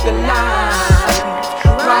afterlife,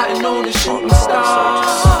 riding on the shooting star.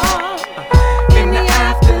 In the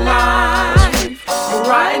afterlife,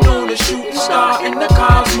 riding on the shooting star in the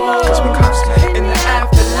cosmos. In the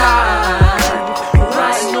afterlife,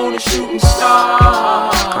 riding on the shooting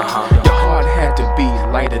star. Your heart had to be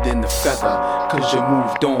lighter than the feather, cause you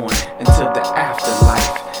moved on into the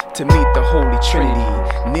afterlife. To meet the Holy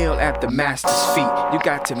Trinity, kneel at the Master's feet. You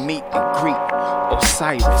got to meet and greet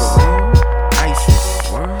Osiris,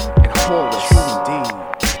 Isis, and Horus. Indeed,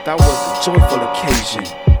 that was a joyful occasion.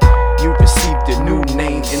 You received your new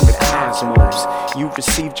name in the cosmos. You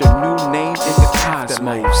received your new name in the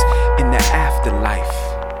cosmos. In the afterlife.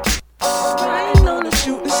 Riding on a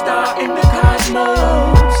shooting star in the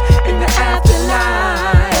cosmos. In the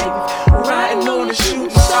afterlife. Riding on a shooting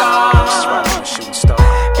star.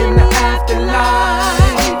 In the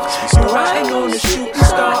afterlife. You're riding on a shooting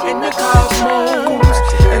star in the cosmos.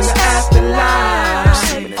 In the afterlife.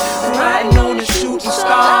 Riding on a shooting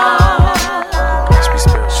star.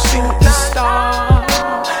 Shooting star.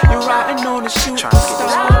 You're riding on a shooting star.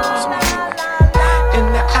 In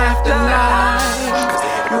the afterlife.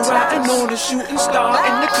 You're riding on a shooting star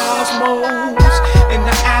in the cosmos. In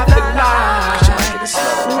the afterlife.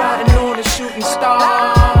 You're riding on a shooting star.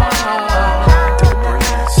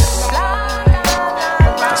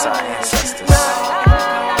 That's our ancestors.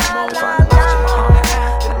 Divine Elijah Muhammad.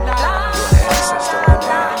 You're an ancestor right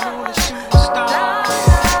now.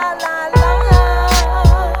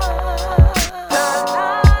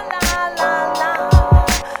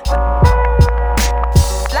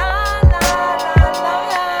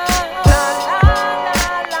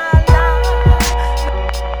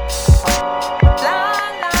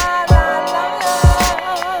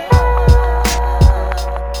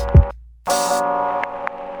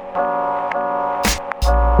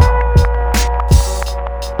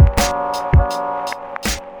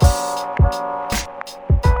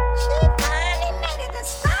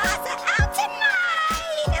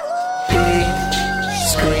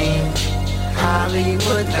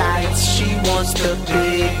 the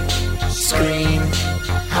big screen.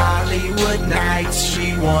 Hollywood nights,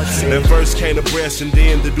 she wants it. At first came the breast and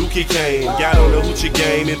then the dookie came. Got on the hoochie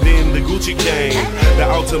game and then the Gucci came. The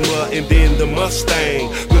Altima and then the Mustang.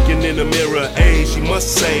 Looking in the mirror, hey, she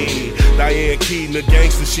must say Diane Keaton, the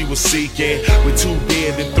gangster she was seeking. With 2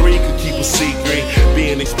 dead and 3 could keep a secret.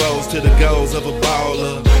 Being exposed to the goals of a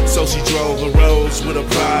baller. So she drove a Rolls with a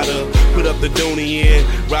Prada. Put up the Dooney in,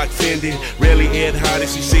 rock Fendi. Rarely Ed Hardy,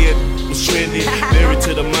 she said was trendy. Married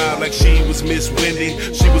to the mob like she was Miss Wendy.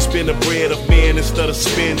 She would spend the bread of men instead of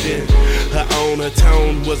spending. Her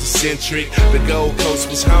tone was eccentric. The Gold Coast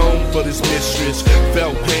was home for this mistress.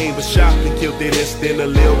 Felt pain but shocked and killed it instant. A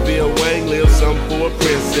Lil Bill Wang lived some for a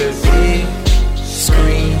princess. Big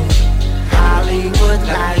screen, Hollywood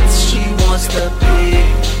lights, she wants the big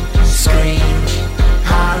screen.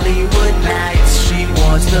 Hollywood nights, she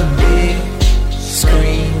wants the big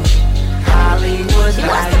screen. Hollywood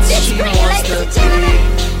lights, she wants the big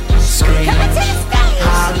screen.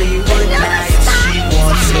 Hollywood nights, she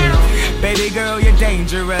wants it. Baby girl, you're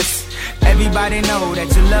dangerous. Everybody know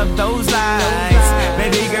that you love those lies.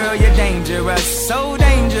 Baby girl, you're dangerous, so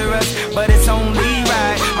dangerous, but it's only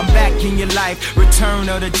right. I'm back in your life, return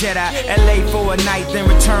of the Jedi. LA for a night, then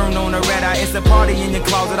return on the red eye. It's a party in your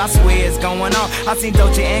closet, I swear it's going on. I seen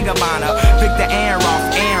Dolce & Gabbana, pick the air off,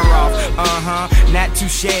 not too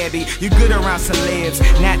shabby. You good around celebs,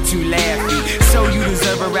 not too laughy. So you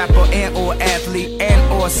deserve a rapper and or athlete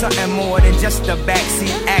and or something more than just a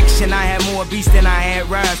backseat action. I had more beats than I had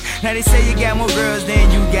rhymes. Now they say you got more girls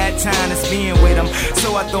than you got time to spend with them.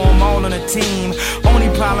 So I throw them all on a team. Only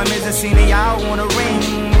problem is I seen y'all wanna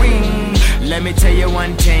ring. Let me tell you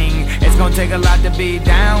one thing, it's gonna take a lot to be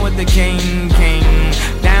down with the king.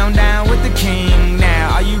 Down with the king.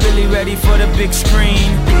 Now, are you really ready for the big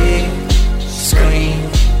screen? Big screen,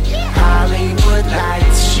 Hollywood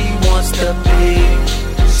lights, she wants the big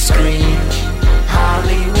screen.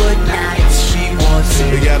 Hollywood nights, she wants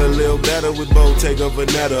it. It got a little better with Bottega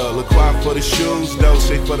Veneta. LaCroix for the shoes,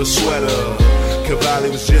 Dolce for the sweater. Cavalli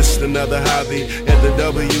was just another hobby. At the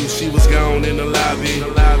W, she was gone in the lobby.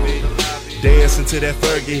 Dancing to that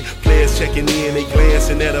Fergie, players checking in, they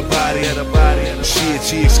glancing at her body. Shit,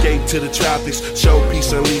 she escaped to the tropics.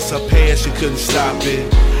 Showpiece unleashed her passion, couldn't stop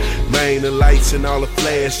it. Man, the lights and all the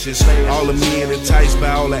flashes. All the men enticed by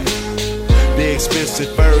all that. The expensive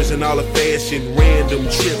furs and all the fashion. Random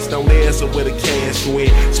trips, don't answer where the cash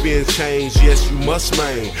went. Spend change, yes you must,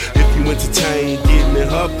 man. If you entertain, getting in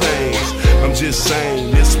her pains. I'm just saying,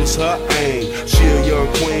 this was her aim. She a young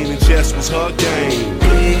queen and chess was her game.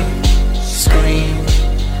 Big screen,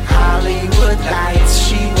 Hollywood lights,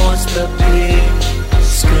 she wants the big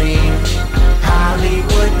screen.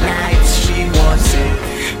 Hollywood nights, she wants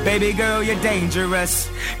it. Baby girl, you're dangerous.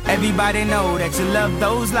 Everybody know that you love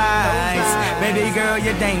those lies. Baby girl,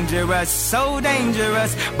 you're dangerous, so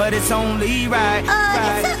dangerous, but it's only right.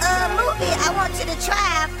 It's a movie I want you to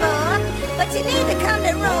try for, but you need to come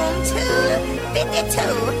to room 252.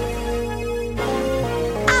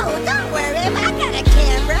 Oh, don't worry, I got a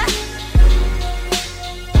camera.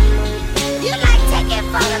 You like taking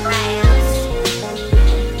photographs?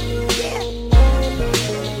 Yeah.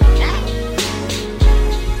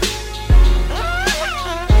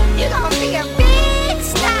 You're gonna be a big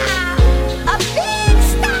star. A big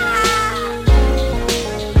star.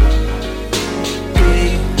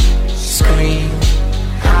 Big screen,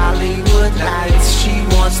 Hollywood lights, she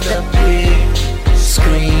wants the big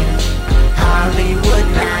screen. Hollywood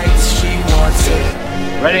nights, she wants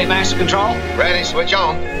it. Ready, Master Control? Ready, switch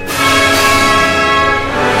on.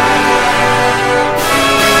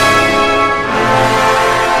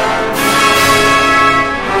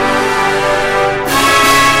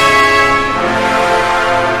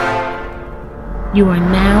 You are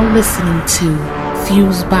now listening to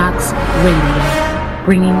FuseBox Radio,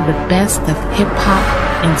 bringing the best of hip-hop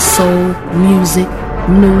and soul music,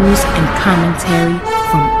 news, and commentary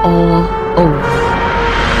from all over.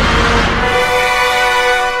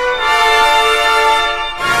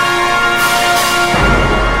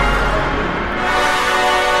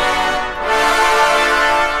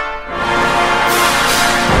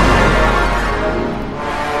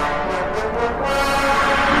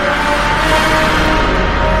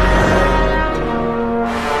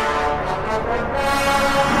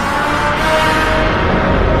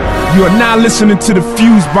 You are now listening to the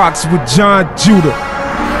FuseBox with John Judah.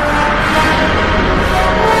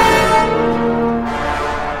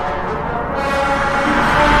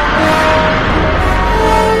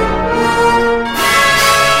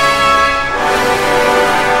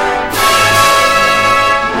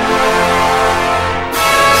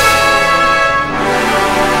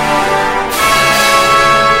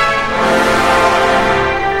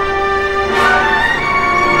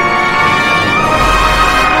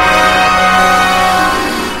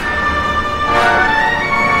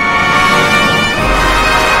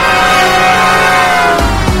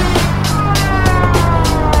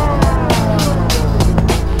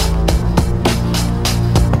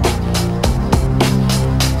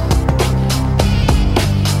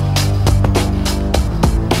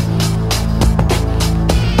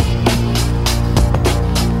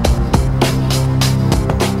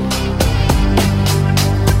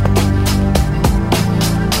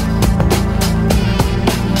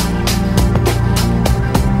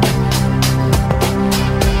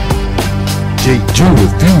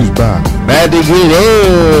 FuseBox. About to get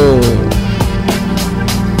up.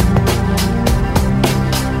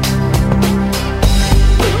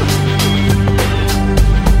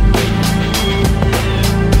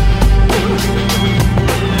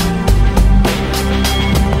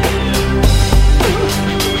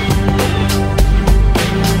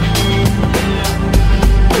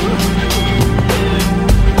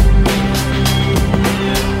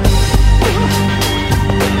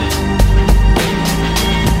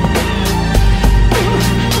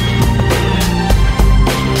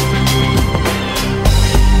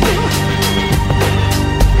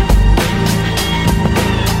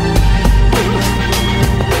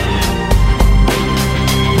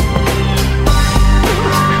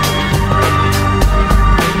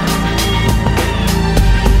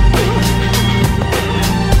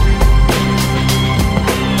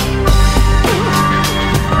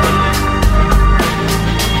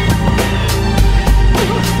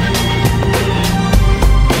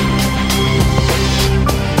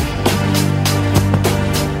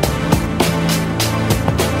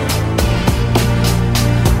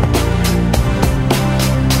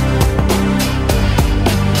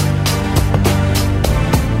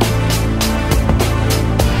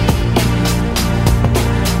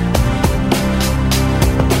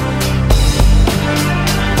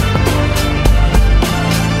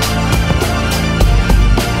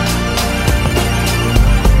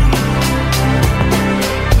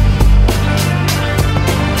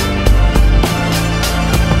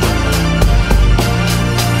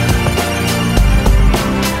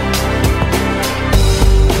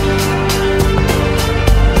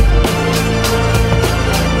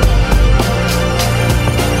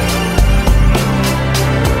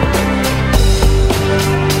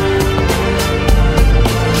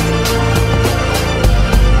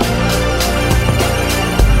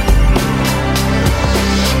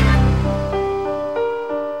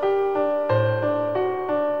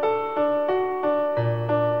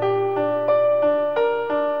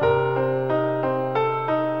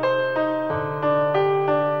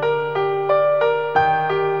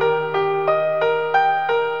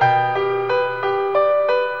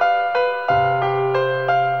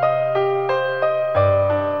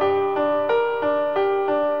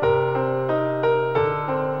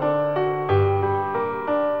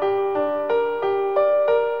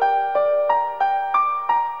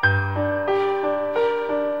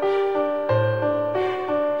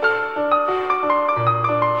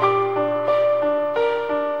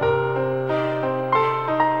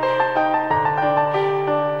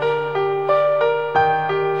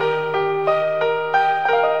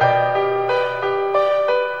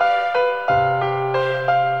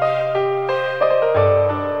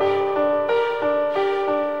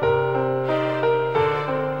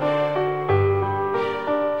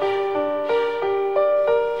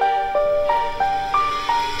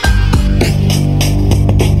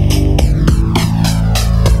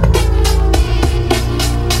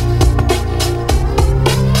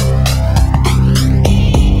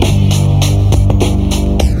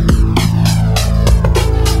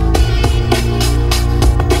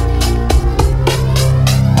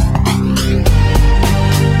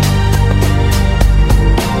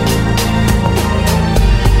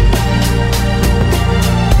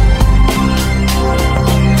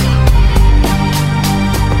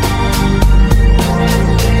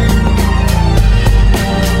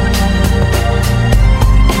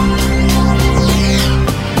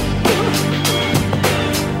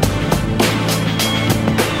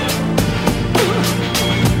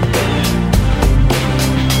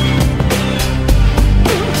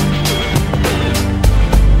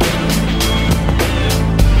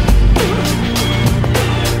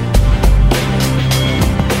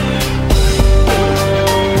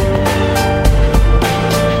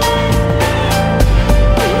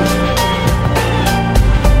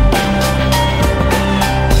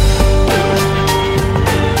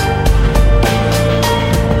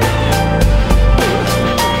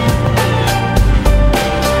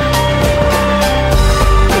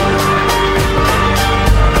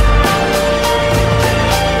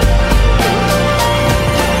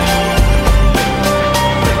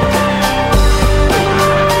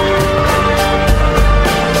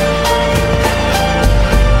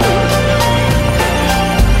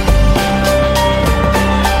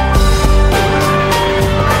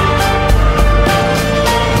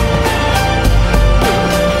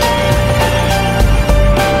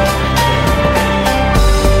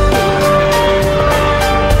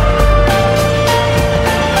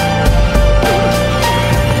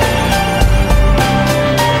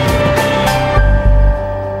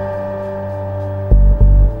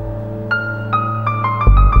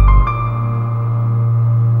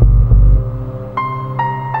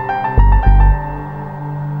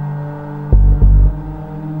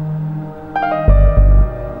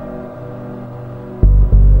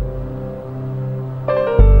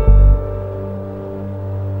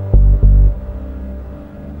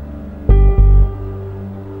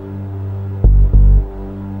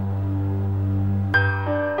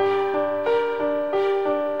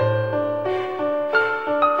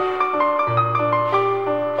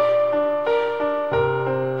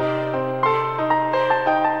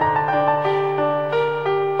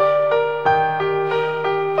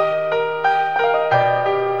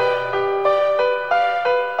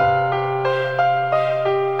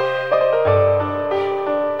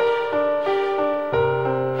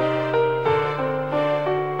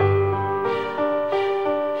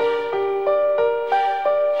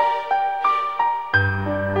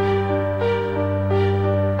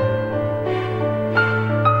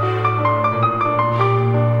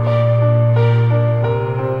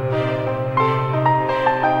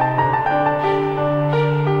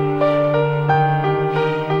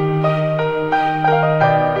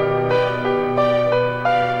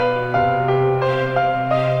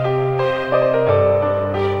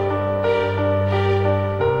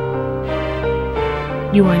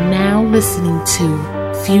 You are now listening to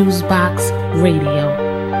FuseBox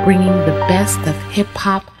Radio, bringing the best of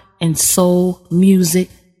hip-hop and soul music,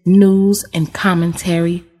 news, and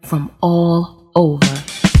commentary from all over.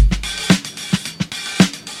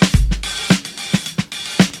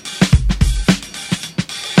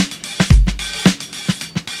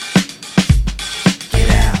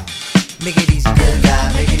 Make it easy, good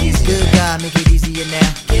God, make it easy. Good God, make it easier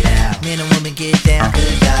now. Get out. Man and woman get down.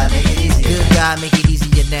 Good God, make it easy. Good God, make it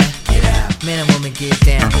easier now. Get out. Man and woman get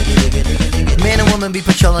down. Man and woman be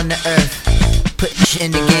patrolling the earth, put shit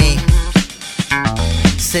in the game.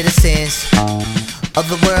 Citizens of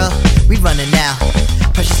the world, we running now.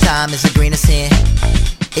 Precious time is a grain of sand,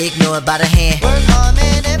 ignored by the hand.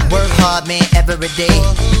 Work hard, man, every day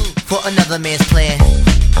for another man's plan.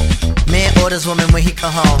 Man orders woman when he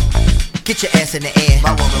come home, get your ass in the air.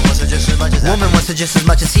 My woman wants her just as much as woman wants her just as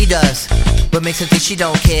much as he does, but makes him think she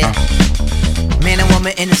don't care. Man and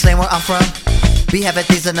woman in the slang where I'm from, we having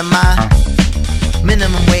things on the mind.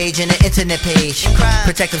 Minimum wage and an internet page,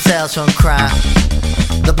 protect themselves from crime.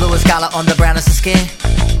 The bluest collar on the brownest of skin,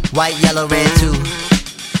 white, yellow, red too.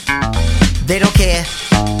 They don't care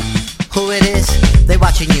who it is, they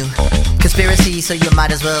watching you. Conspiracy, so you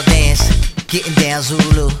might as well dance. Getting down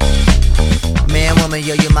Zulu. Man, woman,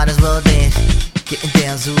 yo, you might as well dance. Getting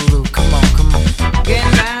down Zulu. Come on, come on.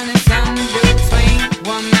 Getting down is something between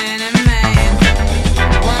woman and man.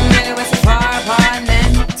 1 minute we're so far apart and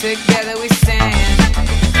then together we stand.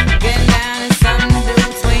 Getting down is something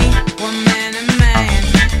between woman and man.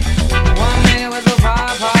 1 minute we're so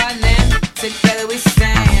far apart and then together we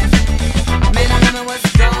stand. Men and women,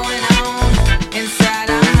 what's going on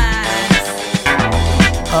inside our minds?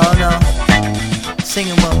 Oh no. Sing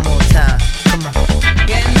it one more time, come on.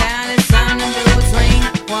 Getting down is something between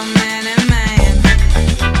woman and man.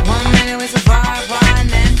 1 minute we're so far apart and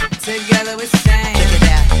then together we stand. Check it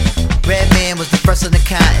out. Red man was the first on the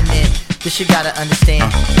continent, this you gotta understand.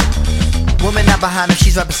 Woman not behind him,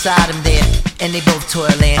 she's right beside him there, and they both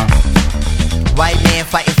toiling. White man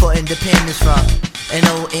fighting for independence from an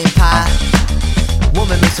old empire.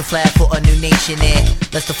 Woman makes a flag for a new nation and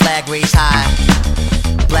lets the flag raise high.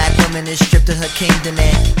 Black woman is stripped of her kingdom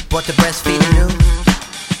and brought to breastfeed anew.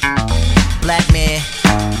 Black man,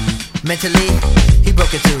 mentally, he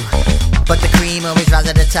broke it too. But the cream always rise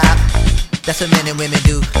at the top, that's what men and women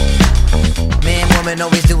do. Man, woman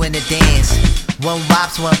always doing the dance. One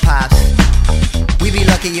wops, one pops. We be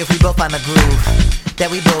lucky if we both find a groove that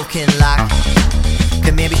we both can lock.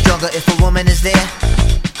 Can man be stronger if a woman is there?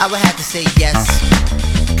 I would have to say yes.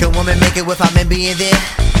 Can woman make it without men being there?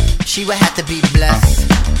 She would have to be blessed.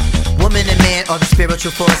 Woman and man are the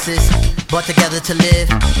spiritual forces brought together to live.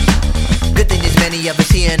 Good thing there's many of us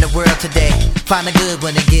here in the world today. Find a good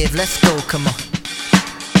one to give. Let's go, come on.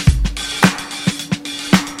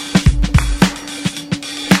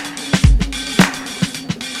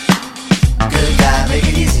 Good God, make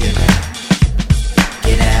it easier now.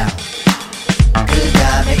 Get out. Good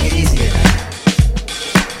God, make it easier now.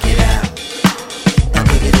 Get out.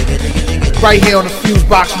 Right here on the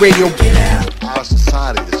FuseBox Radio. Get out. Our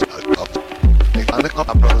society is up. They pick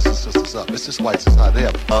our brothers and sisters up. It's this white society. They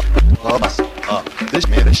have up. This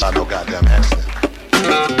man is shot no goddamn accident.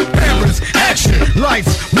 Cameras, action,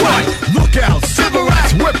 lights, what? Look out, civil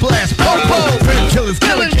rights, whiplash, po-po, painkillers,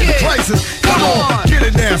 killing crisis. Come on, get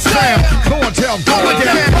it now, Sam. Clientele going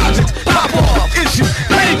down, projects pop off, issues,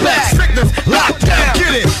 payback, sickness, lockdown,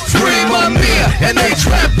 get it. Free Mamiya and they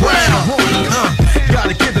trap brown.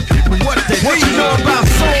 Gotta give the people what they need. What you know about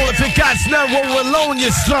soul? If it got snug, roll alone,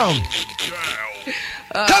 you're slum.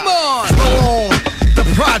 Come on! Slow on, the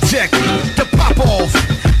project, the pop off,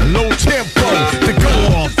 low tempo, the go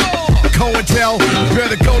off. Cointel,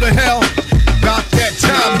 better go to hell. About that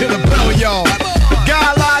time, hit a bell, y'all.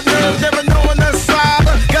 Got a lot of nerves, never knowing the side.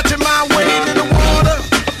 Got your mind wading in the water.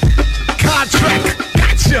 Contract,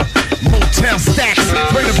 gotcha. Motown stacks,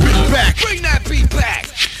 bring the beat back. Bring that beat back.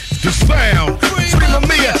 The sound, Free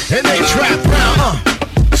Mamiya, and they trap round.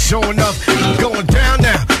 Showing up, going down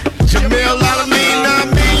now. Jamil, I mean, I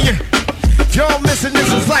mean. Y'all missing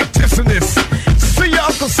this is like dissing this. See your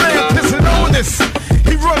Uncle Sam pissing on this.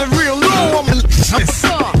 He running real low on me.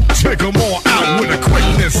 Take them all out with a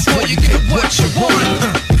quickness. Before you get what you want,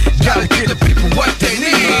 gotta get the people what they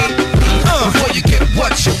need. Before you get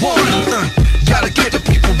what you want, gotta get the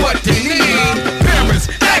people what they need. Parents,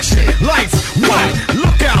 action, lights, what?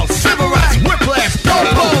 Look out, civil rights, whiplash,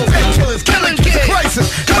 po-po, painkillers, killing kids, crisis.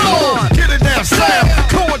 Come on, get it down, slam,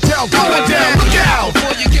 Cointel, going down, look out.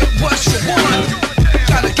 Before you get what you want,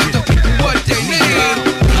 gotta get the people what they need.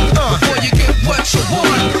 Before you get what you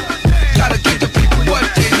want, gotta get the people what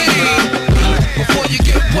they need. Before you get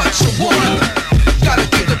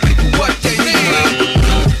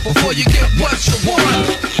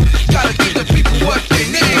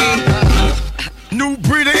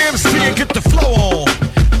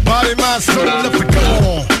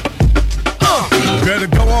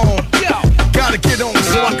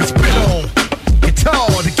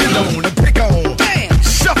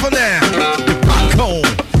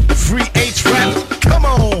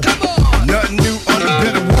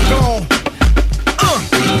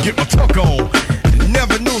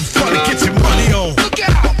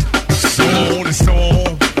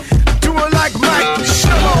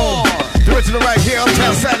listening right here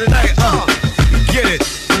uptown Saturday night. Get it.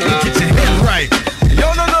 Get your head right.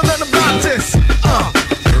 Y'all don't know nothing about this.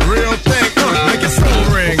 The real thing. Make your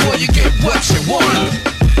soul ring. Before you get what you want,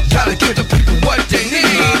 gotta give the people what they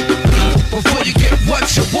need. Before you get what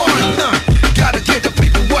you want, gotta give the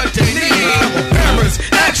people what they need. Cameras,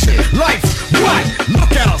 action, lights, what?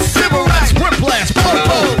 Look out, civil rights, whiplash,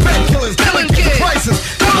 popo, painkillers, killing kids,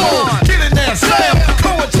 crisis. Come on, get in there, slam,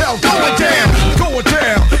 COINTEL, going down, going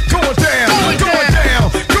down, going down, going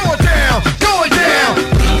down, going down, going down,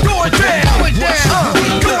 going down, going down,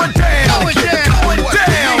 going down, going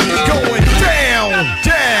down, going down,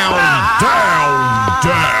 down,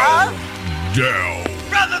 down, down.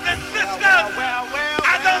 Brothers and sisters,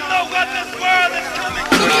 I don't know what this world is coming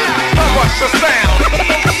to. What's the sound?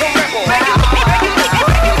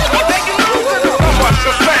 What's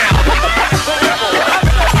the sound?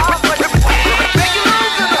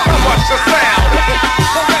 What's the sound?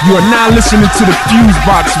 You are now listening to the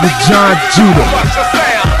FuseBox with John Judah. What's the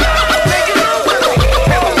sound?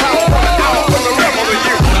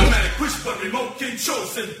 Automatic push button remote control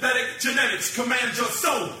synthetic genetics command your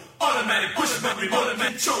soul. Automatic push button remote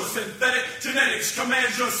control synthetic genetics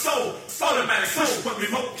command your soul. Automatic push button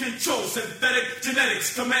remote control synthetic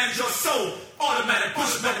genetics command your soul. Automatic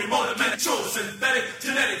push button remote control synthetic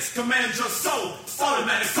genetics command your soul.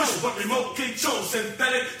 Automatic push button remote control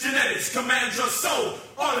synthetic genetics command your soul.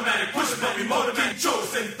 Automatic push button remote control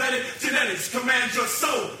synthetic genetics command your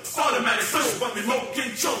soul. Automatic push button remote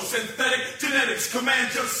control synthetic genetics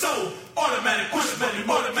command your soul. Automatic push button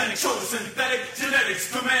remote control synthetic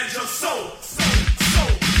genetics command your soul.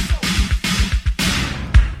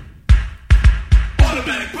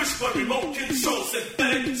 Automatic push button remote control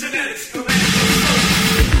synthetic genetics command your soul.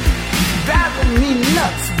 Driving me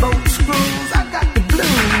nuts, boat screws. I got the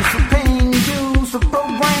blues for paying dues, for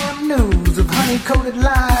program news of honey-coated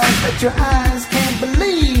lies that your eyes can't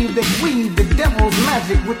believe. That we, the devil's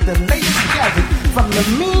magic, with the latest gadget from the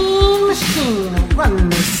mean machine, running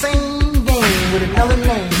the same game with another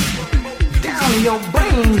name. Down in your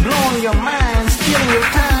brain, blowing your mind, stealing your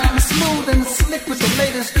time, smooth and slick with the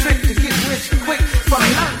latest trick to get rich quick from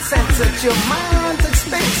nonsense at your mind's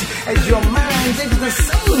expense. As your mind is the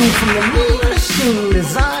same from the mean machine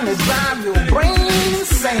designed to drive your brain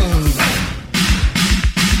insane.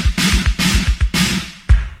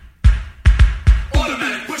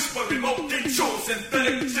 Automatic push button remote control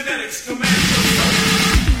synthetic genetics command your soul.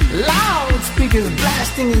 Loudspeakers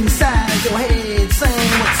blasting inside your head,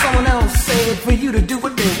 saying what someone else said for you to do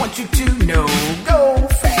what they want you to know. Go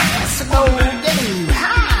fast, slow, getting you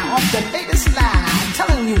high off the latest lie,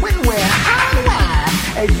 telling you when, where, how, why.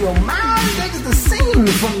 As your mind digs the scene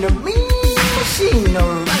from the mean machine,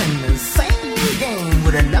 or running the same game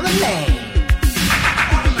with another name.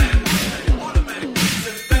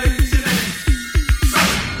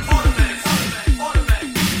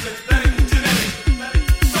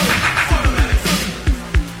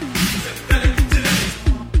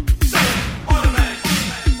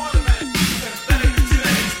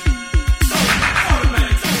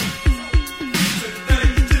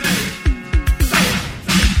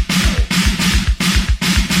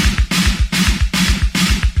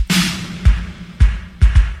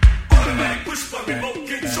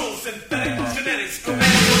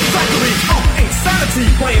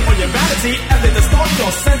 Playing on your vanity as they distort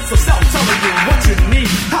your sense of self, telling you what you need,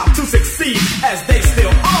 how to succeed as they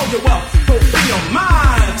steal all your wealth. Go in your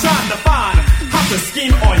mind, trying to find how to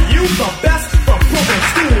scheme on you the best from program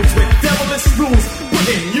schools with devilish rules,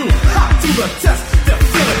 putting you hot to the test. They're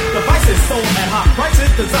killing devices sold at high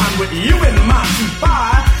prices, designed with you in mind to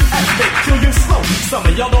buy as they kill you slow. Some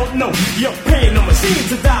of y'all don't know you're paying a machine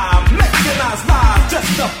to die. Mechanized lies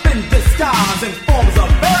dressed up in disguise in forms of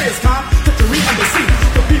various kinds. Trickery and deceit,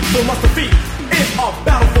 the people must defeat in a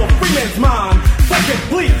battle for free man's mind. For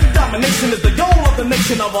complete domination is the goal of the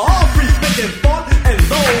nation of all free thinking thought. And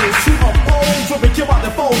those who oppose will be killed by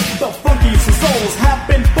their foes. The funkies whose souls have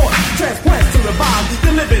been bought, transplants to revive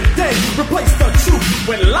the living dead. Replace the truth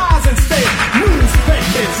with lies instead.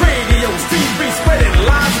 Newspapers, radios, TV spreading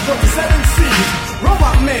lies from the 7 seas.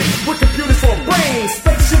 Robot men with computers for brains,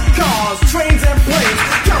 spaceship cars, trains and planes,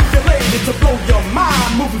 calculated to blow your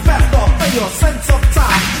mind, moving faster than your sense of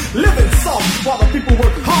time. Living soft while the people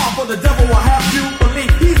work hard, for the devil will have you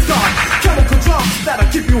believe he's God. Chemical drums that'll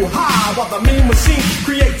keep you high, while the mean machine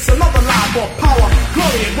creates another lie for power,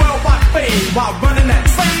 glory, and worldwide fame, while running that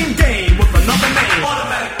same game with another name.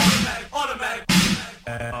 Automatic, automatic,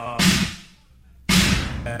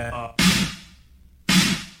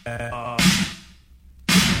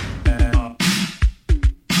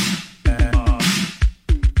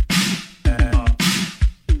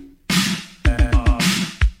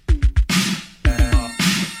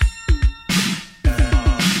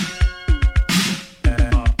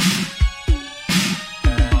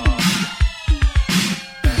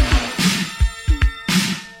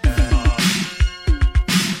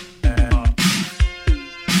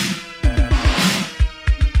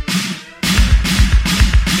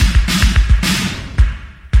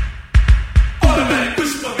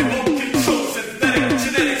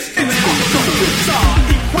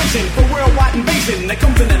 occasion for worldwide invasion that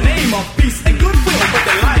comes in the name of peace and goodwill, but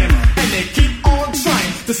they're lying and they keep on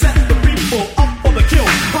trying to set the people up for the kill.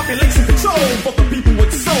 Population control for the people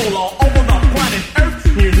with soul all over the planet Earth.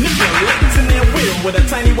 Manipulates in their will with a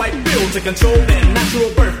tiny white bill to control their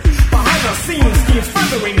natural birth. Behind the scenes, schemes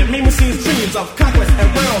furthering the main machine's dreams of conquest and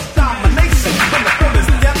world domination. From the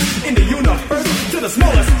furthest depths in the universe to the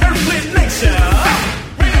smallest earthly nation.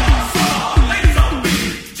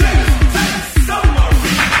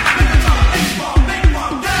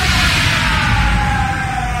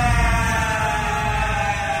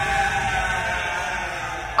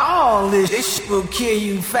 All this shit will kill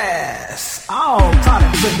you fast. All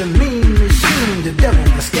products of the mean machine, the devil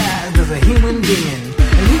disguised as a human being.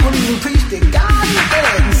 And he will even preach that God is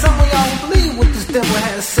dead. And some of y'all believe what this devil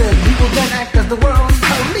has said. He will then act as the world's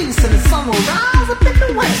police, and the sun will rise up in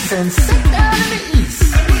the west and sit down in the east.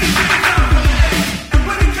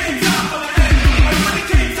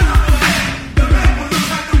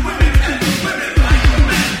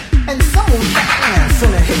 In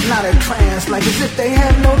a hypnotic trance, like as if they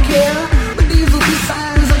have no care. But these will be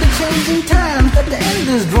signs of the changing times, that the end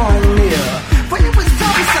is drawing near. For it was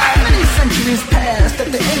prophesied many centuries past that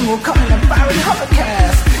the end will come in a fiery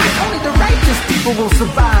hurricane, and only the righteous people will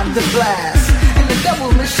survive the blast. And the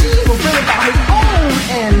devil's machine will bring about his own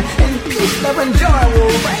end, and peace, love, and joy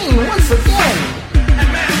will reign once again. And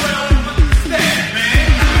man will understand, man.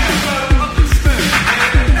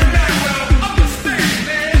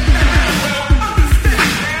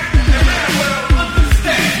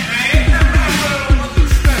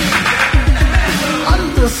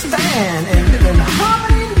 Understand and live in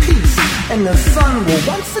harmony and peace, and the sun will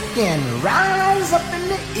once again rise up in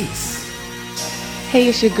the east. Hey,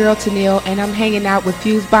 it's your girl Tennille, and I'm hanging out with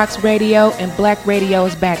FuseBox Radio and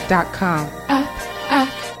BlackRadiosBack.com.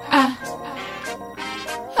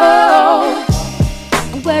 Oh,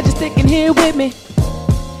 I'm glad you're sticking here with me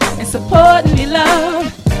and supporting me,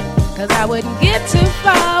 love, 'cause I wouldn't get too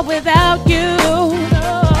far without you.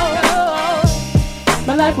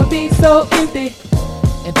 My life would be so empty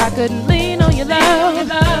if I couldn't lean on your love,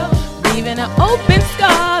 leaving an open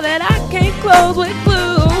scar that I can't close with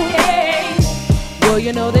glue. Well,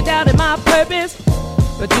 you know they doubted my purpose,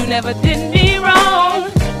 but you never did me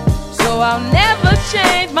wrong. So I'll never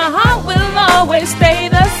change, my heart will always stay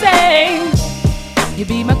the same. You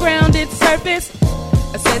be my grounded surface,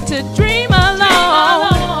 I said to dream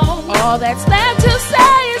along. All that's left to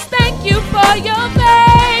say is thank you for your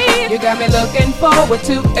faith. You got me looking forward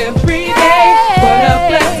to every day. What a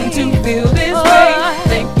blessing to feel this way.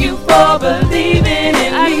 Thank you for believing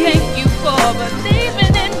in me. I thank you for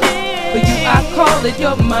believing in me. For you I call it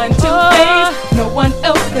your mind to face. No one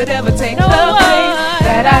else could ever take the place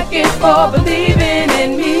that I get for believing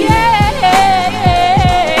in me.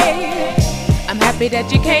 I'm happy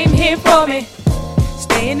that you came here for me,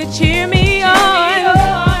 staying to cheer me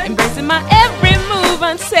on, embracing my every move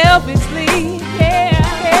unselfishly.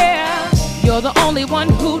 You're the only one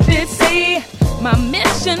who did see my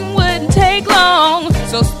mission wouldn't take long.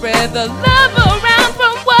 So spread the love around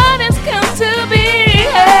from what has come to be.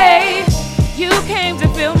 Hey, you came to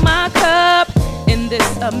fill my cup in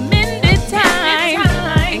this amended time,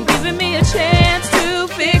 and giving me a chance to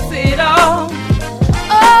fix it all.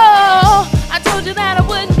 Oh, I told you that I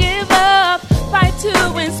wouldn't give up, fight to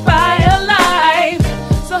inspire life.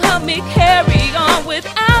 So help me carry on,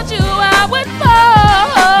 without you I would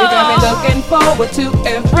fall. You got me looking forward to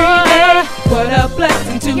every day. What a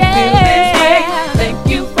blessing to feel this way. Thank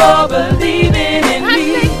you for believing in me.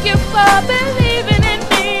 I thank you for believing in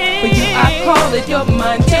me. For you I call it your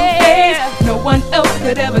mind to face. No one else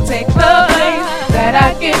could ever take the place that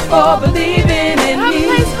I get for believing in me. A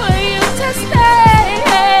place for you to stay.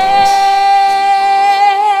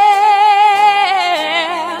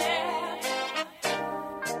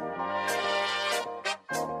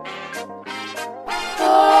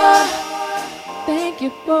 Thank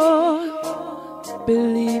you for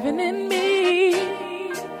believing in me.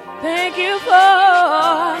 Thank you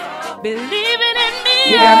for believing in me.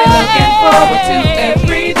 You got me looking forward to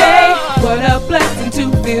every day. What a blessing to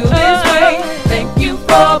feel this way. Thank you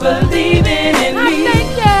for believing in me.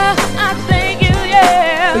 I thank you,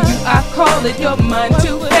 yeah. For you I call it your mind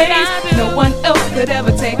to face. No one else could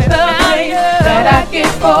ever take the place that I get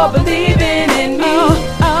for believing in me.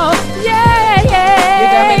 You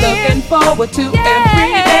got me looking forward to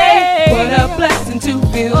every day. What a blessing to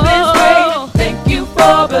feel this way. Thank you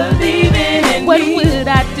for believing in me. What would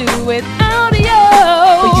I do without you?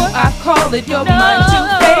 For you I call it your mind to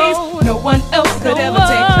face. No one else could ever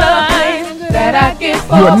take the place that I get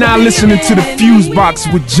for You are now listening to the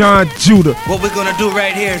FuseBox with John Judah. What we're gonna do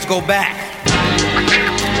right here is go back.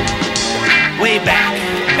 way back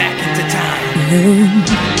into time.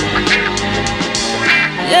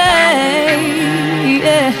 Yeah,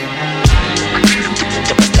 yeah.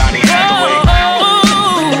 Donnie Hathaway.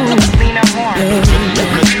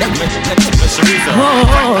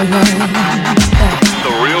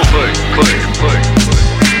 The real Push.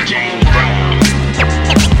 James Brown.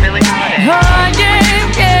 Billy Holiday. Oh,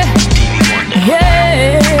 yeah, yeah. Stevie Wonder.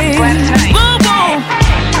 Yeah. Boom, boom.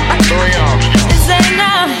 Louis Armstrong. This ain't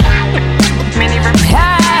now. Minnie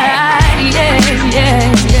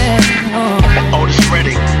Yeah. Oh. Otis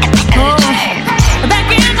Redding. Oh.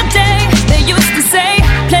 Back in the day, they used to say,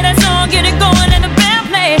 play that song, get it going, and the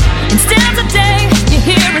band play. And still today, you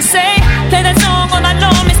hear it say, play that song all night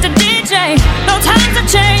long, Mr. DJ. No times have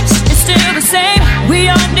changed, it's still the same.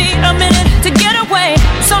 We all need a minute to get away,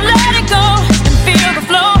 so let it go and feel the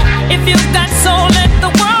flow. If you got soul, let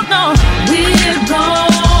the world know. We're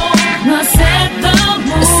gonna set the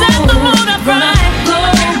mood. Set the mood up right. Go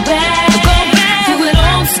back. Do it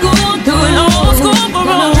old school. Do it old school for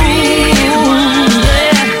real.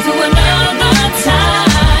 To another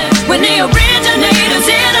time when the originators,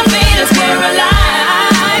 innovators were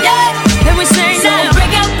alive. Yeah. And we sing so now.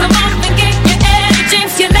 Break out the month and get your Eddie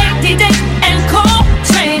James, your Lady Day and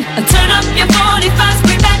Coltrane. Turn up your 45s,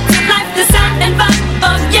 bring back to life the sound and vibe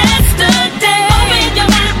of yesterday. Open your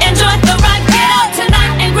mind, enjoy the ride. Get out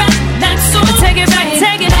tonight and grab that soul. Take it back,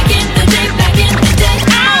 take it back in the day, back in the day.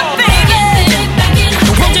 I'm thinking,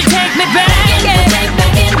 won't you take me back? Back in the day,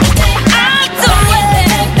 back in the day. I'm doing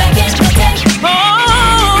it, back in the day.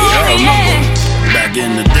 Oh, yeah. Back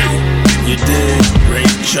in the day, you did Ray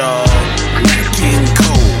Charles, Nat King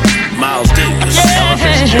Cole, Miles Davis,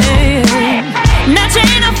 Elvis Jones. Now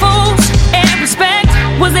chain of fools and respect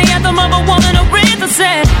was the anthem of a woman. Aretha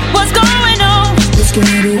said, what's going on? Let's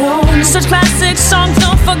get it on. Such classic songs,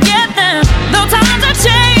 don't forget them. Though times have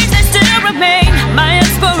changed, they still remain my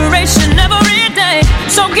inspiration every day.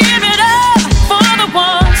 So give it up for the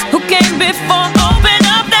ones who came before. Open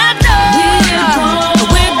up that door.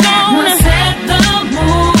 We're gonna set the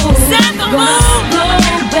mood. Set the mood. Go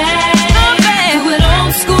back. Do it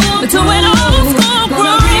old school. Do it old school.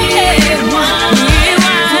 Groove.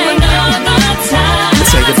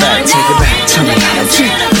 Take it back, turn it out,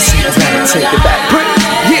 take it back,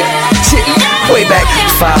 yeah, way back.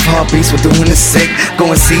 5 heartbeats were doing the sick. Go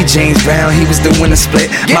and see James Brown, he was doing a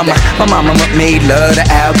split. My mama made love to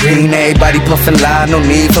Al Green. Everybody puffin' loud, no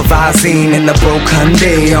need for Visine. In the broke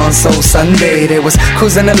Hyundai on Soul Sunday, they was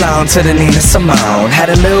cruising along to the Nina Simone.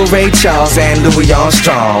 Had a little Ray Charles and Louis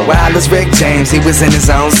Armstrong. Wild as Rick James, he was in his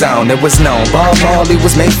own zone. It was known Bob Marley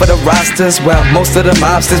was made for the rosters. Well, most of the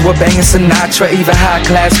mobsters were banging Sinatra. Even high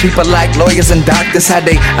class people like lawyers and doctors had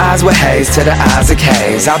their eyes with haze to the Isaac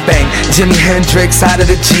Hayes. I bang Jimi Hendrix out of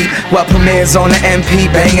the Jeep while Premier's on the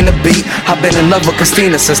MP banging the beat. I've been in love with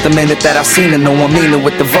Christina since the minute that I seen her. No one mean it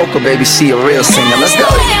with the vocal, baby, she a real singer. Let's go.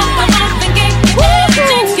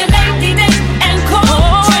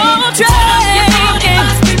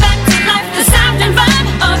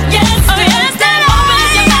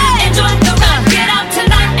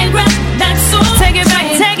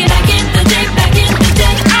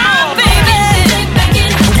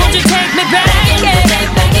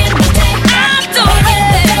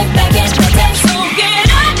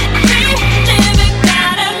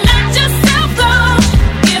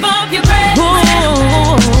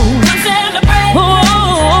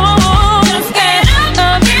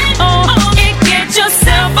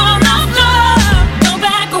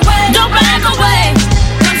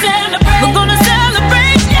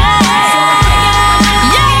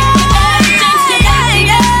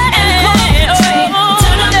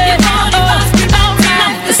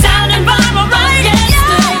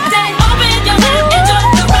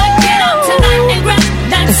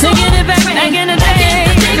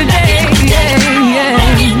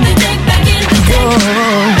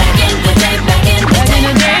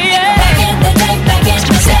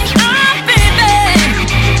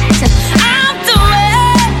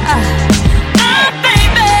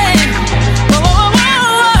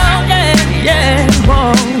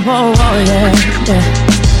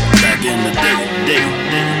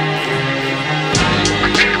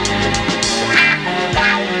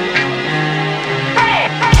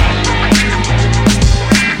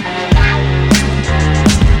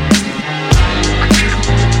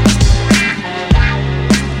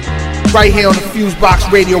 Right here on the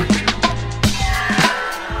FuseBox Radio.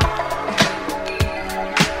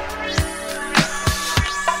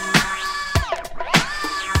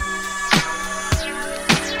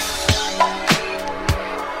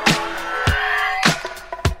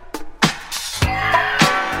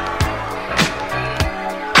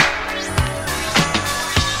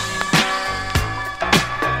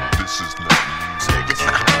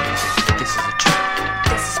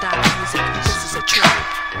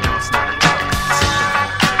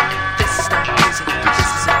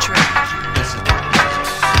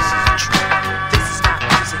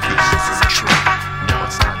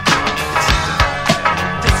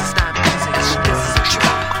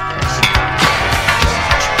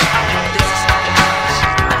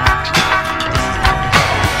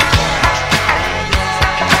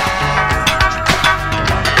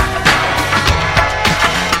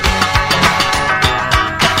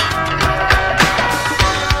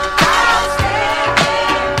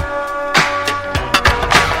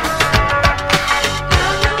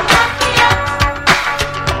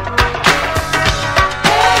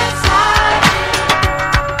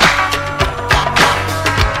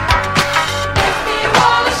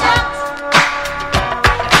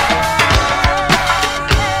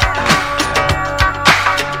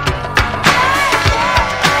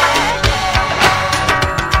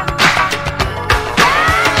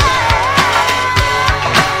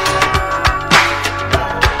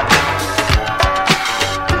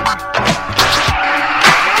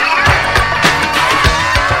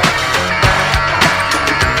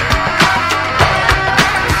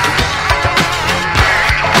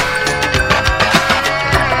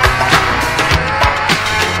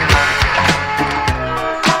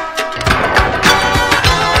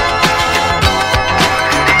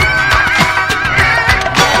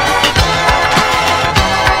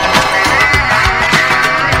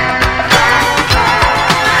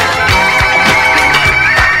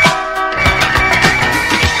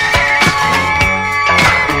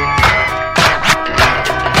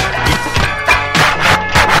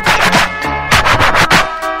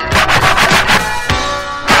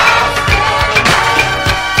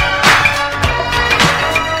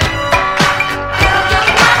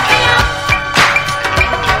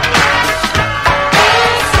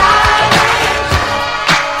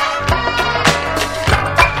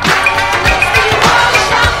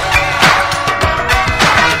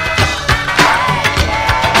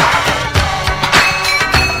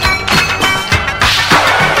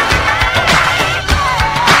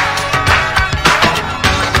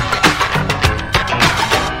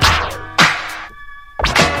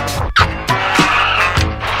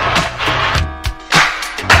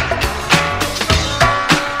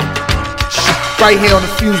 right here on the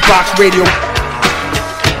FuseBox Radio.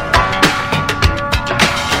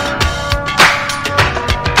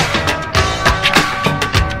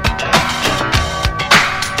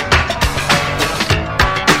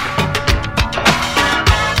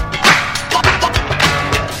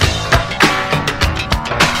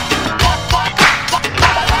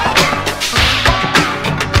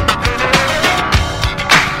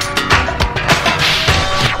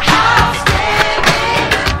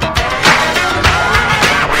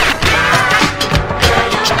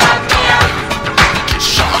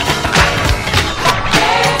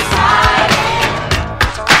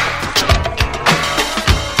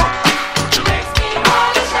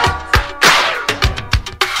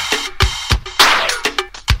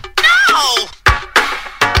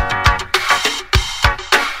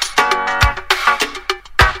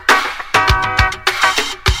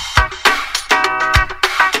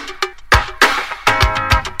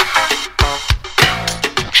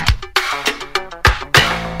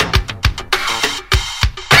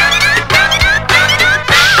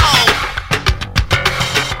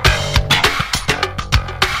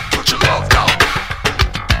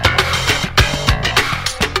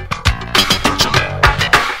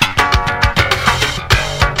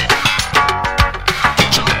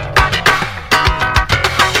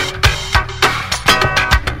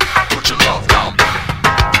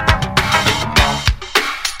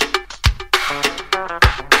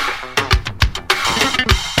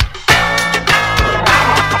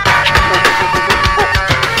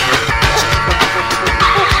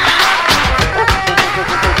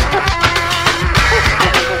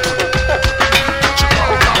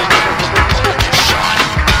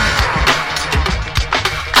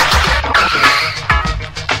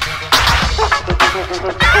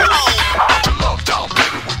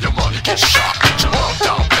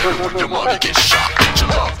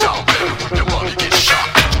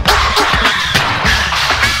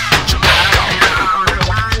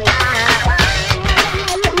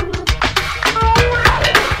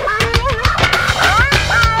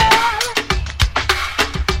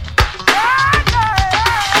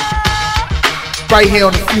 Right here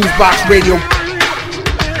on the FuseBox Radio.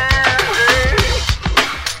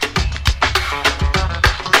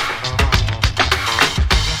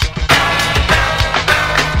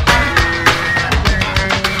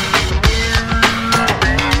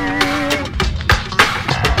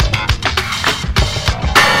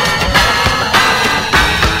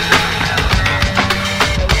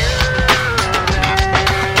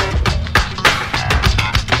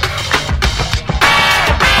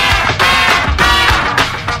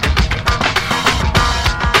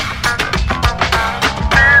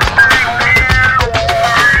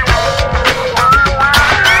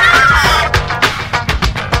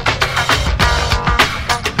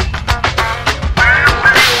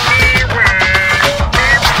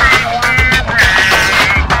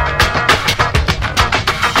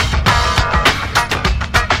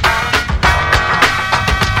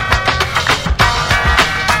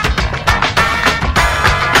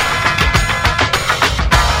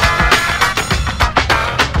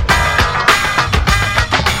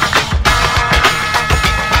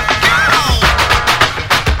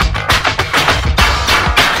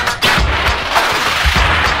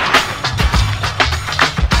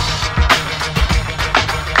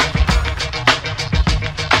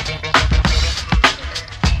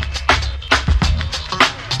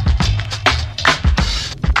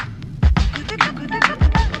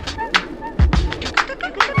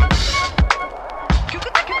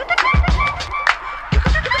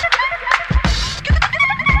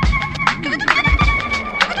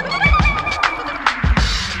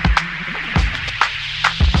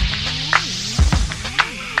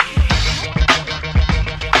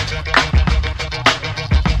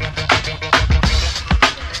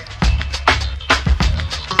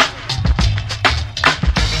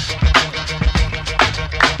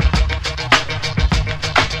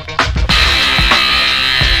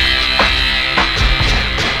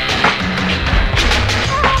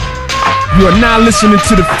 You are now listening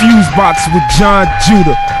to the FuseBox with John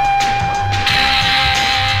Judah.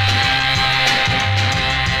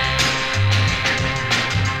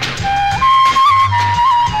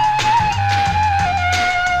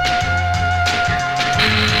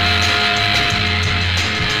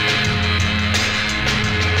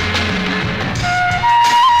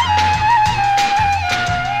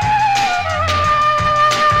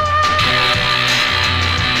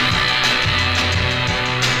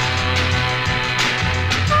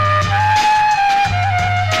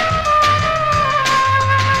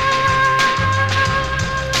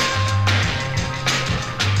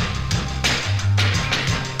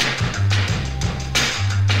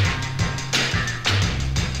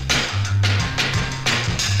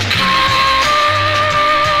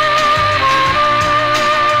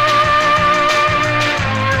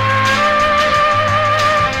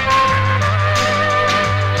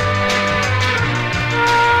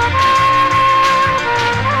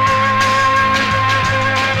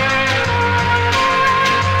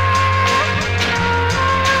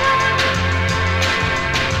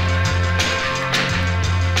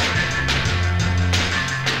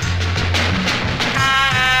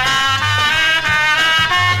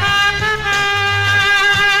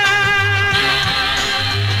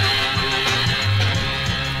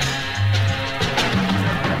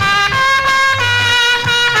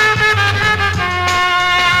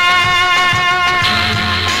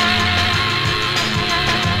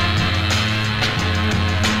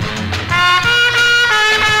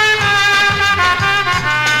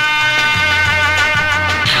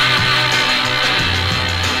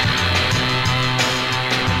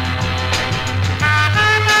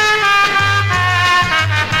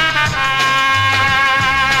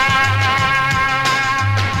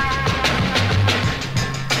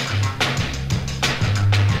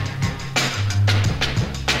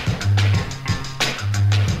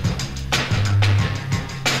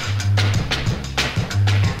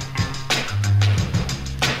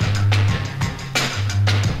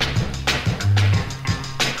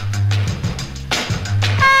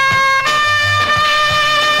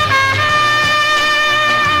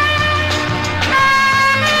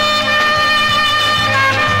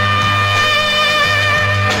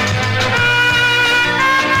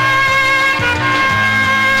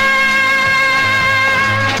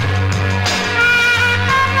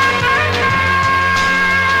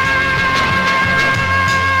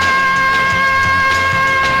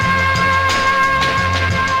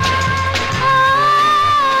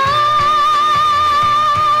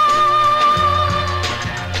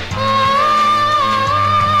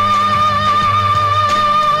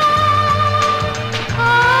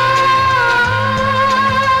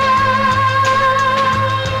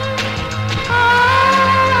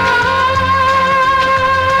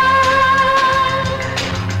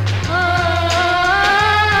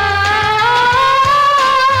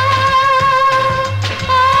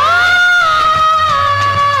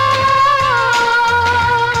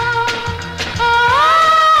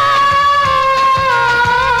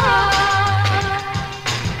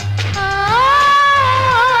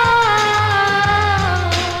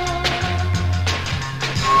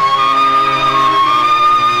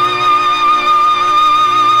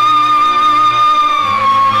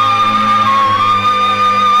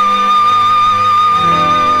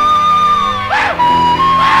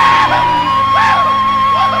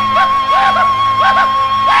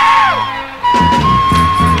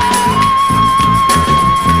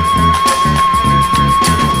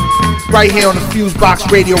 Right here on the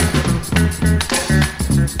FuseBox Radio.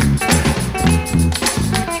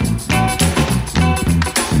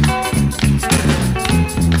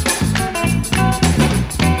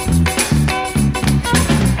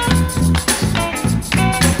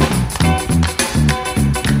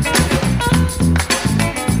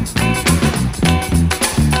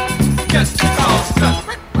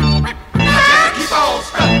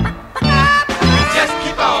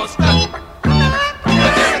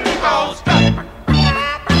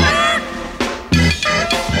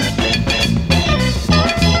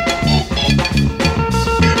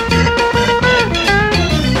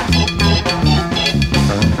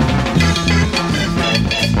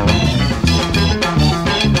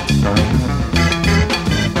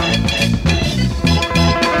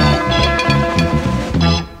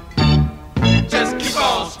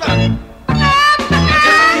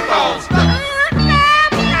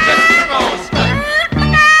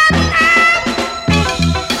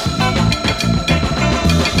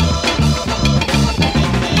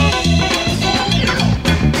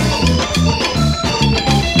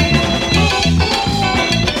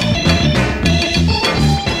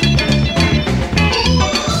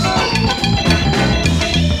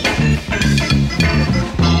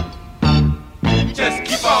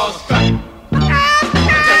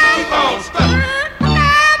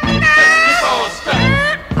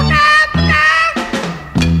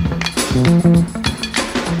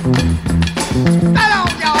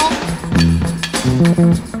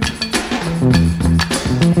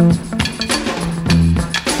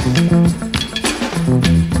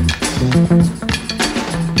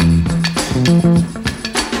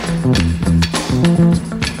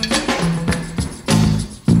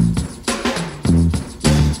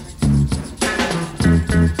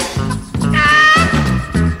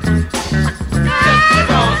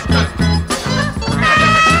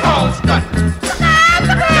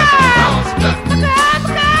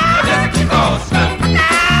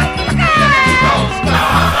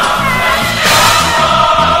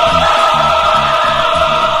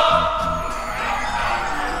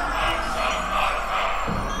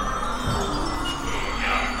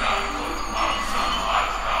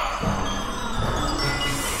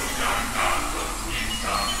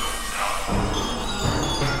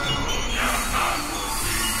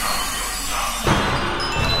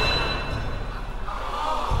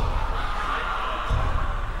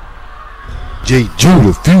 J.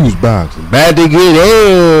 Judah, FuseBox, about to get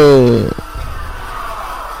up.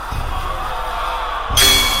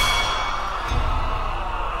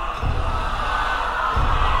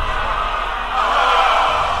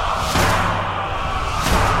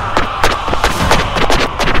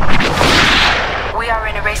 We are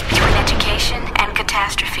in a race between education and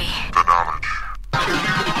catastrophe.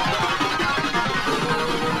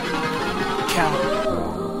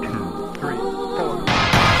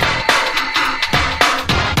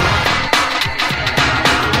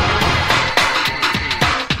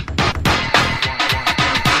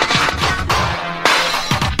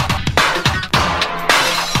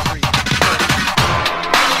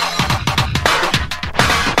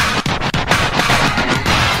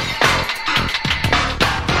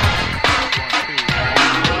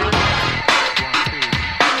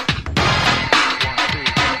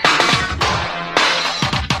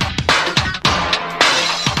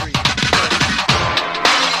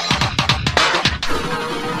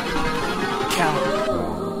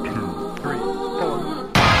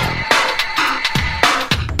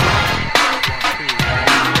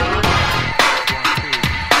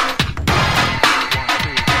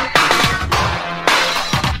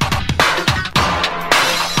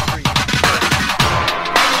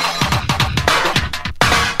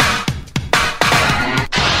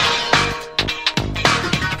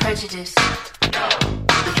 Prejudice. No.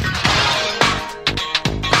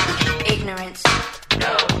 Ignorance.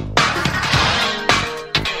 No.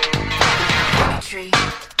 Bigotry.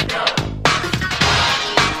 No.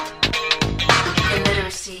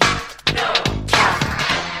 Illiteracy. No. Count.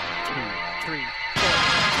 2, 3, 4.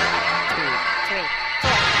 2, 3,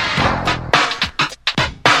 4.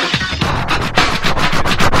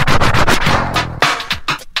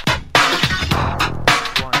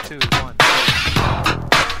 1, 2, 1.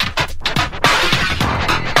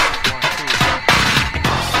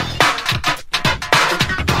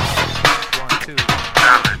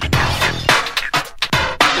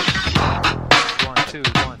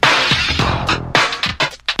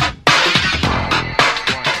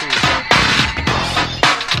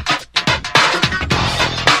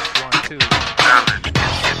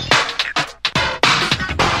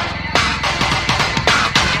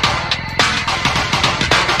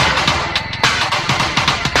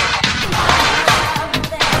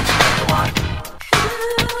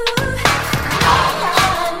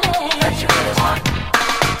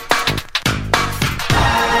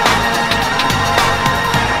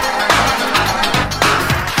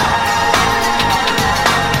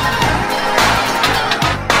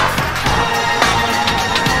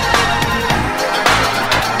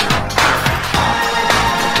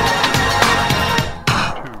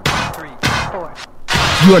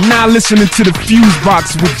 You are now listening to the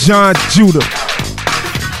FuseBox with John Judah.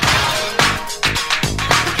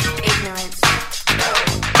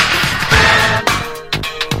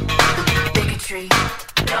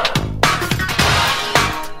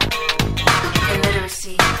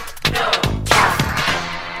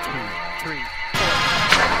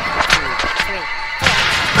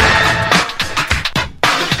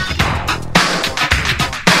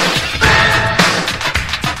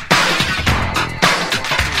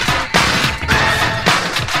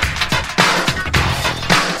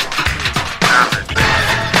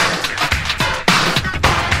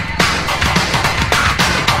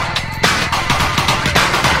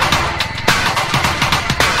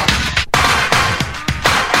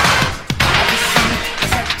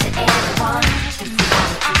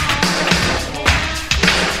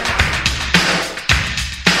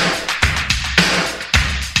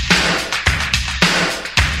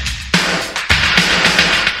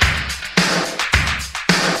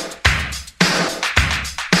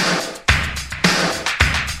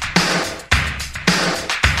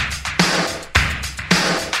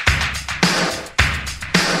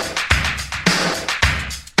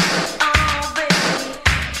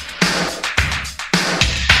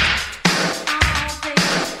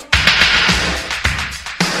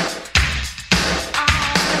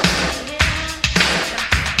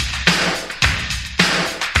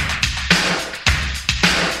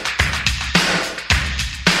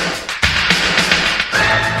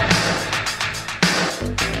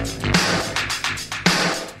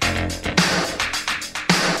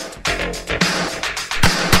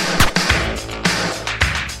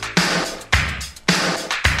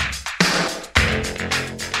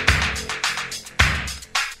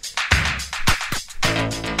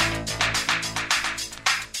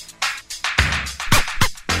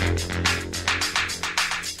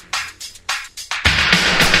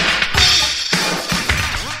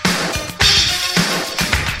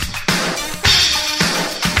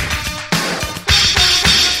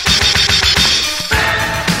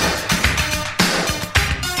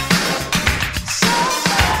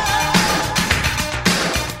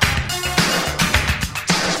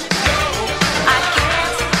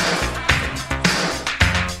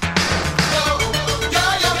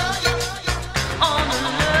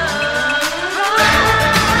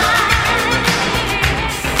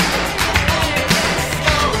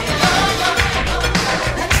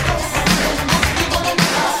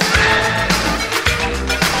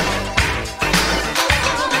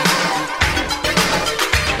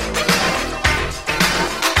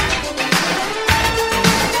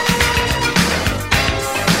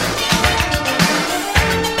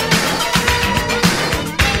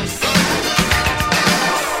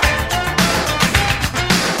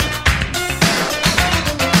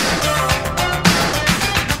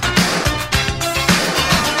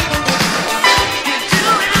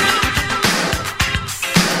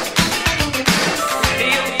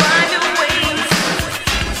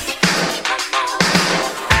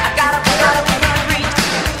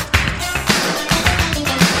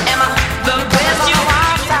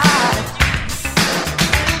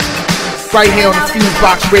 Right here on the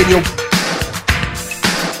FuseBox Radio.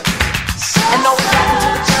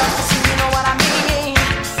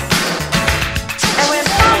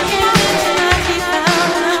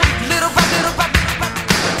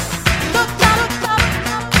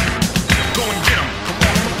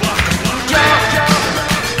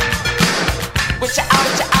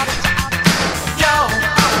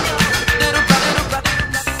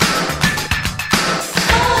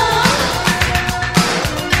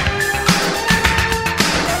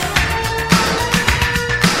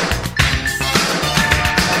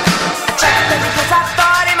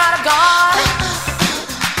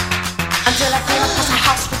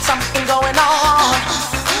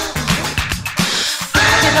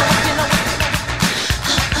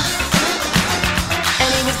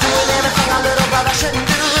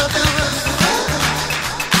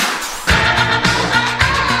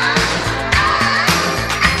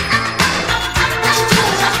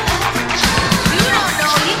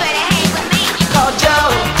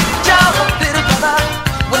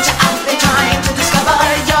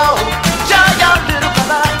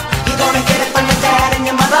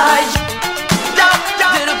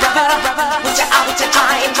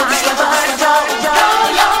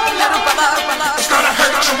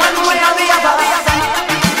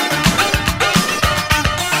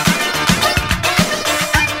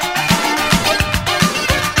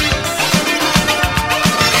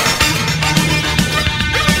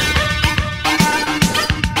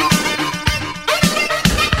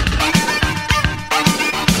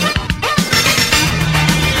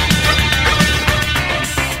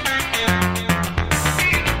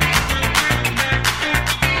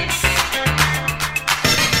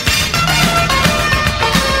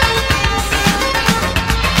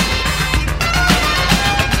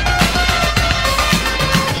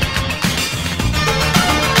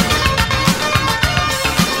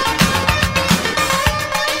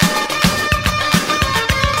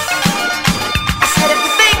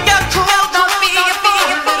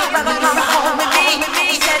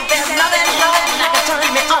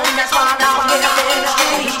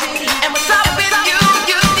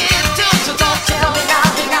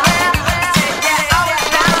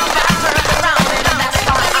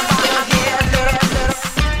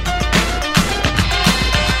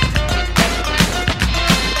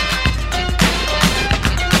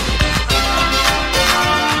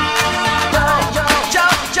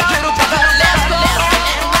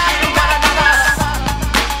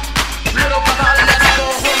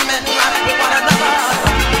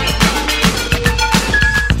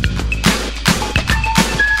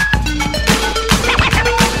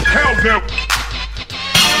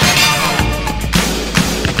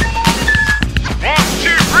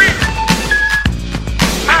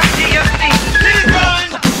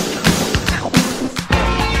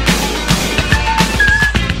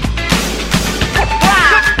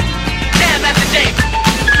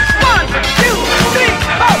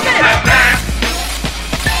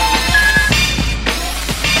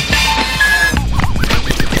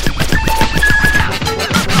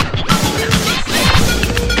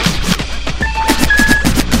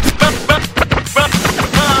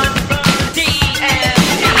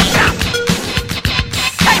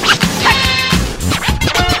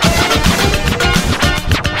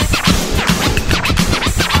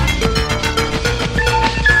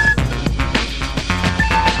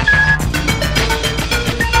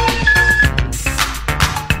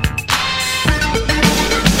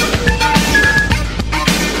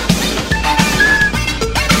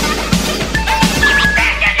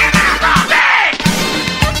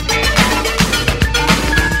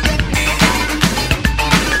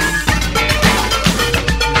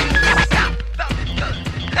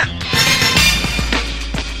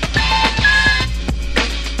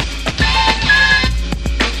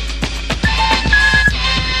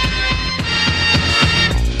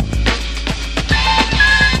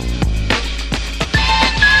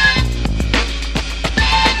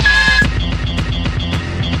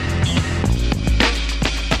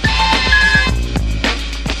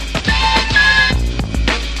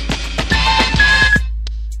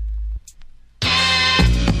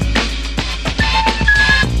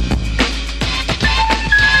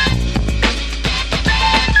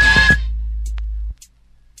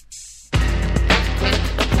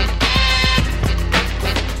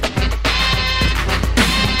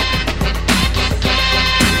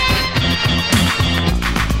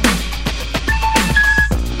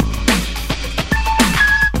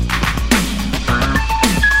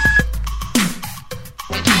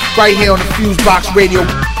 right here on the FuseBox Radio.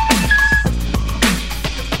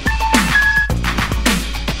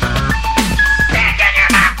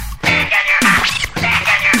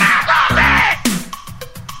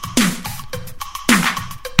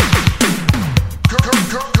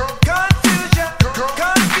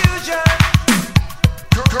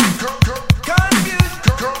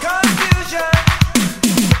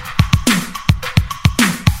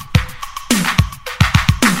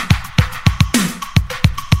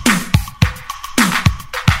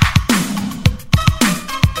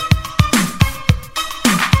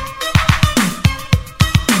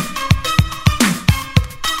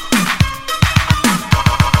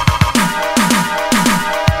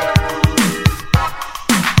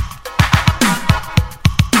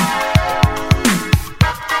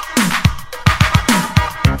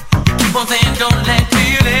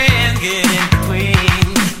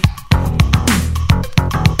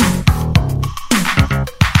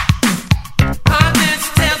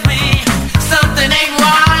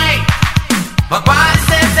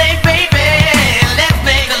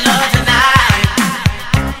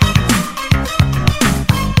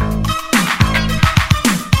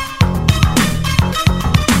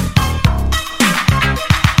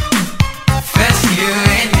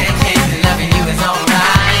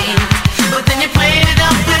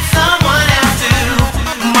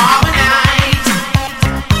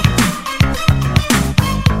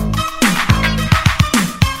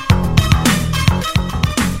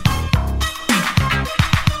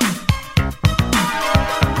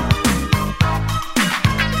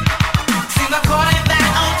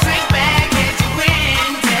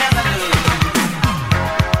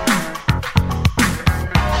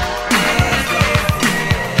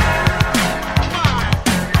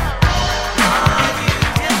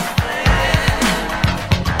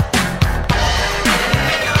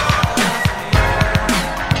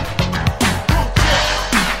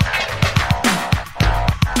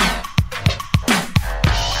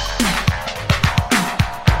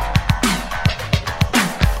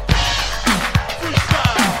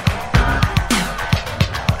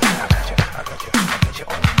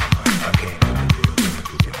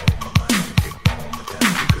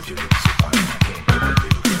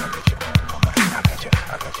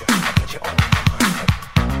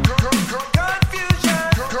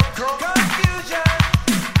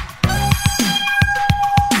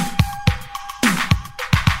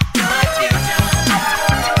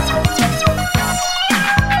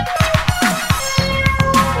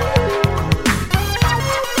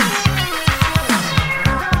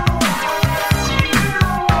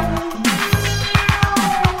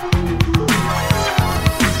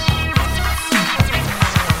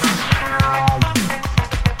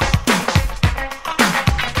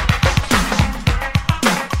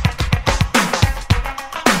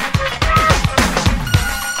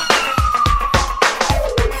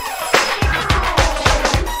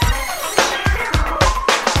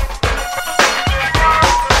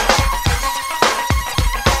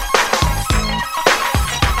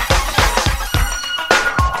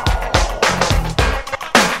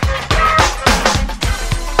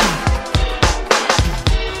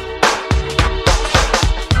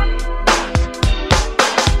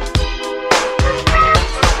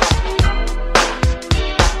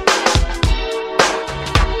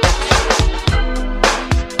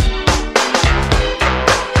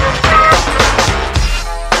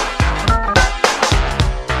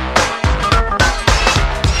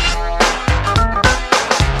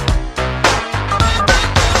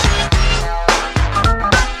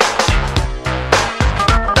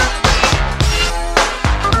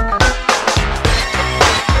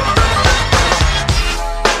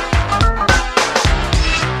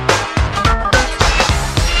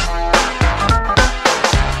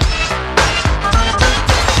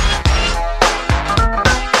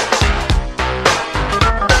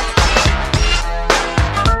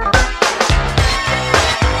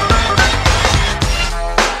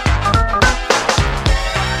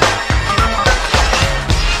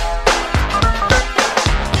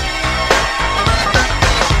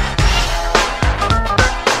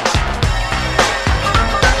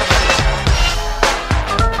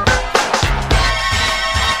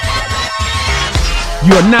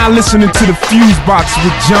 You are now listening to the FuseBox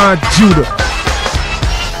with John Judah.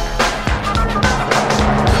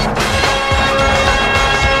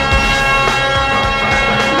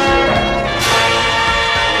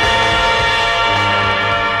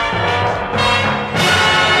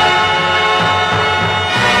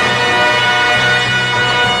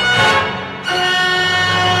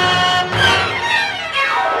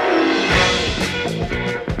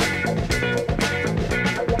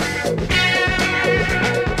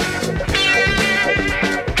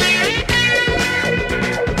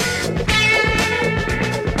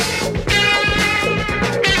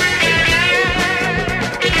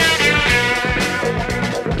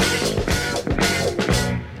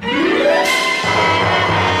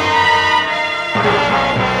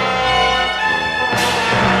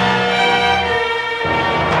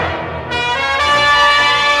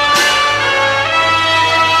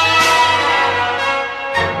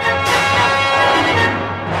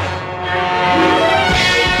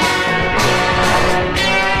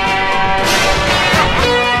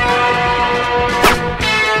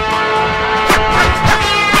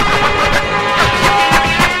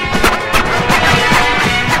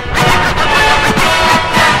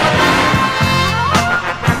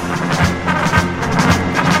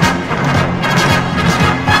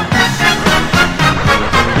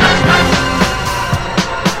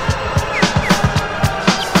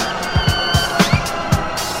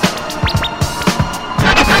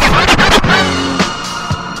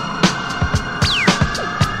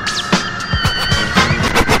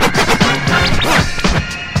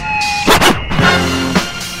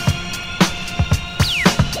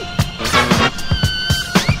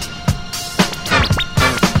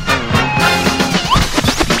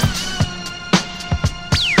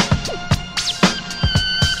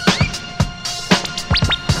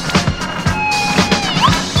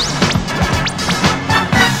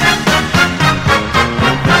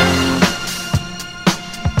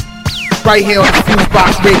 right here on the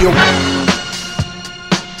FuseBox Radio.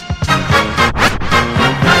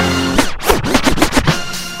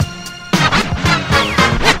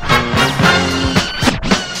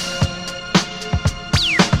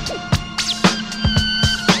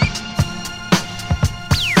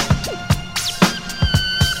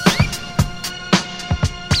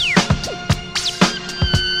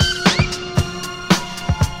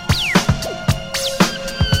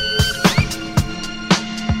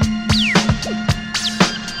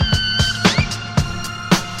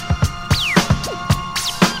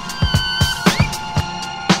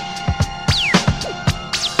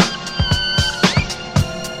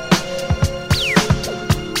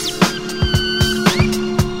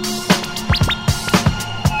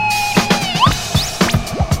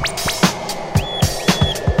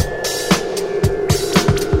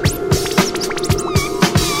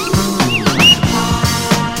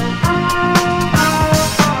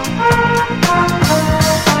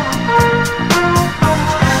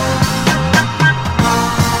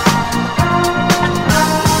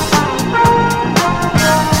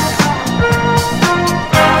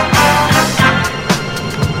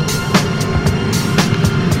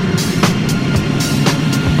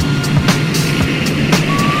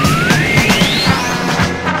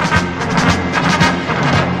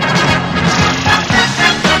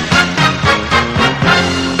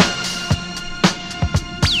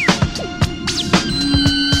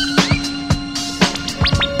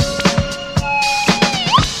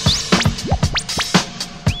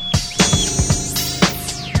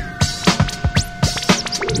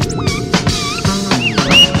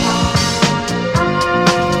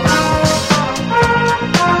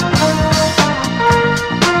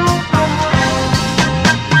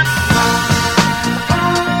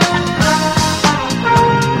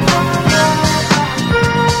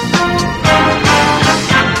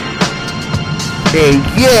 Hey,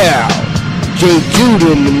 yeah, J.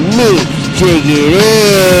 Judah in the mix, check it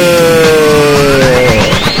out.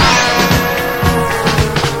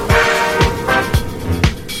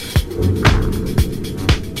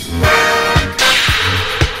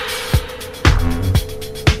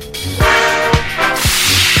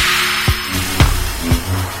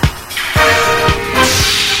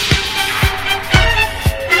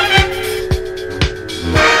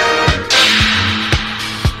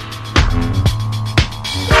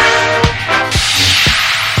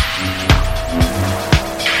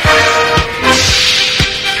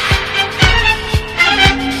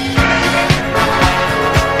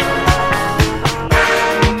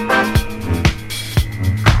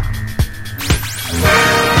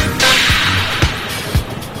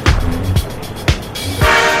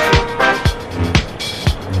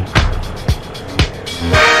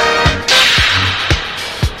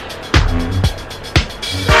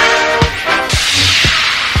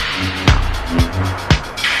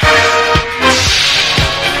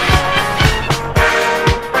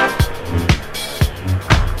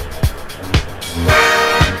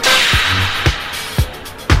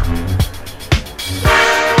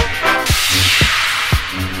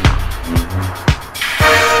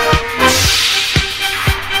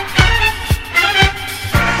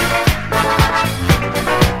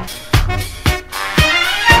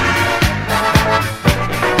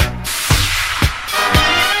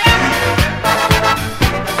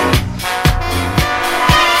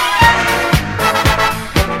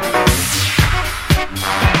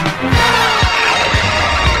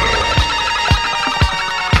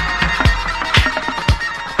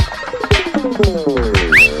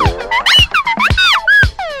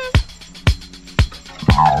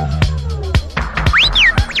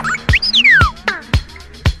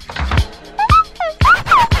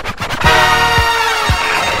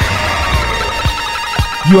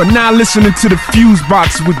 You are now listening to the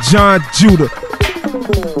FuseBox with John Judah.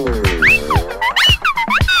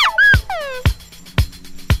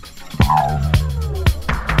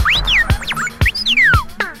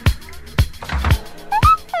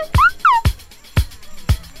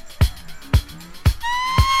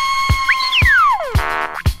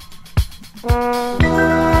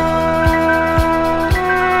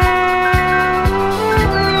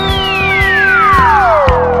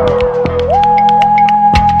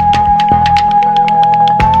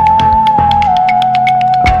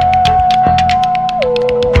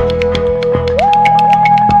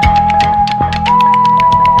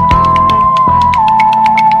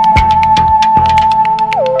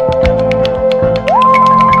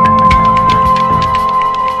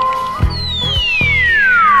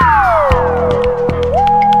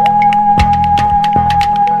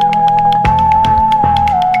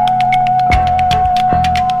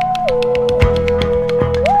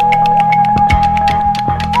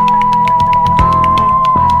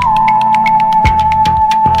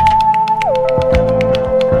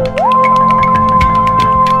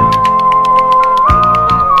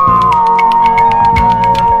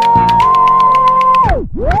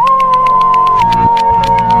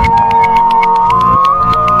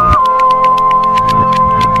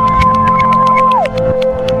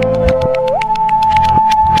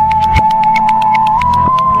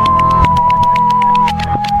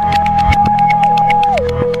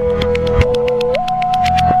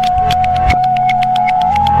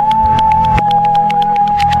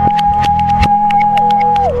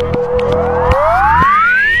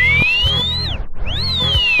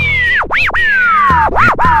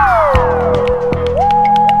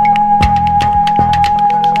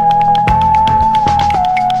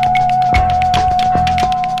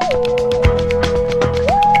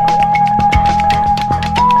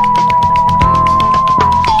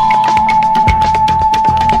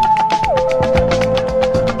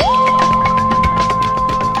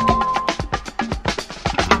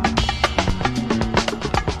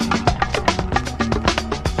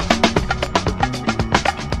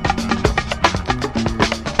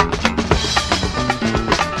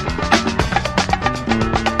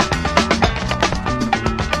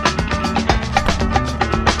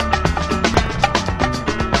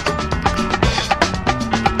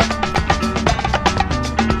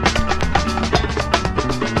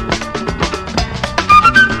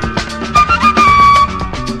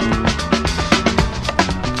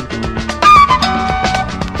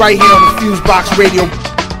 Right here on the FuseBox Radio.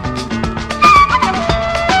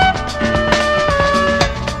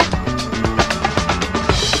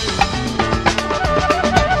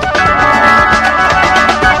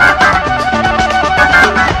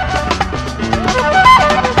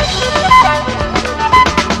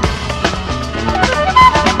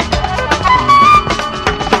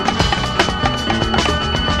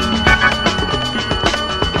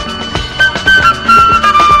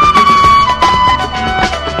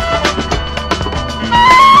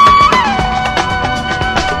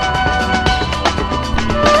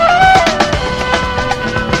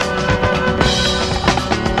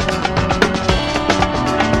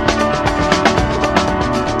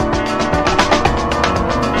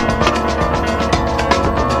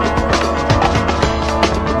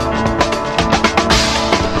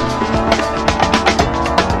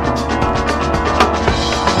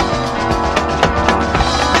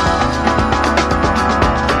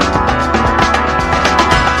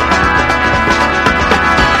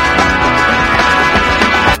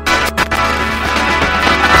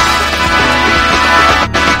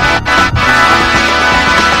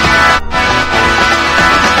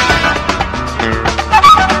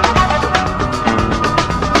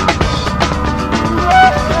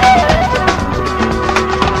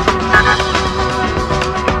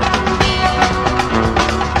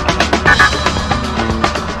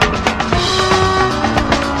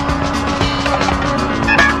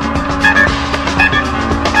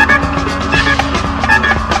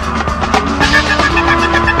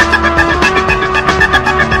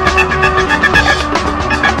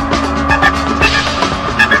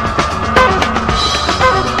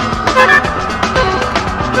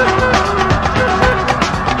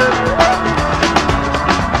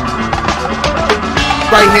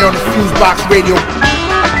 Right here on the FuseBox Radio.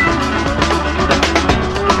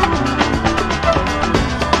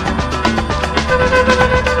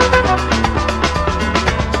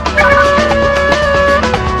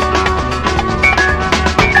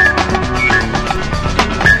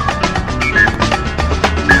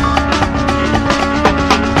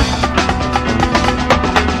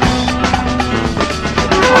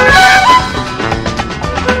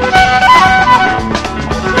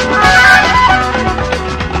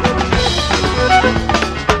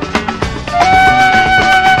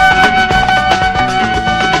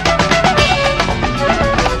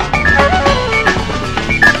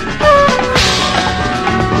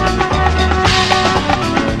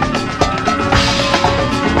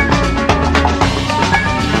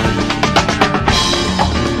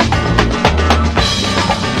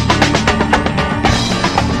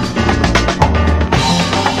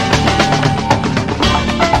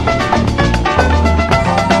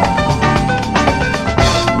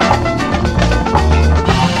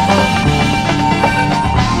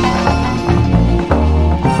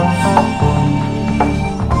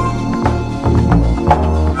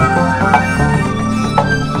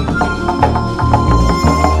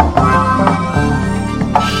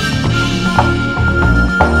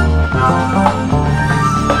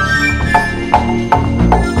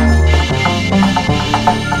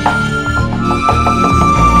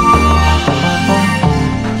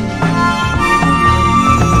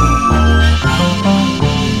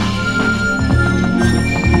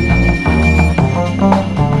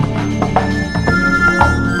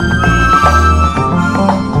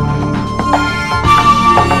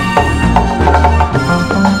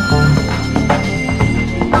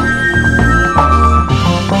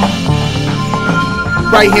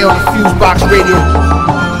 Right here on the FuseBox Radio.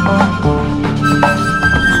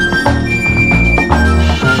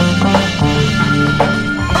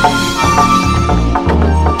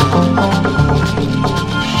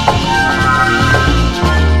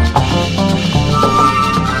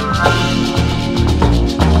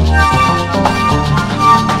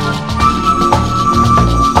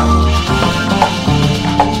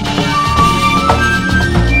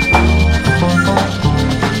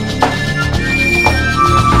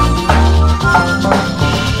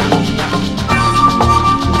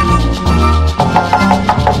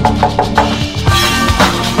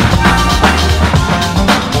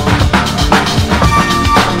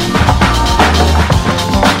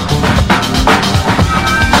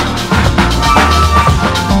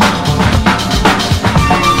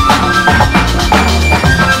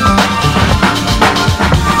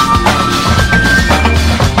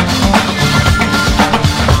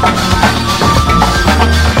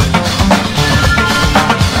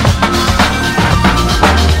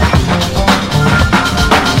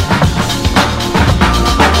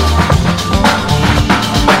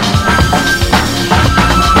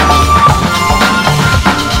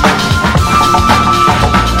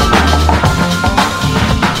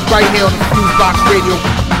 right here on the FuseBox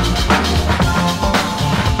Radio.